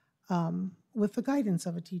with the guidance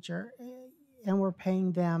of a teacher, and we're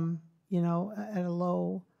paying them, at a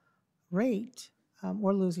low rate,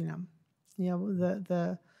 we're losing them.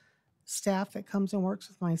 The staff that comes and works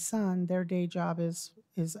with my son, their day job is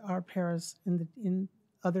our paras in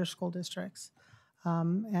other school districts,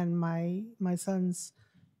 and my son's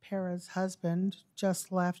para's husband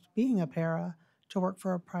just left being a para to work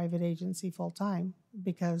for a private agency full-time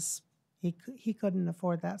because he couldn't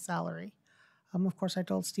afford that salary. Of course, I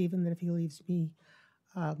told Stephen that if he leaves me,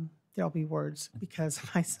 there'll be words because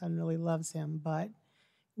my son really loves him, but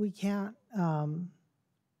we can't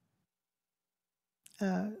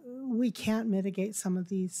mitigate some of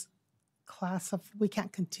these we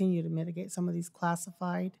can't continue to mitigate some of these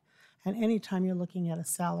classified, and anytime you're looking at a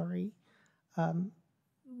salary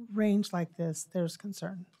range like this, there's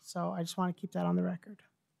concern. So I just want to keep that on the record.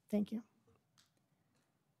 Thank you.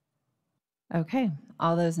 Okay,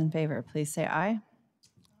 all those in favor, please say aye.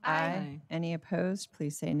 Aye. Any opposed,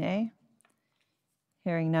 please say nay.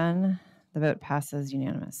 Hearing none, the vote passes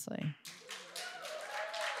unanimously.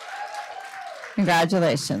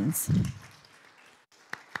 Congratulations.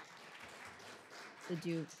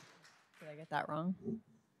 Did I get that wrong?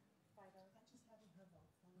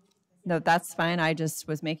 No, that's fine. I just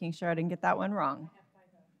was making sure I didn't get that one wrong.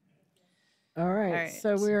 All right.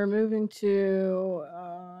 So we are moving to,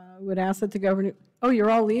 would ask that the governor, oh, you're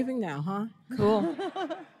all leaving now, huh? Cool.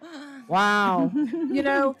 Wow.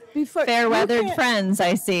 Before fair-weathered friends,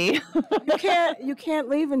 I see. you can't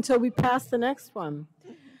leave until we pass the next one.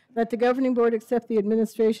 That the governing board accept the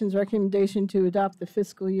administration's recommendation to adopt the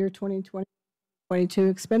fiscal year 2022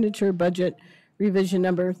 expenditure budget revision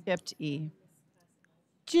number. Skipped E.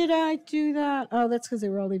 Did I do that? Oh, that's because they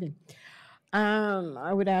were all leaving.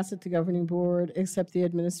 I would ask that the governing board accept the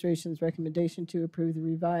administration's recommendation to approve the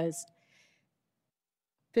revised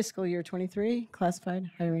fiscal year 23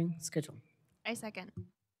 classified hiring schedule. I second.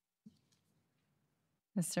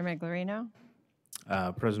 Mr. Miglerino?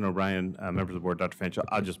 President O'Brien, members of the board, Dr. Finch,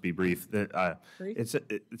 I'll just be brief. Brief?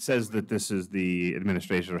 It says that this is the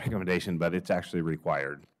administration's recommendation, but it's actually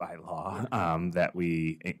required by law that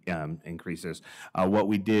we increase this. What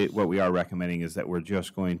we are recommending is that we're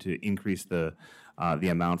just going to increase the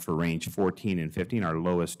amount for range 14 and 15, our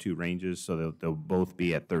lowest two ranges, so they'll both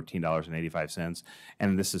be at $13.85.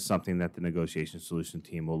 And this is something that the negotiation solution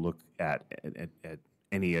team will look at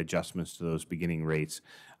any adjustments to those beginning rates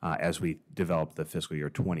as we develop the fiscal year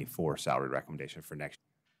 24 salary recommendation for next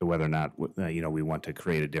year, whether or not we want to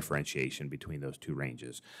create a differentiation between those two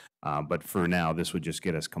ranges. But for now, this would just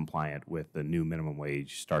get us compliant with the new minimum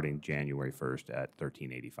wage starting January 1st at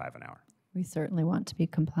 $13.85 an hour. We certainly want to be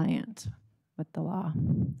compliant with the law.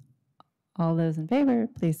 All those in favor,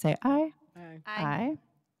 please say aye. Aye. Aye.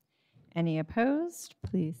 Any opposed,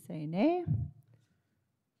 please say nay.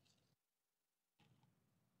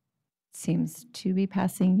 Seems to be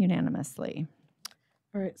passing unanimously.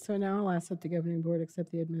 All right, so now I'll ask that the governing board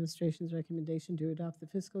accept the administration's recommendation to adopt the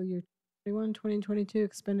fiscal year 2022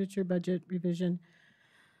 expenditure budget revision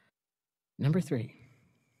number 3.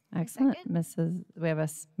 Excellent. We have a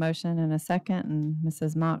motion and a second, and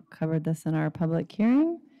Mrs. Mock covered this in our public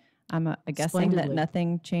hearing. I'm guessing that Splendidly.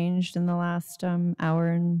 nothing changed in the last hour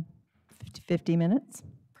and 50 minutes.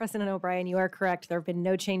 President O'Brien, you are correct. There have been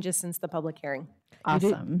no changes since the public hearing.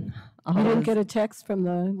 Awesome. You didn't get a text from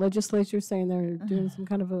the legislature saying they're doing some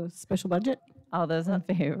kind of a special budget? All those in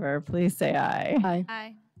favor, please say aye. Aye.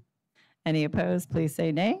 Aye. Any opposed, please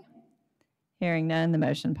say nay. Hearing none, the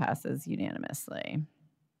motion passes unanimously.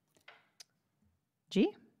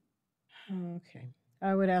 G? Okay.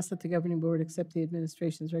 I would ask that the governing board accept the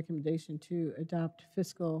administration's recommendation to adopt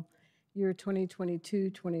fiscal year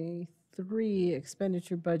 2022-23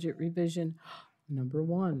 expenditure budget revision number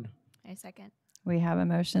 1. I second. We have a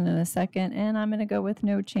motion and a second, and I'm going to go with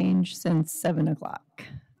no change since 7 o'clock.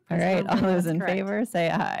 All right, all those in favor, say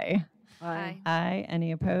aye. Aye. Aye.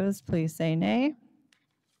 Any opposed, please say nay.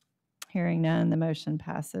 Hearing none, the motion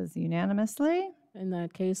passes unanimously. In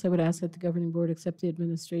that case, I would ask that the governing board accept the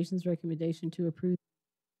administration's recommendation to approve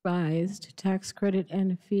revised tax credit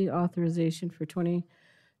and fee authorization for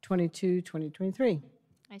 2022-2023.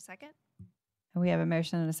 I second. We have a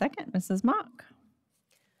motion and a second. Mrs. Mock?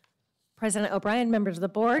 President O'Brien, members of the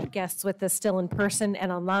board, guests with us still in person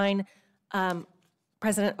and online.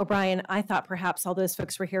 President O'Brien, I thought perhaps all those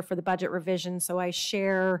folks were here for the budget revision, so I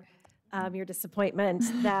share your disappointment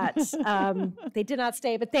that they did not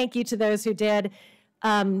stay, but thank you to those who did.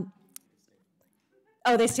 Oh,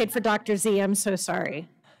 they stayed for Dr. Z. I'm so sorry.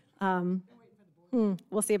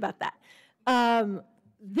 We'll see about that.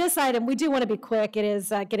 This item, we do want to be quick. It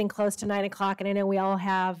is getting close to 9 o'clock, and I know we all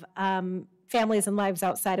have families and lives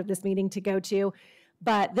outside of this meeting to go to,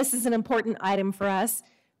 but this is an important item for us.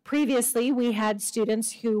 Previously, we had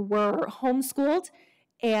students who were homeschooled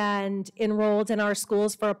and enrolled in our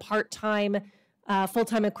schools for a part-time,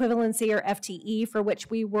 full-time equivalency or FTE, for which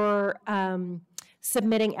we were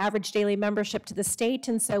submitting average daily membership to the state,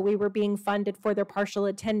 and so we were being funded for their partial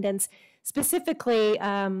attendance, specifically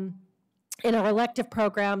in our elective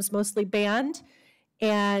programs, mostly band.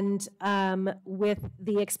 And with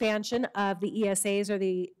the expansion of the ESAs, or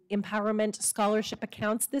the Empowerment Scholarship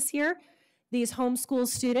Accounts this year, these homeschool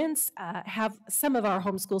students some of our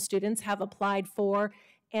homeschool students have applied for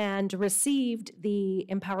and received the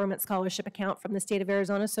Empowerment Scholarship Account from the state of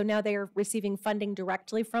Arizona. So now they are receiving funding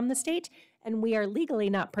directly from the state, and we are legally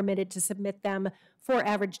not permitted to submit them for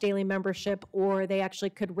average daily membership, or they actually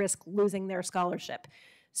could risk losing their scholarship.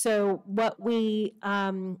 So what we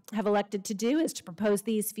have elected to do is to propose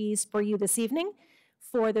these fees for you this evening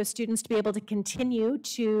for those students to be able to continue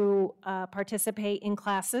to participate in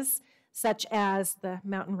classes such as the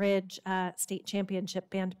Mountain Ridge State Championship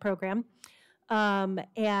Band Program.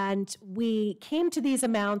 And we came to these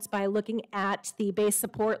amounts by looking at the base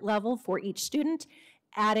support level for each student,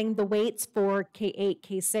 adding the weights for K-8,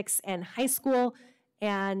 K-6, and high school,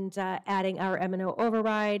 and adding our M&O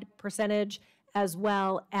override percentage, as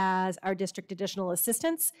well as our district additional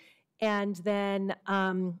assistance, and then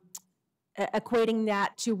equating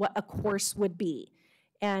that to what a course would be.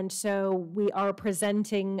 And so we are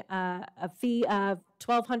presenting a fee of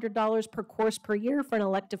 $1,200 per course per year for an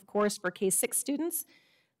elective course for K-6 students,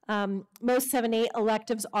 Most 7-8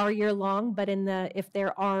 electives are year-long, but if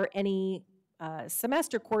there are any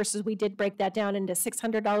semester courses, we did break that down into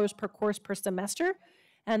 $600 per course per semester.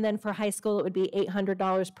 And then for high school, it would be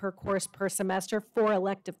 $800 per course per semester for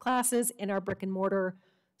elective classes in our brick and mortar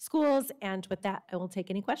schools. And with that, I will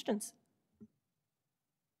take any questions.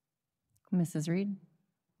 Mrs. Reed?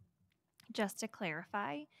 Just to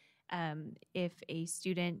clarify, if a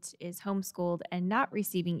student is homeschooled and not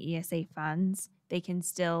receiving ESA funds, they can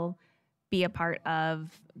still be a part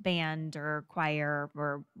of band or choir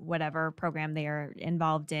or whatever program they are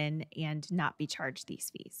involved in and not be charged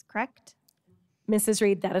these fees, correct? Mrs.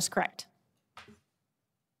 Reed, that is correct.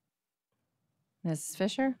 Mrs.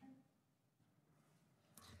 Fisher?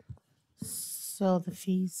 So the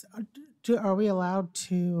fees, are we allowed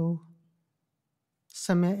to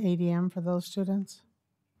submit ADM for those students?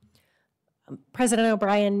 President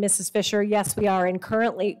O'Brien, Mrs. Fisher, yes, we are. And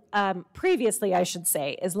currently, previously, I should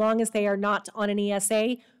say, as long as they are not on an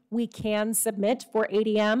ESA, we can submit for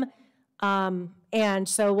ADM. And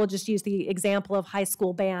so we'll just use the example of high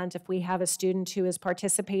school band. If we have a student who is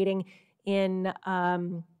participating in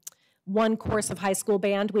one course of high school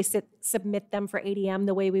band, we submit them for ADM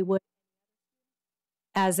the way we would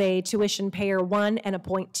as a tuition payer 1 and a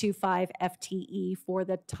 0.25 FTE for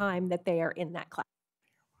the time that they are in that class.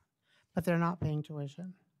 But they're not paying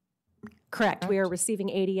tuition. Correct. We are receiving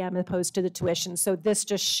ADM as opposed to the tuition. So this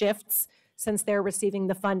just shifts since they're receiving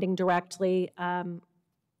the funding directly, having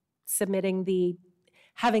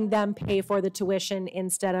them pay for the tuition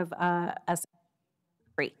instead of us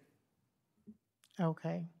free.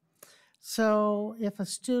 Okay. So if a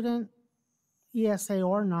student, ESA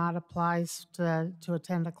or not, applies to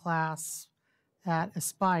attend a class at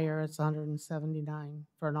Aspire, it's $179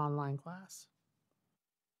 for an online class.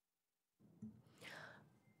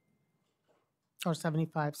 Or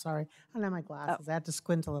 75, sorry. I don't have my glasses. I had to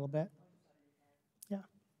squint a little bit. Yeah.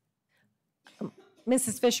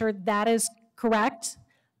 Mrs. Fisher, that is correct.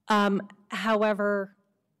 However,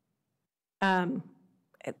 that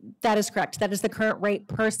is correct. That is the current rate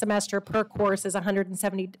per semester per course is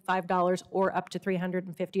 $175 or up to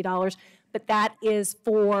 $350. But that is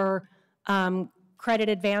for credit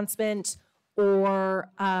advancement or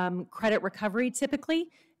credit recovery typically.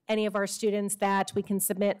 Any of our students that we can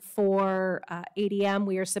submit for ADM,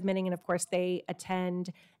 we are submitting, and of course they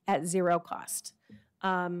attend at zero cost.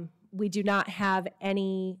 We do not have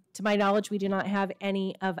any, to my knowledge, we do not have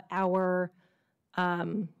any of our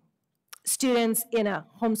students in a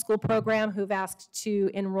homeschool program who've asked to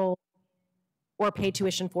enroll or pay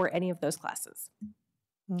tuition for any of those classes.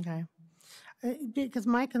 Okay. Because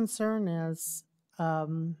my concern is,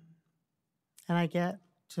 and I get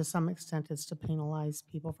to some extent it's to penalize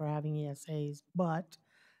people for having ESAs, but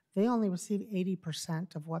they only receive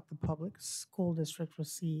 80% of what the public school district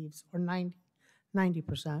receives, or 90%.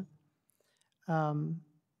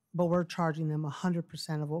 But we're charging them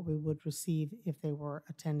 100% of what we would receive if they were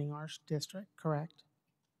attending our district, correct?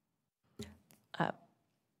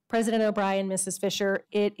 President O'Brien, Mrs. Fisher,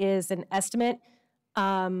 it is an estimate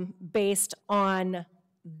based on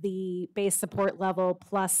the base support level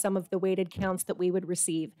plus some of the weighted counts that we would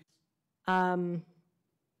receive. And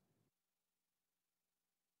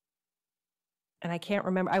I can't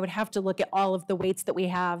remember, I would have to look at all of the weights that we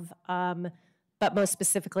have, but most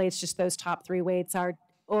specifically, it's just those top 3 weights are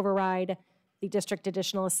override, the district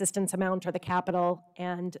additional assistance amount or the capital,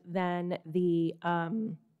 and then the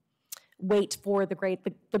weight for the grade,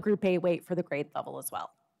 the group A weight for the grade level as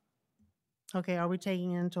well. Okay, are we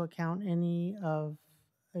taking into account any of,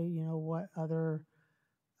 what other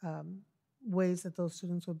ways that those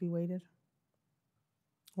students would be weighted?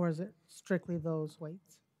 Or is it strictly those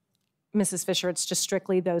weights? Mrs. Fisher, it's just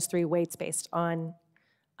strictly those 3 weights based on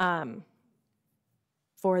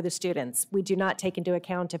for the students. We do not take into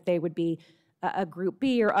account if they would be a group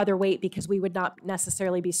B or other weight because we would not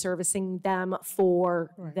necessarily be servicing them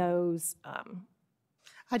for those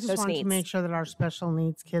I just wanted to make sure that our special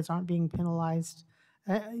needs kids aren't being penalized,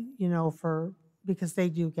 because they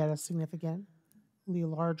do get a significantly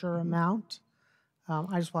larger amount.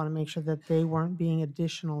 I just want to make sure that they weren't being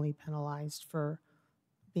additionally penalized for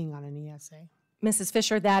being on an ESA. Mrs.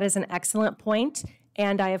 Fisher, that is an excellent point,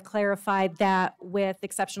 and I have clarified that with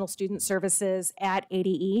Exceptional Student Services at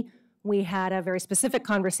ADE. We had a very specific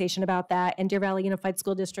conversation about that, and Deer Valley Unified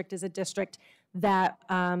School District is a district that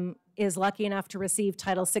is lucky enough to receive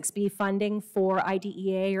Title VI-B funding for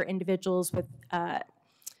IDEA or Individuals with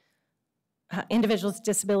Individuals with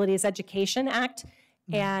Disabilities Education Act.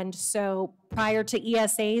 And so prior to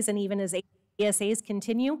ESAs and even as ESAs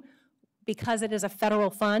continue, because it is a federal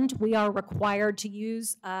fund, we are required to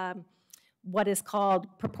use what is called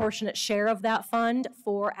proportionate share of that fund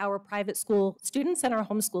for our private school students and our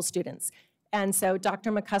homeschool students. And so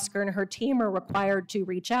Dr. McCusker and her team are required to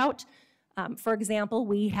reach out. For example,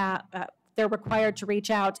 they're required to reach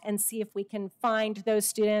out and see if we can find those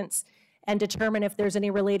students and determine if there's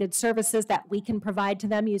any related services that we can provide to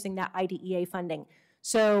them using that IDEA funding.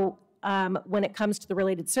 So when it comes to the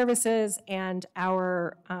related services and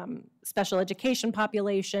our special education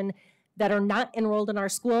population that are not enrolled in our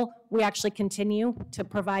school, we actually continue to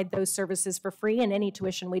provide those services for free, and any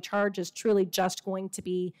tuition we charge is truly just going to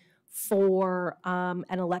be for an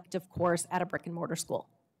elective course at a brick and mortar school.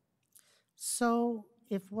 So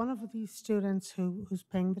if one of these students who's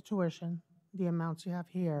paying the tuition, the amounts you have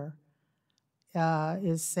here,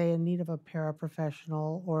 is, say, in need of a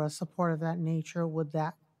paraprofessional or a support of that nature, would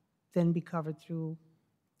that then be covered through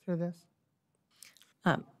this?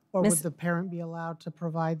 Or would the parent be allowed to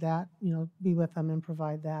provide that, be with them and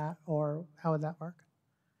provide that, or how would that work?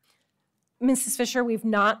 Mrs. Fisher, we've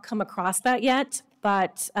not come across that yet,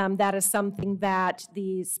 but that is something that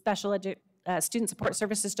the Special Student Support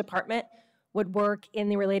Services Department would work in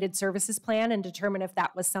the related services plan and determine if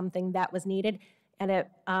that was something that was needed. And it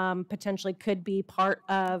potentially could be part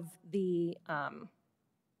of the, I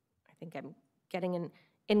think I'm getting an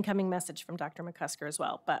incoming message from Dr. McCusker as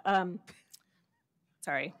well, but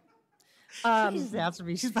sorry. She just answered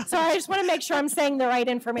me. She's sorry, I just want to make sure I'm saying the right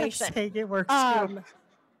information. It works too.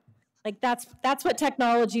 Like that's what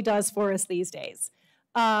technology does for us these days.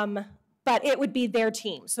 But it would be their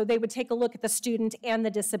team. So they would take a look at the student and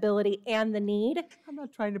the disability and the need. I'm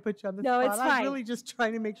not trying to put you on the No, spot. it's fine. I'm really just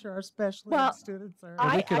trying to make sure our special ed students are.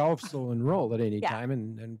 Well, they could also enroll at any Yeah. time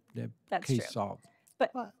and That's case true. solved.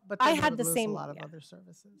 But I I had the lose same. a lot of other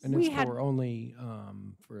services. And it's for only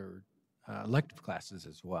for elective classes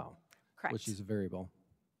as well. Correct. Which is a variable.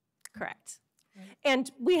 Correct. And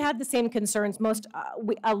we had the same concerns.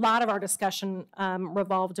 A lot of our discussion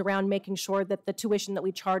revolved around making sure that the tuition that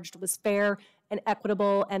we charged was fair and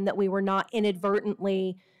equitable, and that we were not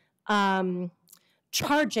inadvertently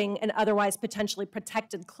charging an otherwise potentially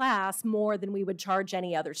protected class more than we would charge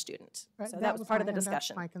any other student. Right, So that was part of the and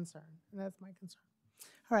discussion. That's my concern. That's my concern.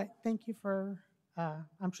 All right, thank you for,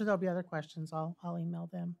 I'm sure there'll be other questions. I'll email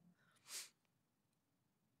them.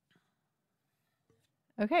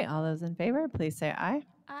 Okay, all those in favor, please say aye.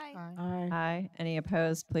 Aye. Aye. Aye. Any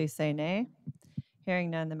opposed, please say nay.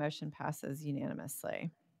 Hearing none, the motion passes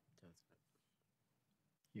unanimously.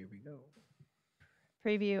 Here we go.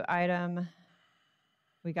 Preview item.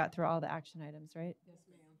 We got through all the action items, right? Yes,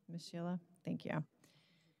 ma'am. Ms. Sheila, thank you.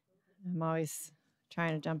 I'm always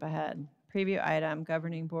trying to jump ahead. Preview item,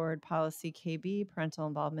 Governing Board Policy KB, Parental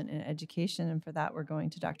Involvement in Education, and for that, we're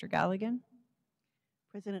going to Dr. Galligan.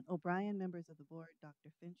 President O'Brien, members of the board,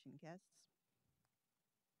 Dr. Finch, and guests.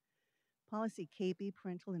 Policy KB,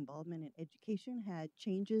 Parental Involvement in Education, had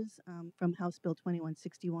changes from House Bill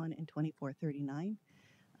 2161 and 2439.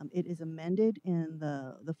 It is amended in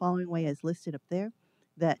the following way as listed up there,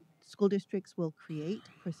 that school districts will create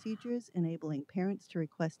procedures enabling parents to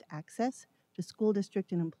request access to school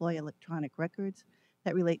district and employee electronic records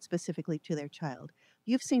that relate specifically to their child.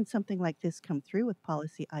 You've seen something like this come through with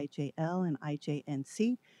policy IJL and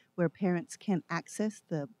IJNC, where parents can access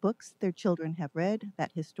the books their children have read,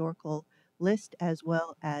 that historical list, as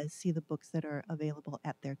well as see the books that are available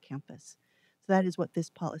at their campus. So that is what this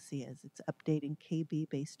policy is. It's updating KB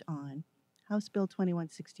based on House Bill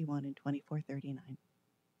 2161 and 2439.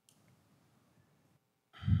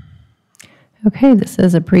 Okay, this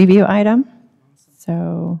is a preview item.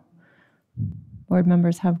 So board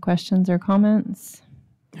members have questions or comments?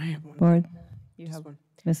 I have one. Board, you Just have one.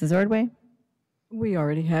 Mrs. Ordway? We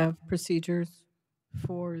already have procedures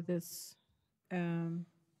for this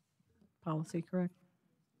policy, correct?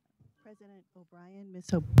 President O'Brien,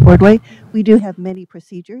 Ms. Ordway, we do have many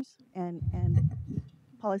procedures, and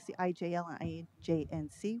policy IJL and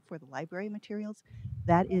IJNC for the library materials.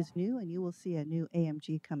 That is new, and you will see a new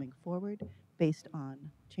AMG coming forward based on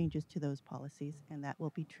changes to those policies, and that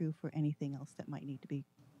will be true for anything else that might need to be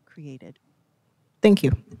created. Thank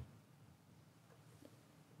you.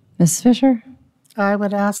 Ms. Fisher? I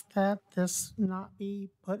would ask that this not be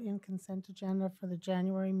put in consent agenda for the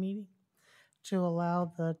January meeting to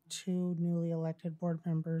allow the two newly elected board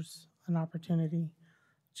members an opportunity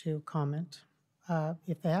to comment,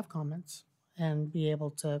 if they have comments, and be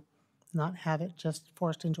able to not have it just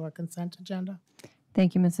forced into a consent agenda.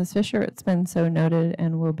 Thank you, Mrs. Fisher. It's been so noted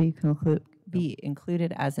and will be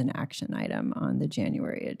included as an action item on the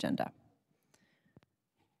January agenda.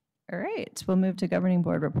 All right, we'll move to governing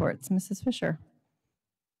board reports. Mrs. Fisher.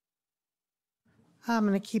 I'm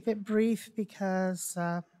going to keep it brief because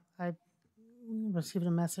I received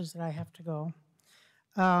a message that I have to go.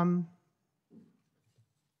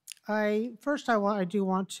 I do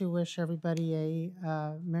want to wish everybody a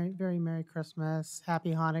very Merry Christmas,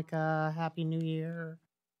 Happy Hanukkah, Happy New Year,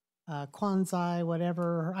 Kwanzaa,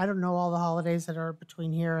 whatever. I don't know all the holidays that are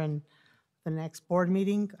between here and the next board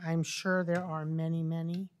meeting. I'm sure there are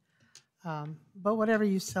many. But whatever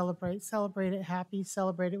you celebrate it happy,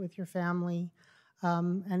 celebrate it with your family.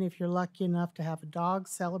 And if you're lucky enough to have a dog,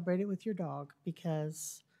 celebrate it with your dog,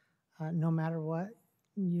 because no matter what,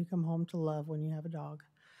 you come home to love when you have a dog.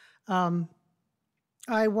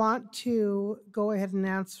 I want to go ahead and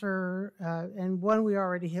answer, and one we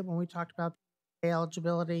already hit when we talked about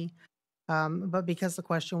eligibility, but because the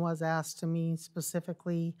question was asked to me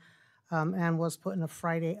specifically and was put in a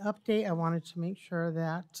Friday update, I wanted to make sure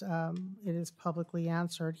that it is publicly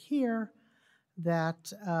answered here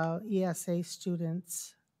that ESA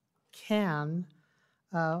students can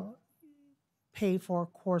pay for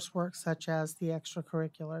coursework such as the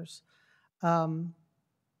extracurriculars.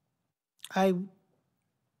 I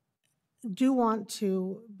do want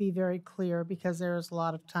to be very clear, because there's a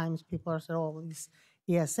lot of times people are saying, oh, these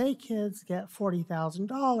ESA kids get $40,000,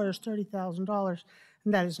 $30,000,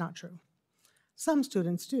 and that is not true. Some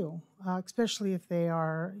students do, especially if they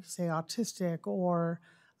are, say, autistic or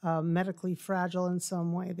medically fragile in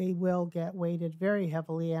some way. They will get weighted very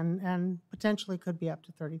heavily and potentially could be up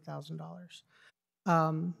to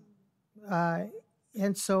 $30,000.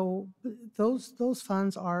 And so those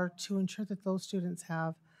funds are to ensure that those students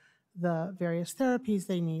have the various therapies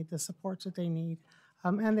they need, the supports that they need,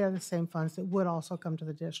 and they're the same funds that would also come to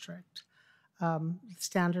the district.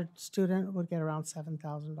 Standard student would get around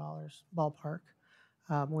 $7,000 ballpark,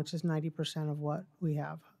 which is 90% of what we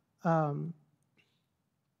have.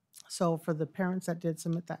 So for the parents that did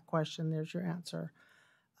submit that question, there's your answer.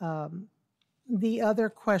 The other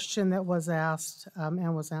question that was asked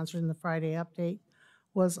and was answered in the Friday update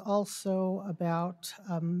was also about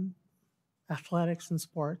athletics and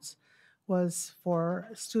sports, was for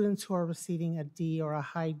students who are receiving a D or a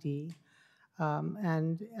high D. The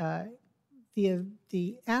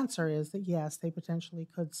answer is that yes, they potentially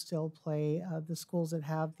could still play. The schools that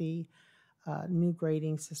have the new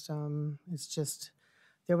grading system, it's just,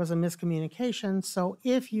 there was a miscommunication. So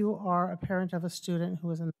if you are a parent of a student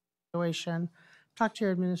who is in that situation, talk to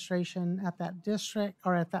your administration at that district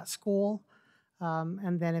or at that school.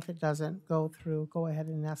 And then if it doesn't go through, go ahead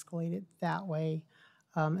and escalate it that way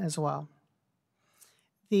as well.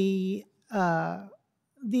 The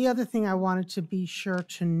other thing I wanted to be sure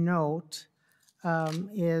to note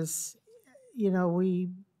is,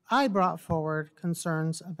 I brought forward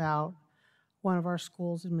concerns about one of our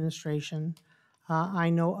schools' administration. I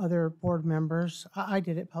know other board members, I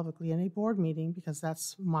did it publicly in a board meeting because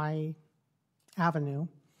that's my avenue.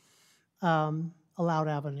 Allowed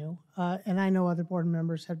avenue. And I know other board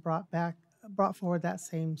members had brought forward that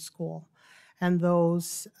same school. And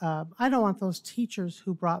those, I don't want those teachers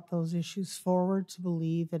who brought those issues forward to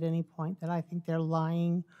believe at any point that I think they're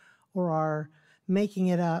lying or are making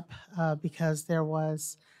it up because there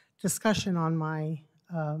was discussion on my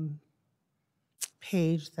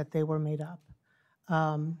page that they were made up.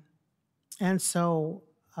 And so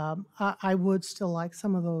I would still like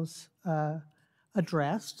some of those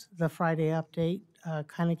addressed. The Friday update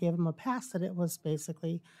kind of gave them a pass that it was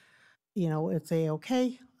basically, it's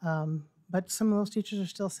A-okay. But some of those teachers are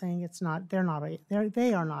still saying it's not, they are not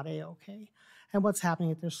A-okay. And what's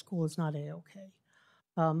happening at their school is not A-okay.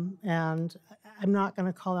 And I'm not going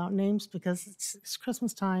to call out names because it's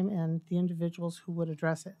Christmas time, and the individuals who would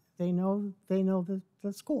address it, they know the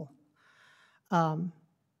school. But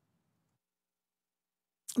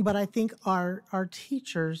I think our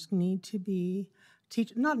teachers need to be,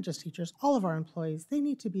 not just teachers, all of our employees, they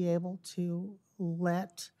need to be able to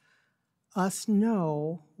let us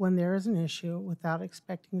know when there is an issue without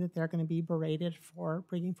expecting that they're going to be berated for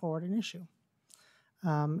bringing forward an issue.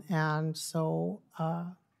 And so I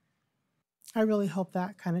really hope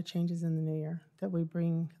that kind of changes in the new year, that we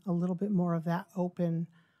bring a little bit more of that open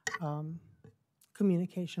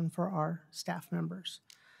communication for our staff members.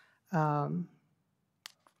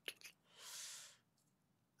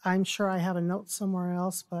 I'm sure I have a note somewhere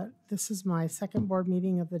else, but this is my second board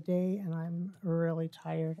meeting of the day, and I'm really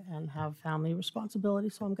tired and have family responsibility,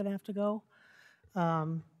 so I'm going to have to go.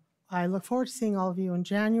 I look forward to seeing all of you in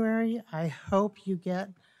January. I hope you get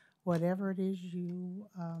whatever it is you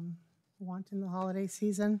want in the holiday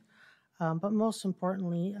season, but most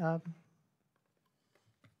importantly,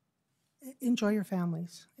 enjoy your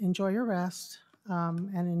families, enjoy your rest,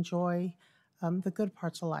 and enjoy the good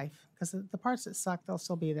parts of life, because the parts that suck, they'll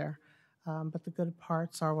still be there. but the good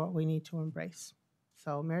parts are what we need to embrace.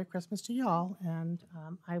 So Merry Christmas to y'all, and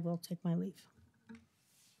I will take my leave.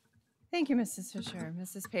 Thank you, Mrs. Fisher.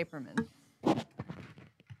 Mrs. Paperman.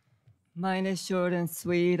 Mine is short and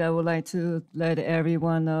sweet. I would like to let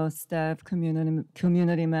everyone know, staff,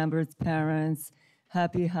 community members, parents,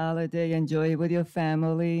 happy holiday. Enjoy it with your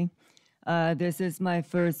family. This is my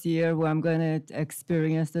first year where I'm going to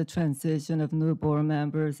experience the transition of new board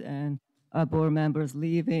members and board members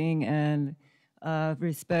leaving. And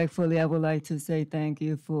respectfully, I would like to say thank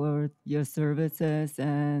you for your services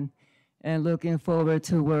and looking forward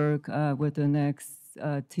to work with the next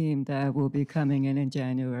team that will be coming in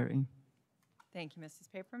January. Thank you, Mrs.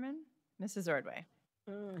 Paperman. Mrs. Ordway.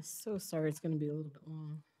 So sorry, it's going to be a little bit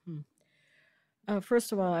long.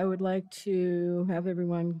 First of all, I would like to have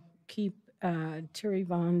everyone keep Terry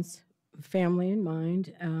Vaughn's family in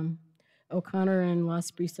mind. O'Connor and Las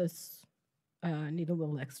Brisas need a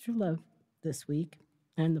little extra love this week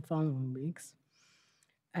and the following weeks.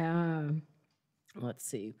 Let's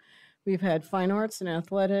see. We've had fine arts and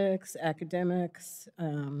athletics, academics,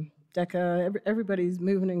 DECA, everybody's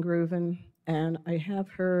moving and grooving. And I have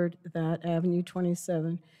heard that Avenue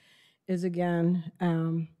 27 is again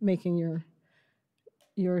making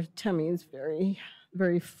your tummies very,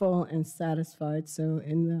 very full and satisfied. So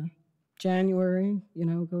in the January,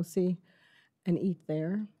 go see and eat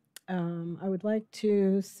there. I would like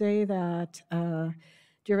to say that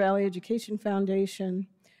Deer Valley Education Foundation,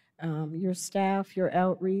 your staff, your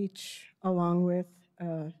outreach, along with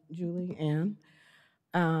Julie Ann,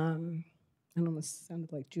 it almost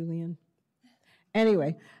sounded like Julian.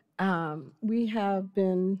 Anyway, we have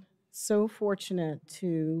been so fortunate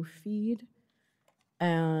to feed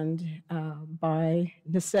and buy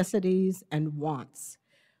necessities and wants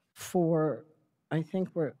for, I think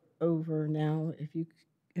we're over now, if you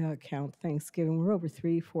count Thanksgiving, we're over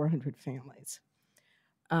 400 families.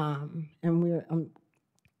 And we're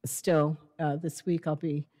still, this week I'll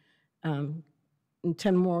be 10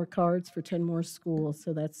 more cards for 10 more schools,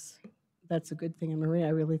 so that's a good thing. And Maria, I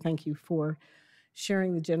really thank you for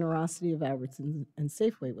sharing the generosity of Albertsons and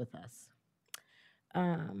Safeway with us.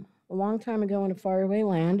 A long time ago in a faraway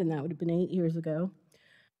land, and that would have been 8 years ago,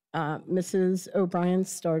 Mrs. O'Brien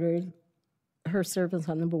started her service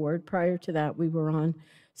on the board. Prior to that, we were on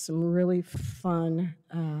some really fun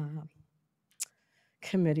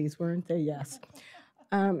committees, weren't they? Yes.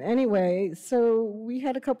 Anyway, so we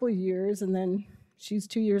had a couple of years, and then she's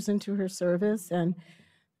 2 years into her service, and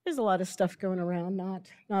there's a lot of stuff going around, not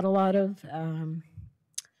a lot of,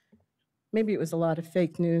 maybe it was a lot of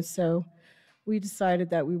fake news, so we decided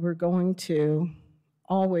that we were going to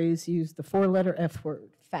always use the four-letter F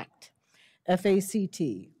word, fact,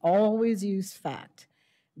 F-A-C-T, always use fact.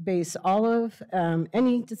 Base all of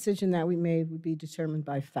any decision that we made would be determined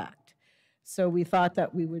by fact. So we thought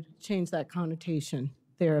that we would change that connotation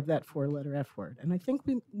there of that four-letter F word, and I think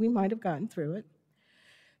we might have gotten through it.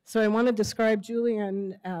 So I want to describe Julie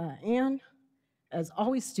and Ann as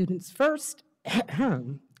always students first,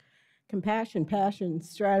 compassion, passion,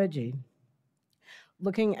 strategy,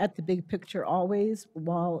 looking at the big picture always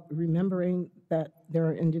while remembering that there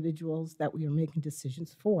are individuals that we are making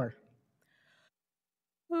decisions for.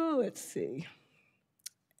 Oh, let's see.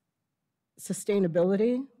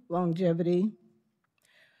 Sustainability, longevity,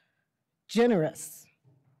 generous,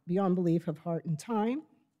 beyond belief of heart and time,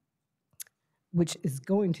 which is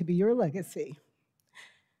going to be your legacy.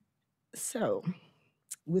 So,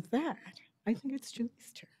 with that, I think it's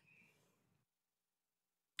Julie's turn.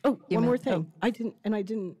 Oh, one more thing.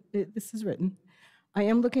 This is written. I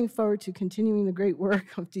am looking forward to continuing the great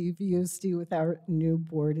work of DVUSD with our new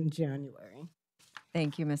board in January.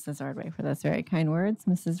 Thank you, Mrs. Ordway, for those very kind words.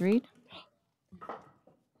 Mrs. Reed?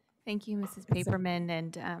 Thank you, Mrs. Paperman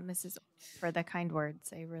and Mrs. for the kind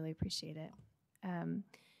words. I really appreciate it.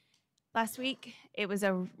 Last week, it was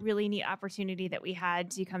a really neat opportunity that we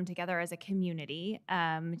had to come together as a community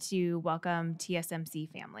to welcome TSMC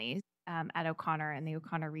families at O'Connor and the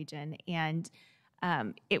O'Connor region. And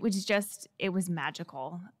it was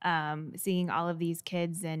magical seeing all of these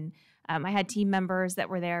kids. And I had team members that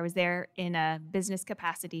were there. I was there in a business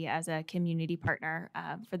capacity as a community partner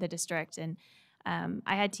for the district. And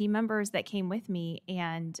I had team members that came with me,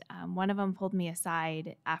 and one of them pulled me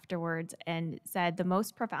aside afterwards and said the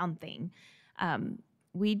most profound thing.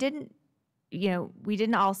 We didn't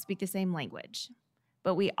all speak the same language,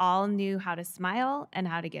 but we all knew how to smile and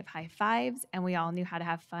how to give high fives, and we all knew how to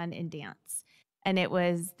have fun and dance. And it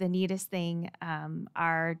was the neatest thing.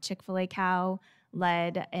 Our Chick-fil-A cow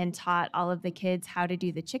led and taught all of the kids how to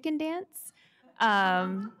do the chicken dance.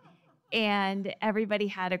 and everybody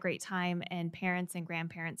had a great time, and parents and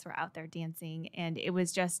grandparents were out there dancing, and it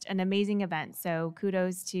was just an amazing event. So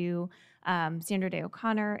kudos to Sandra Day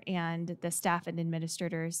O'Connor and the staff and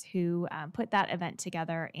administrators who put that event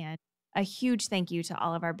together, and a huge thank you to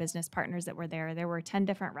all of our business partners that were there. There were 10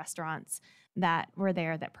 different restaurants that were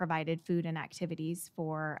there that provided food and activities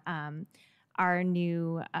for our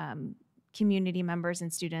new community members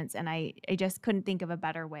and students, and I just couldn't think of a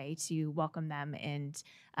better way to welcome them and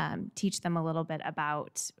teach them a little bit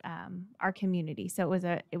about our community. So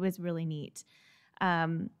it was really neat.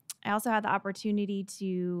 I also had the opportunity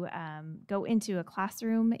to go into a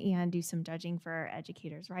classroom and do some judging for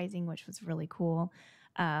Educators Rising, which was really cool.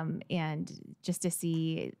 And just to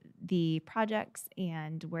see the projects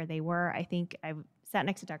and where they were. I think I sat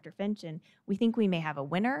next to Dr. Finch, and we think we may have a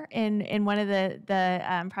winner in one of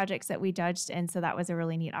the projects that we judged, and so that was a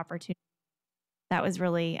really neat opportunity. That was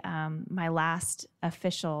really my last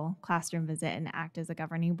official classroom visit and act as a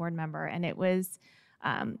governing board member, and it was.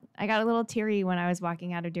 I got a little teary when I was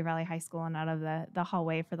walking out of Deer Valley High School and out of the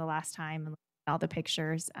hallway for the last time, and all the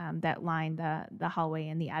pictures that line the hallway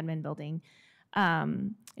in the admin building.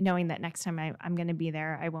 Knowing that next time I'm going to be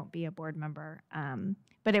there, I won't be a board member.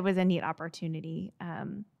 But it was a neat opportunity.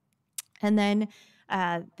 And then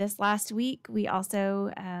this last week, we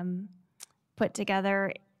also put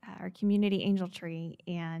together our community angel tree,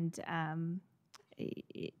 and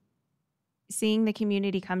seeing the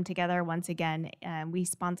community come together once again. We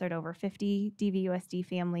sponsored over 50 DVUSD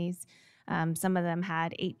families. Some of them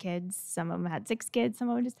had 8 kids, some of them had 6 kids, some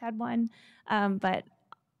of them just had 1. But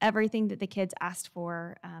everything that the kids asked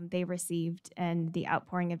for, they received, and the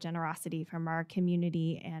outpouring of generosity from our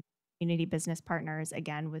community and community business partners,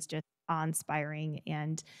 again, was just awe-inspiring.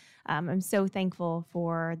 And I'm so thankful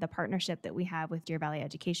for the partnership that we have with Deer Valley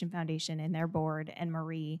Education Foundation and their board, and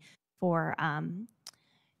Marie, for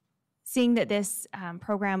seeing that this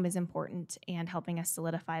program is important and helping us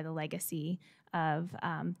solidify the legacy of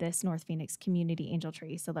this North Phoenix Community Angel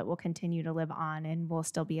Tree, so that we'll continue to live on, and we'll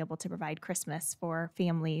still be able to provide Christmas for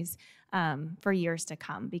families for years to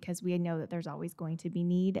come, because we know that there's always going to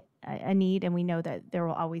be a need, and we know that there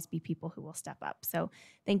will always be people who will step up. So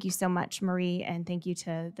thank you so much, Marie, and thank you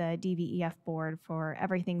to the DVEF board for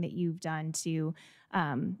everything that you've done to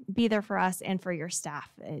be there for us and for your staff.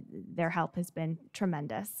 Their help has been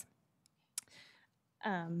tremendous.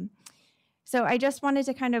 So I just wanted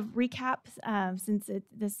to kind of recap, since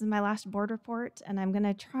this is my last board report, and I'm going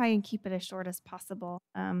to try and keep it as short as possible.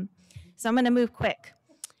 So I'm going to move quick.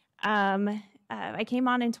 I came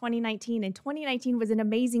on in 2019, and 2019 was an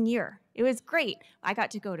amazing year. It was great. I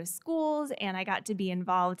got to go to schools, and I got to be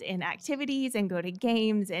involved in activities and go to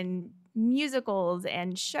games and musicals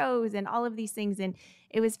and shows and all of these things, and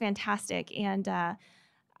it was fantastic. And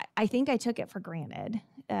I think I took it for granted,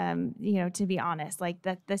 to be honest. Like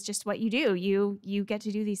that's just what you do. You get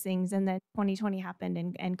to do these things, and then 2020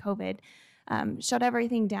 happened, and COVID shut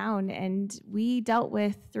everything down, and we dealt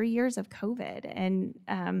with 3 years of COVID, and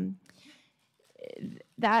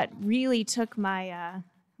that really took my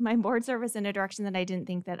my board service in a direction that I didn't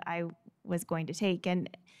think that I was going to take. And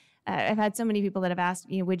I've had so many people that have asked,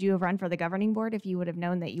 would you have run for the governing board if you would have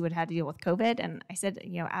known that you would have to deal with COVID? And I said,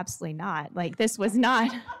 absolutely not. Like this was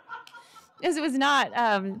not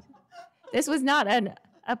a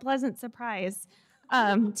pleasant surprise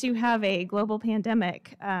to have a global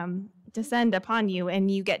pandemic descend upon you,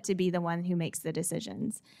 and you get to be the one who makes the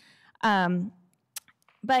decisions.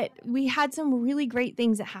 But we had some really great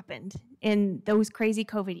things that happened in those crazy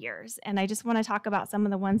COVID years. And I just want to talk about some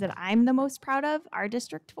of the ones that I'm the most proud of our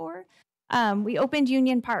district for. We opened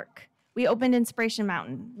Union Park. We opened Inspiration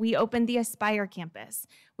Mountain. We opened the Aspire campus.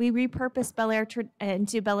 We repurposed Bel Air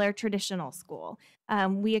into Bel Air Traditional School.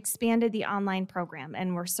 We expanded the online program,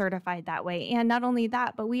 and we're certified that way. And not only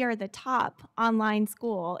that, but we are the top online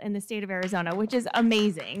school in the state of Arizona, which is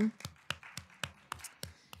amazing.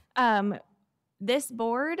 This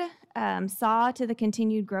board saw to the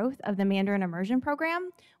continued growth of the Mandarin Immersion Program,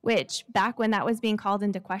 which back when that was being called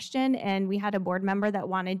into question and we had a board member that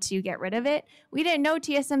wanted to get rid of it, we didn't know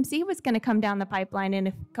TSMC was going to come down the pipeline in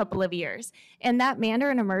a couple of years. And that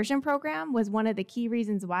Mandarin Immersion Program was one of the key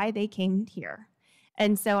reasons why they came here.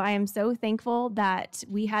 And so I am so thankful that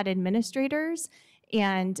we had administrators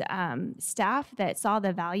and staff that saw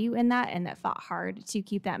the value in that and that fought hard to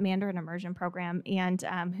keep that Mandarin Immersion Program, and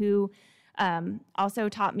who also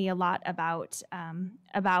taught me a lot about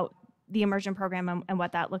the immersion program and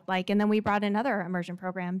what that looked like. And then we brought another immersion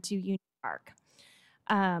program to Union Park.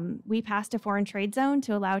 we passed a foreign trade zone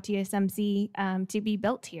to allow TSMC to be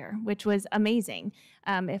built here, which was amazing.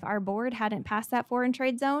 If our board hadn't passed that foreign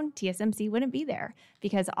trade zone, TSMC wouldn't be there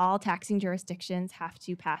because all taxing jurisdictions have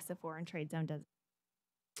to pass a foreign trade zone.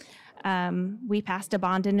 We passed a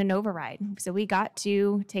bond and an override. So we got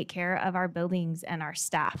to take care of our buildings and our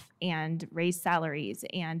staff and raise salaries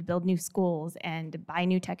and build new schools and buy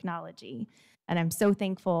new technology. And I'm so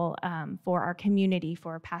thankful for our community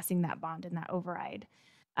for passing that bond and that override.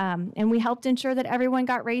 And we helped ensure that everyone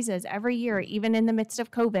got raises every year, even in the midst of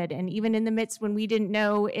COVID and even in the midst when we didn't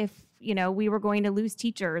know if we were going to lose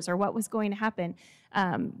teachers or what was going to happen.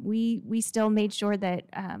 We still made sure that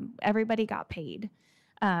everybody got paid.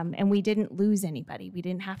 And we didn't lose anybody. We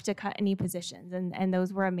didn't have to cut any positions. And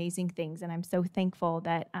those were amazing things. And I'm so thankful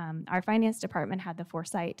that our finance department had the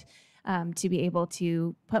foresight to be able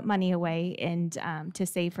to put money away and to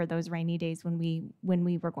save for those rainy days when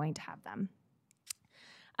we were going to have them.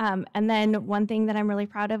 And then one thing that I'm really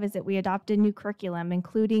proud of is that we adopted new curriculum,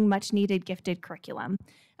 including much needed gifted curriculum.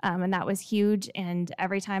 And that was huge. And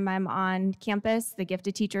every time I'm on campus, the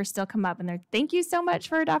gifted teachers still come up and they're, thank you so much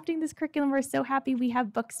for adopting this curriculum. We're so happy we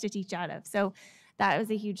have books to teach out of. So that was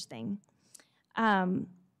a huge thing. One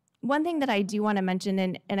thing that I do want to mention,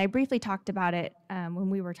 and I briefly talked about it when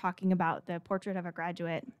we were talking about the portrait of a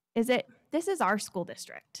graduate, is that this is our school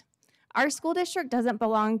district. Our school district doesn't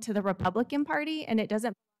belong to the Republican Party, and it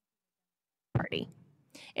doesn't party.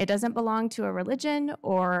 It doesn't belong to a religion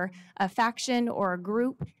or a faction or a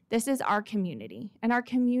group. This is our community, and our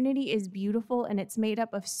community is beautiful, and it's made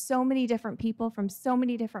up of so many different people from so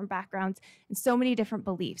many different backgrounds and so many different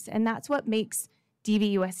beliefs, and that's what makes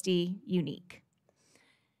DVUSD unique.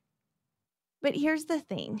 But here's the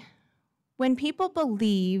thing. When people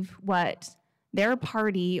believe what their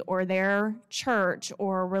party or their church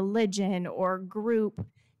or religion or group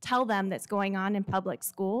tell them that's going on in public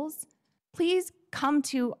schools, please come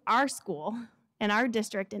to our school and our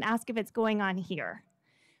district and ask if it's going on here.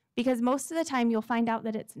 Because most of the time you'll find out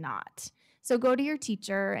that it's not. So go to your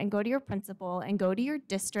teacher and go to your principal and go to your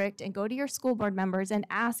district and go to your school board members and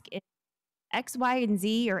ask if X, Y, and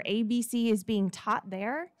Z or ABC is being taught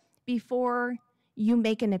there before you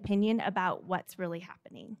make an opinion about what's really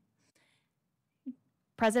happening.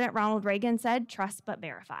 President Ronald Reagan said, trust but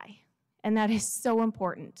verify. And that is so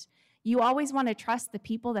important. You always want to trust the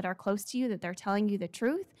people that are close to you, that they're telling you the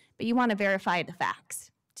truth, but you want to verify the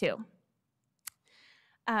facts too.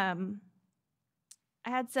 I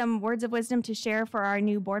had some words of wisdom to share for our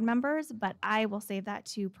new board members, but I will save that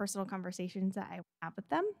to personal conversations that I have with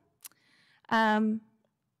them.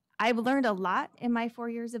 I've learned a lot in my 4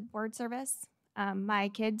 years of board service. My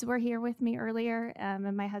kids were here with me earlier,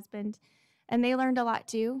 and my husband, and they learned a lot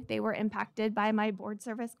too. They were impacted by my board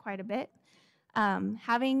service quite a bit.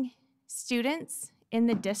 Having students in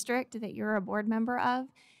the district that you're a board member of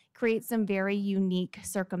creates some very unique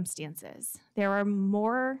circumstances. There are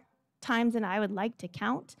more times than I would like to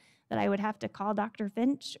count that I would have to call Dr.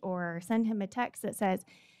 Finch or send him a text that says,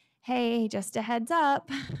 hey, just a heads up,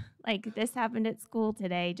 like this happened at school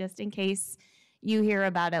today, just in case you hear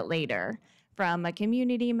about it later from a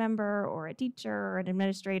community member or a teacher or an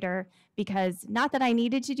administrator, because not that I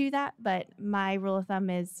needed to do that, but my rule of thumb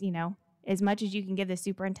is, as much as you can give the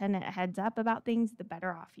superintendent a heads up about things, the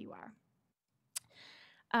better off you are.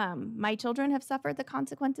 My children have suffered the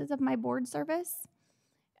consequences of my board service.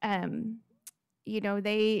 They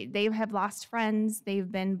have lost friends.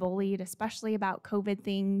 They've been bullied, especially about COVID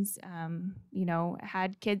things.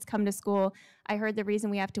 Had kids come to school. I heard the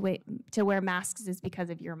reason we have to wear masks is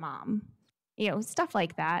because of your mom. Stuff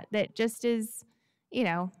like that just is,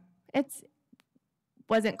 it's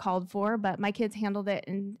wasn't called for, but my kids handled it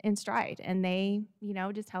in stride, and they,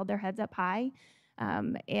 just held their heads up high,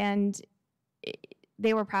 and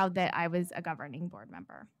they were proud that I was a governing board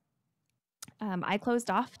member. I closed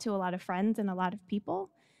off to a lot of friends and a lot of people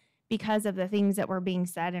because of the things that were being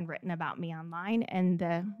said and written about me online and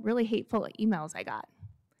the really hateful emails I got.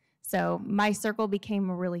 So my circle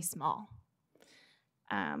became really small.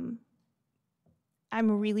 I'm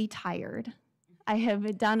really tired. I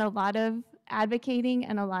have done a lot of advocating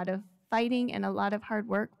and a lot of fighting and a lot of hard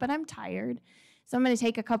work, but I'm tired. So I'm going to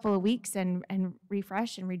take a couple of weeks and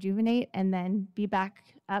refresh and rejuvenate and then be back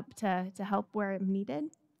up to help where I'm needed.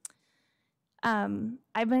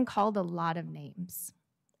 I've been called a lot of names.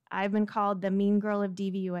 I've been called the mean girl of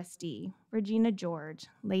DVUSD, Regina George,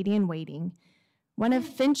 Lady in Waiting, one of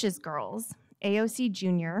Finch's girls, AOC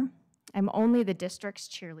Jr. I'm only the district's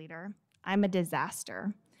cheerleader. I'm a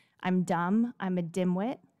disaster. I'm dumb. I'm a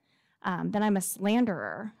dimwit. that I'm a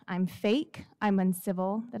slanderer, I'm fake, I'm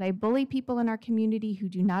uncivil, that I bully people in our community who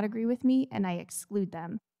do not agree with me, and I exclude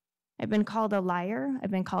them. I've been called a liar, I've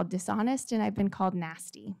been called dishonest, and I've been called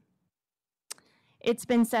nasty. It's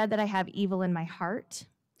been said that I have evil in my heart,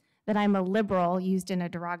 that I'm a liberal used in a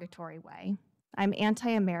derogatory way. I'm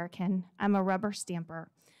anti-American, I'm a rubber stamper,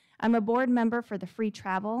 I'm a board member for the free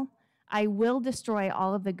travel. I will destroy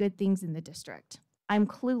all of the good things in the district. I'm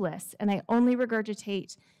clueless, and I only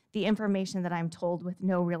regurgitate the information that I'm told with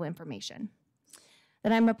no real information.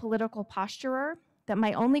 That I'm a political posturer, that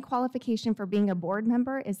my only qualification for being a board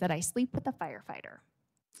member is that I sleep with a firefighter.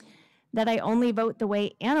 That I only vote the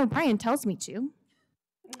way Ann O'Brien tells me to.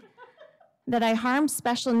 That I harm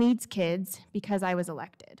special needs kids because I was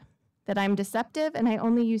elected. That I'm deceptive and I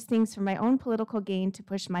only use things for my own political gain to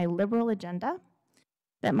push my liberal agenda.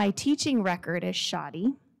 That my teaching record is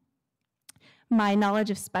shoddy. My knowledge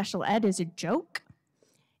of special ed is a joke.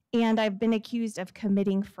 And I've been accused of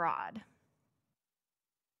committing fraud.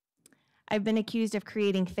 I've been accused of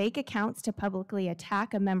creating fake accounts to publicly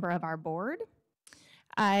attack a member of our board.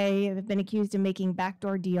 I have been accused of making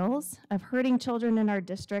backdoor deals, of hurting children in our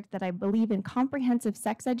district, that I believe in comprehensive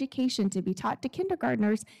sex education to be taught to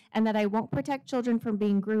kindergartners, and that I won't protect children from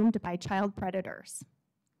being groomed by child predators.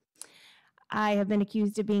 I have been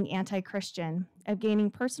accused of being anti-Christian, of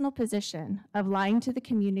gaining personal position, of lying to the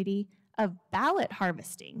community, of ballot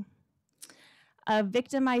harvesting, of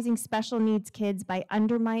victimizing special needs kids by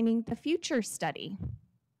undermining the future study.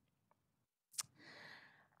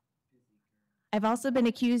 I've also been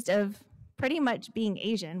accused of pretty much being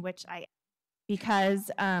Asian,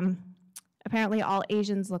 because apparently all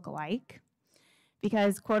Asians look alike,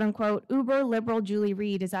 because quote unquote, uber liberal Julie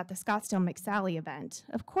Reed is at the Scottsdale McSally event.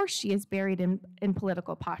 Of course she is buried in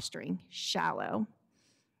political posturing, shallow.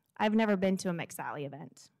 I've never been to a McSally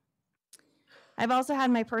event. I've also had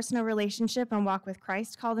my personal relationship and walk with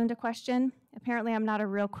Christ called into question. Apparently, I'm not a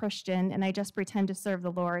real Christian, and I just pretend to serve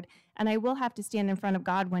the Lord, and I will have to stand in front of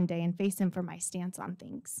God one day and face him for my stance on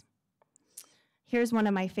things. Here's one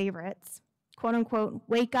of my favorites. Quote unquote,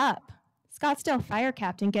 wake up. Scottsdale fire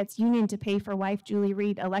captain gets union to pay for wife Julie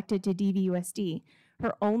Reed elected to DVUSD.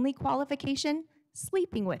 Her only qualification,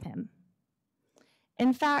 sleeping with him.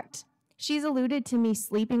 In fact, she's alluded to me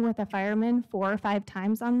sleeping with a fireman 4 or 5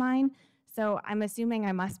 times on mine, so I'm assuming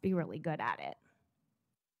I must be really good at it.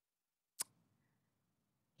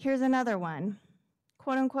 Here's another one.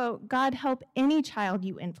 Quote unquote, God help any child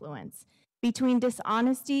you influence. Between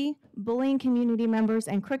dishonesty, bullying community members,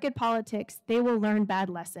 and crooked politics, they will learn bad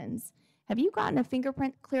lessons. Have you gotten a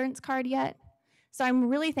fingerprint clearance card yet? So I'm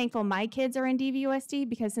really thankful my kids are in DVUSD,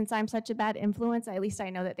 because since I'm such a bad influence, at least I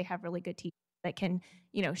know that they have really good teachers that can,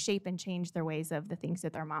 shape and change their ways of the things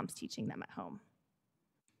that their mom's teaching them at home.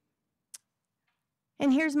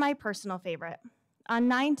 And here's my personal favorite. On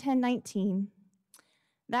 9/10/19,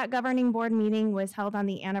 that governing board meeting was held on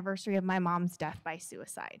the anniversary of my mom's death by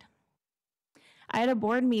suicide. I had a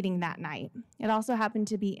board meeting that night. It also happened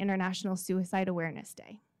to be International Suicide Awareness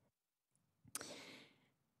Day.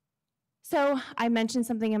 So I mentioned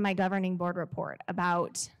something in my governing board report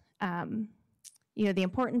about the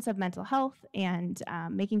importance of mental health and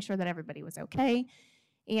making sure that everybody was okay,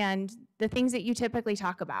 and the things that you typically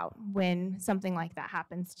talk about when something like that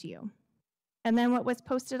happens to you. And then what was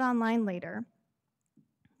posted online later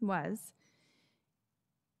was,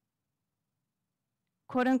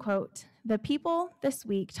 quote unquote, the people this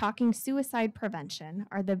week talking suicide prevention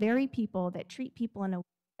are the very people that treat people in a way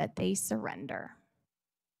that they surrender.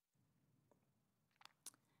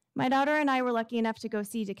 My daughter and I were lucky enough to go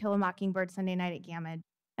see To Kill a Mockingbird Sunday night at Gamad,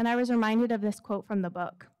 and I was reminded of this quote from the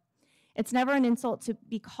book. It's never an insult to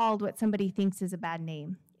be called what somebody thinks is a bad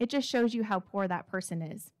name. It just shows you how poor that person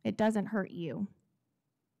is. It doesn't hurt you.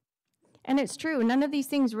 And it's true, none of these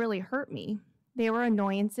things really hurt me. They were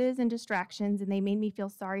annoyances and distractions, and they made me feel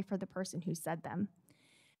sorry for the person who said them.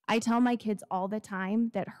 I tell my kids all the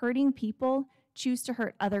time that hurting people choose to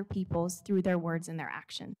hurt other people through their words and their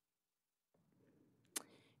actions.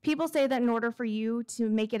 People say that in order for you to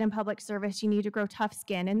make it in public service, you need to grow tough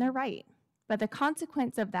skin, and they're right. But the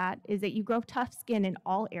consequence of that is that you grow tough skin in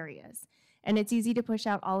all areas, and it's easy to push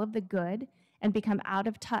out all of the good and become out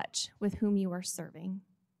of touch with whom you are serving.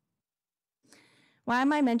 Why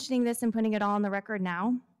am I mentioning this and putting it all on the record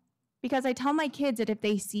now? Because I tell my kids that if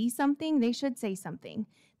they see something, they should say something.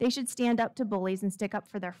 They should stand up to bullies and stick up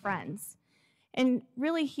for their friends. And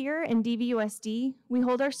really here in DVUSD, we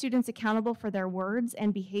hold our students accountable for their words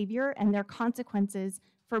and behavior and their consequences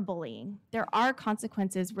for bullying. There are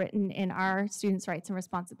consequences written in our Students' Rights and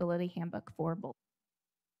Responsibility Handbook for bullying.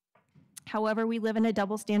 However, we live in a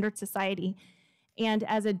double standard society, And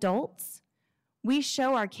as adults, we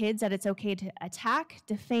show our kids that it's okay to attack,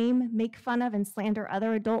 defame, make fun of, and slander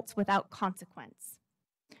other adults without consequence.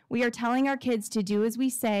 We are telling our kids to do as we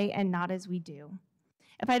say and not as we do.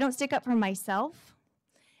 If I don't stick up for myself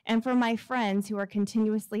and for my friends who are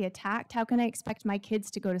continuously attacked, how can I expect my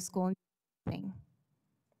kids to go to school and do anything?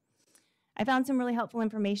 I found some really helpful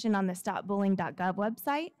information on the stopbullying.gov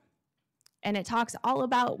website, and it talks all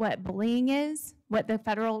about what bullying is, what the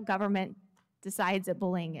federal government decides that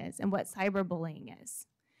bullying is, and what cyberbullying is.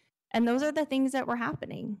 And those are the things that were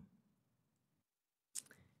happening.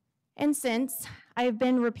 And since I've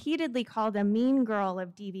been repeatedly called a mean girl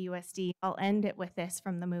of DVUSD, I'll end it with this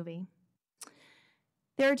from the movie.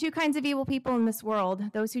 There are two kinds of evil people in this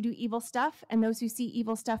world, those who do evil stuff and those who see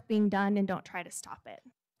evil stuff being done and don't try to stop it.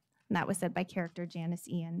 And that was said by character Janice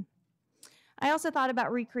Ian. I also thought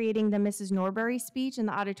about recreating the Mrs. Norbury speech in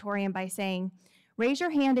the auditorium by saying, raise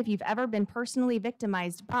your hand if you've ever been personally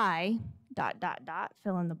victimized by ...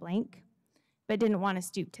 fill in the blank, but didn't want to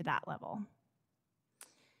stoop to that level.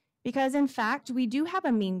 Because in fact, we do have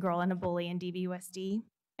a mean girl and a bully in DVUSD,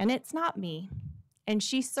 and it's not me, and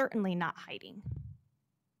she's certainly not hiding.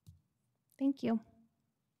 Thank you.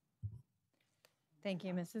 Thank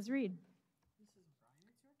you, Mrs. Reed.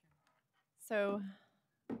 So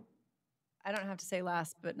I don't have to say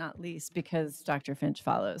last but not least because Dr. Finch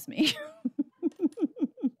follows me.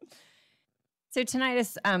 So tonight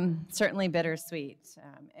is certainly bittersweet.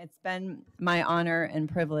 It's been my honor and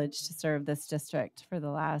privilege to serve this district for the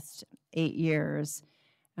last 8 years.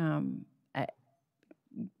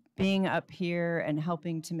 Being up here and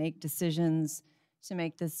helping to make decisions to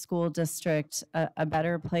make this school district a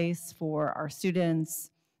better place for our students,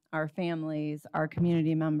 our families, our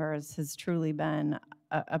community members has truly been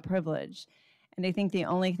a privilege. And I think the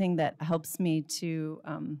only thing that helps me to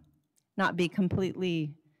not be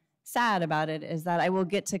completely sad about it is that I will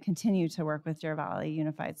get to continue to work with Deer Valley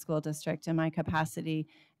Unified School District in my capacity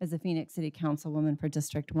as a Phoenix City Councilwoman for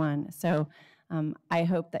District 1. So I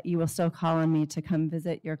hope that you will still call on me to come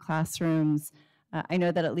visit your classrooms. I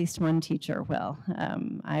know that at least one teacher will.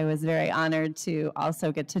 I was very honored to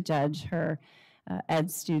also get to judge her ed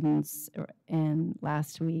students in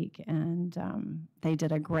last week, and they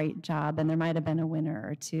did a great job, and there might have been a winner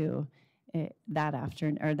or two that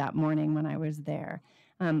afternoon or that morning when I was there.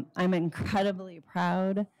 I'm incredibly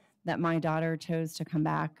proud that my daughter chose to come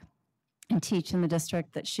back and teach in the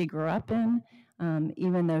district that she grew up in,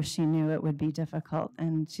 even though she knew it would be difficult,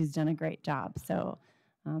 and she's done a great job. So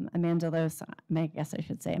Amanda Lose, I guess I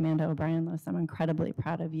should say Amanda O'Brien Lose, I'm incredibly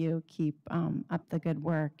proud of you. Keep up the good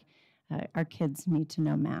work. Our kids need to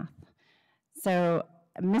know math. So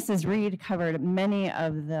Mrs. Reed covered many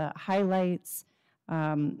of the highlights.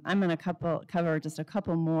 I'm going to cover just a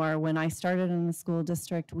couple more. When I started in the school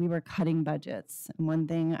district, we were cutting budgets. And one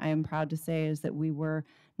thing I am proud to say is that we were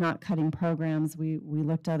not cutting programs. We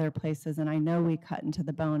looked other places, and I know we cut into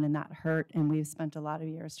the bone, and that hurt, and we've spent a lot of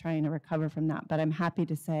years trying to recover from that. But I'm happy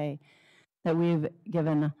to say that we've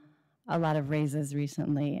given a lot of raises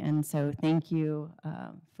recently, and so thank you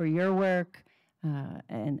for your work.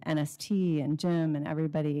 And NST and Jim and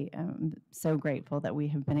everybody, I'm so grateful that we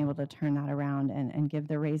have been able to turn that around and give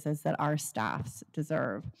the raises that our staffs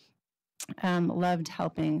deserve. Loved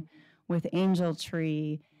helping with Angel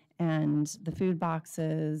Tree and the food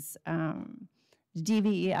boxes,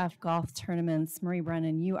 DVEF golf tournaments. Marie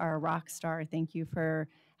Brennan, you are a rock star. Thank you for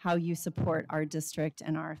how you support our district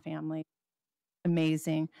and our family.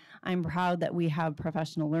 Amazing. I'm proud that we have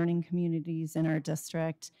professional learning communities in our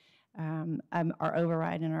district. Our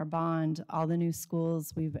override and our bond, all the new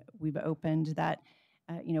schools we've opened that,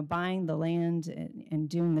 buying the land and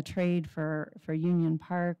doing the trade for Union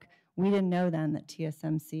Park. We didn't know then that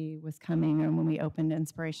TSMC was coming, and when we opened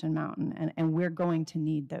Inspiration Mountain, and we're going to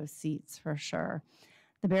need those seats for sure.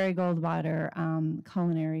 The Barry Goldwater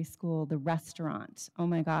Culinary School, the restaurant, oh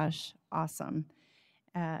my gosh, awesome.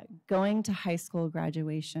 Going to high school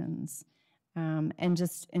graduations. And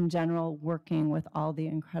just in general, working with all the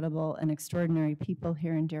incredible and extraordinary people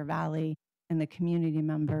here in Deer Valley and the community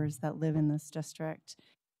members that live in this district.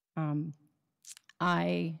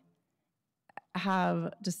 I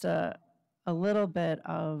have just a little bit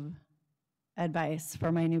of advice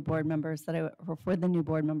for my new board members for the new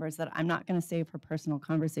board members that I'm not going to save for personal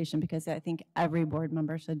conversation, because I think every board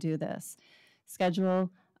member should do this. Schedule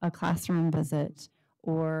a classroom visit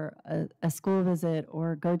or a school visit,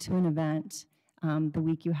 or go to an event the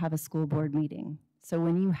week you have a school board meeting. So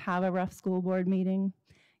when you have a rough school board meeting,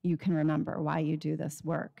 you can remember why you do this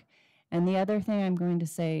work. And the other thing I'm going to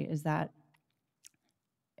say is that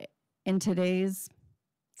in today's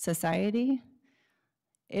society,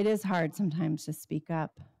 it is hard sometimes to speak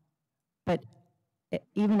up, but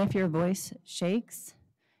even if your voice shakes,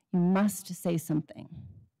 you must say something.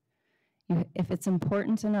 If it's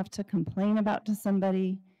important enough to complain about to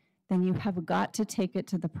somebody, then you have got to take it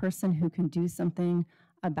to the person who can do something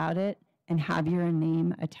about it and have your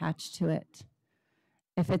name attached to it.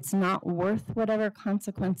 If it's not worth whatever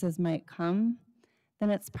consequences might come, then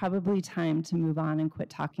it's probably time to move on and quit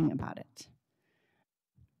talking about it.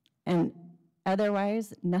 And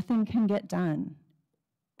otherwise, nothing can get done.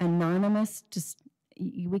 Anonymous,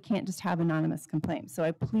 we can't just have anonymous complaints. So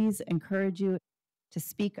I please encourage you to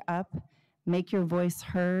speak up, make your voice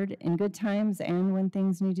heard in good times and when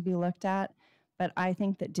things need to be looked at. But I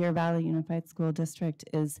think that Deer Valley Unified School District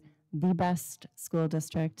is the best school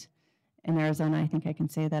district in Arizona. I think I can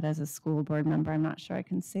say that as a school board member. I'm not sure I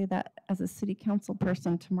can say that as a city council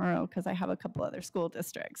person tomorrow because I have a couple other school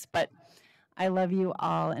districts. But I love you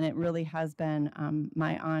all, and it really has been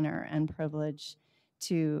my honor and privilege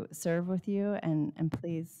to serve with you. And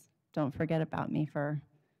please don't forget about me for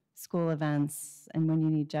school events and when you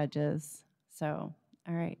need judges. So,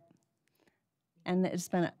 all right. And it's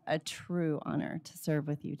been a true honor to serve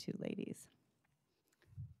with you two ladies.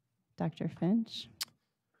 Dr. Finch?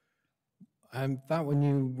 I thought when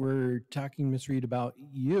you were talking, Ms. Reed, about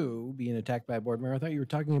you being attacked by a board member, I thought you were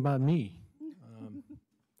talking about me.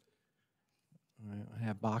 I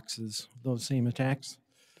have boxes of those same attacks.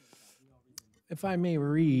 If I may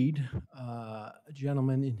read a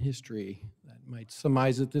gentleman in history that might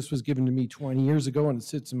surmise that this was given to me 20 years ago and it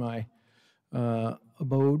sits in my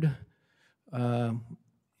abode, and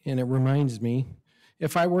it reminds me,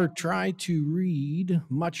 if I were to try to read,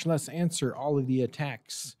 much less answer all of the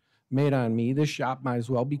attacks made on me, this shop might as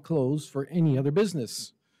well be closed for any other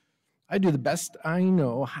business. I do the best I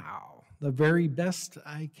know how, the very best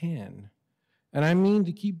I can, and I mean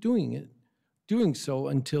to keep doing so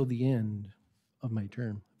until the end of my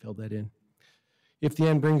term. Fill that in. If the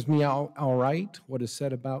end brings me out all right, what is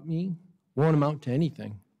said about me won't amount to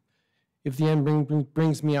anything. If the end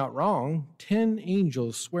brings me out wrong, 10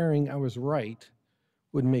 angels swearing I was right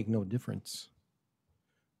would make no difference.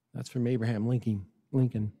 That's from Abraham Lincoln,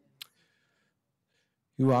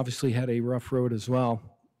 who obviously had a rough road as well.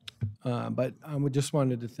 But I just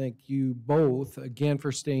wanted to thank you both again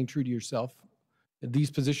for staying true to yourself.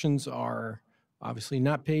 These positions are obviously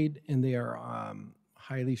not paid, and they are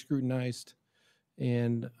highly scrutinized.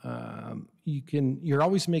 And you're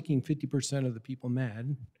always making 50% of the people mad,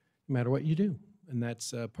 no matter what you do. And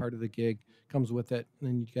that's part of the gig, comes with it.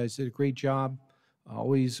 And you guys did a great job.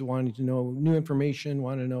 Always wanting to know new information,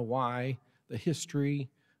 want to know why, the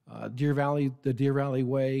history, Deer Valley, the Deer Valley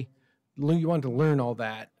way. You want to learn all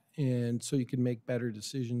that, and so you can make better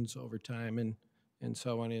decisions over time. And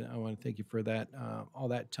so I want to thank you for that, all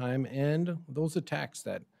that time and those attacks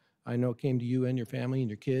that I know came to you and your family and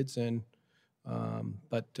your kids.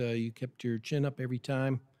 But you kept your chin up every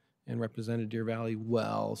time and represented Deer Valley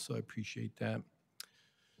well, so I appreciate that.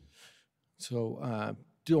 So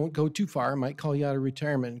don't go too far. I might call you out of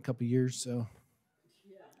retirement in a couple of years, so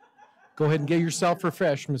go ahead and get yourself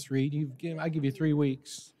refreshed, Ms. Reed. I give you 3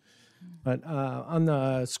 weeks. But on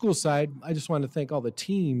the school side, I just want to thank all the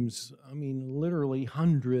teams. I mean, literally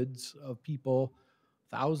hundreds of people,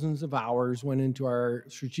 thousands of hours went into our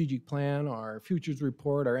strategic plan, our futures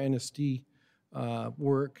report, our NSD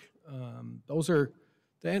work. Those are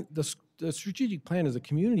the strategic plan is a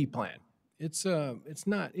community plan. It's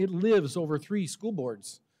not. It lives over 3 school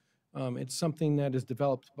boards. It's something that is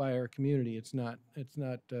developed by our community. It's not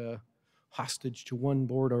hostage to one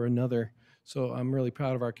board or another. So I'm really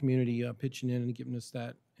proud of our community pitching in and giving us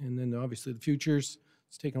that. And then obviously the futures.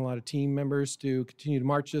 It's taken a lot of team members to continue to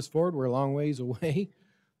march this forward. We're a long ways away,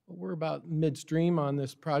 but we're about midstream on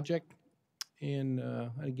this project. And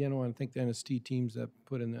again, I want to thank the NST teams that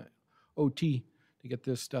put in the OT to get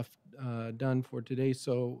this stuff done for today.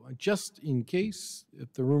 So just in case,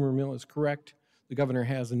 if the rumor mill is correct, the governor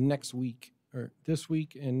has next week, or this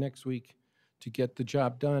week and next week, to get the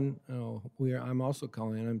job done. I'm also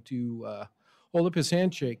calling on him to hold up his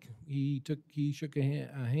handshake. He shook a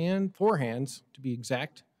hand, 4 hands to be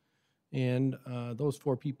exact, and those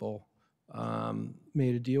 4 people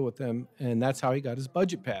made a deal with them, and that's how he got his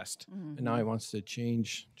budget passed. Mm-hmm. And now he wants to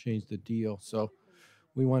change the deal. So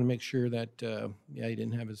we want to make sure that he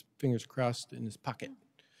didn't have his fingers crossed in his pocket.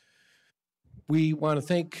 We want to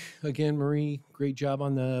thank again Marie. Great job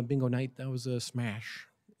on the bingo night. That was a smash.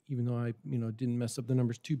 Even though I didn't mess up the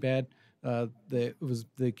numbers too bad,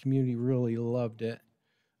 the community really loved it.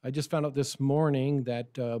 I just found out this morning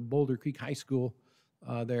that Boulder Creek High School,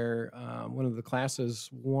 one of the classes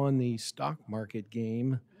won the stock market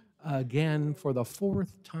game again for the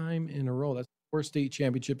 4th time in a row. That's 4 state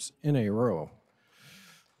championships in a row.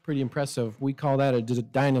 Pretty impressive. We call that a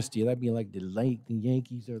dynasty. That'd be like the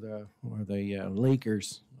Yankees or the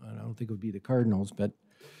Lakers. I don't think it would be the Cardinals, but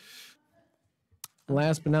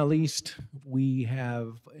last but not least, we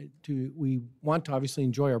want to obviously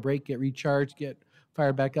enjoy our break, get recharged, get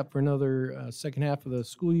fired back up for another second half of the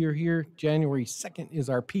school year here. January 2nd is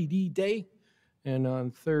our PD day, and on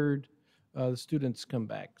 3rd, the students come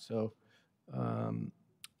back. So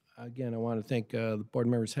again, I want to thank the board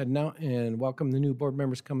members heading out and welcome the new board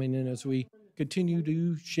members coming in as we continue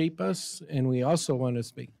to shape us. And we also want to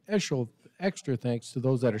speak extra thanks to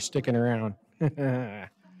those that are sticking around.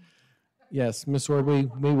 Yes, Ms. Ordway,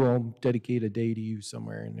 we will dedicate a day to you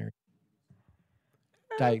somewhere in there.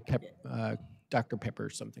 Dr. Pepper or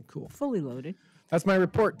something cool. Fully loaded. That's my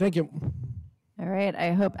report. Thank you. All right.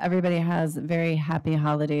 I hope everybody has very happy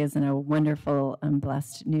holidays and a wonderful and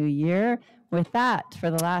blessed new year. With that, for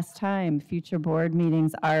the last time, future board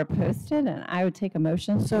meetings are posted, and I would take a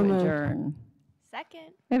motion to adjourn.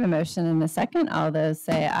 Second. We have a motion and a second. All those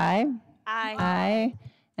say aye. Aye. Aye.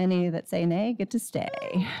 Any that say nay get to stay.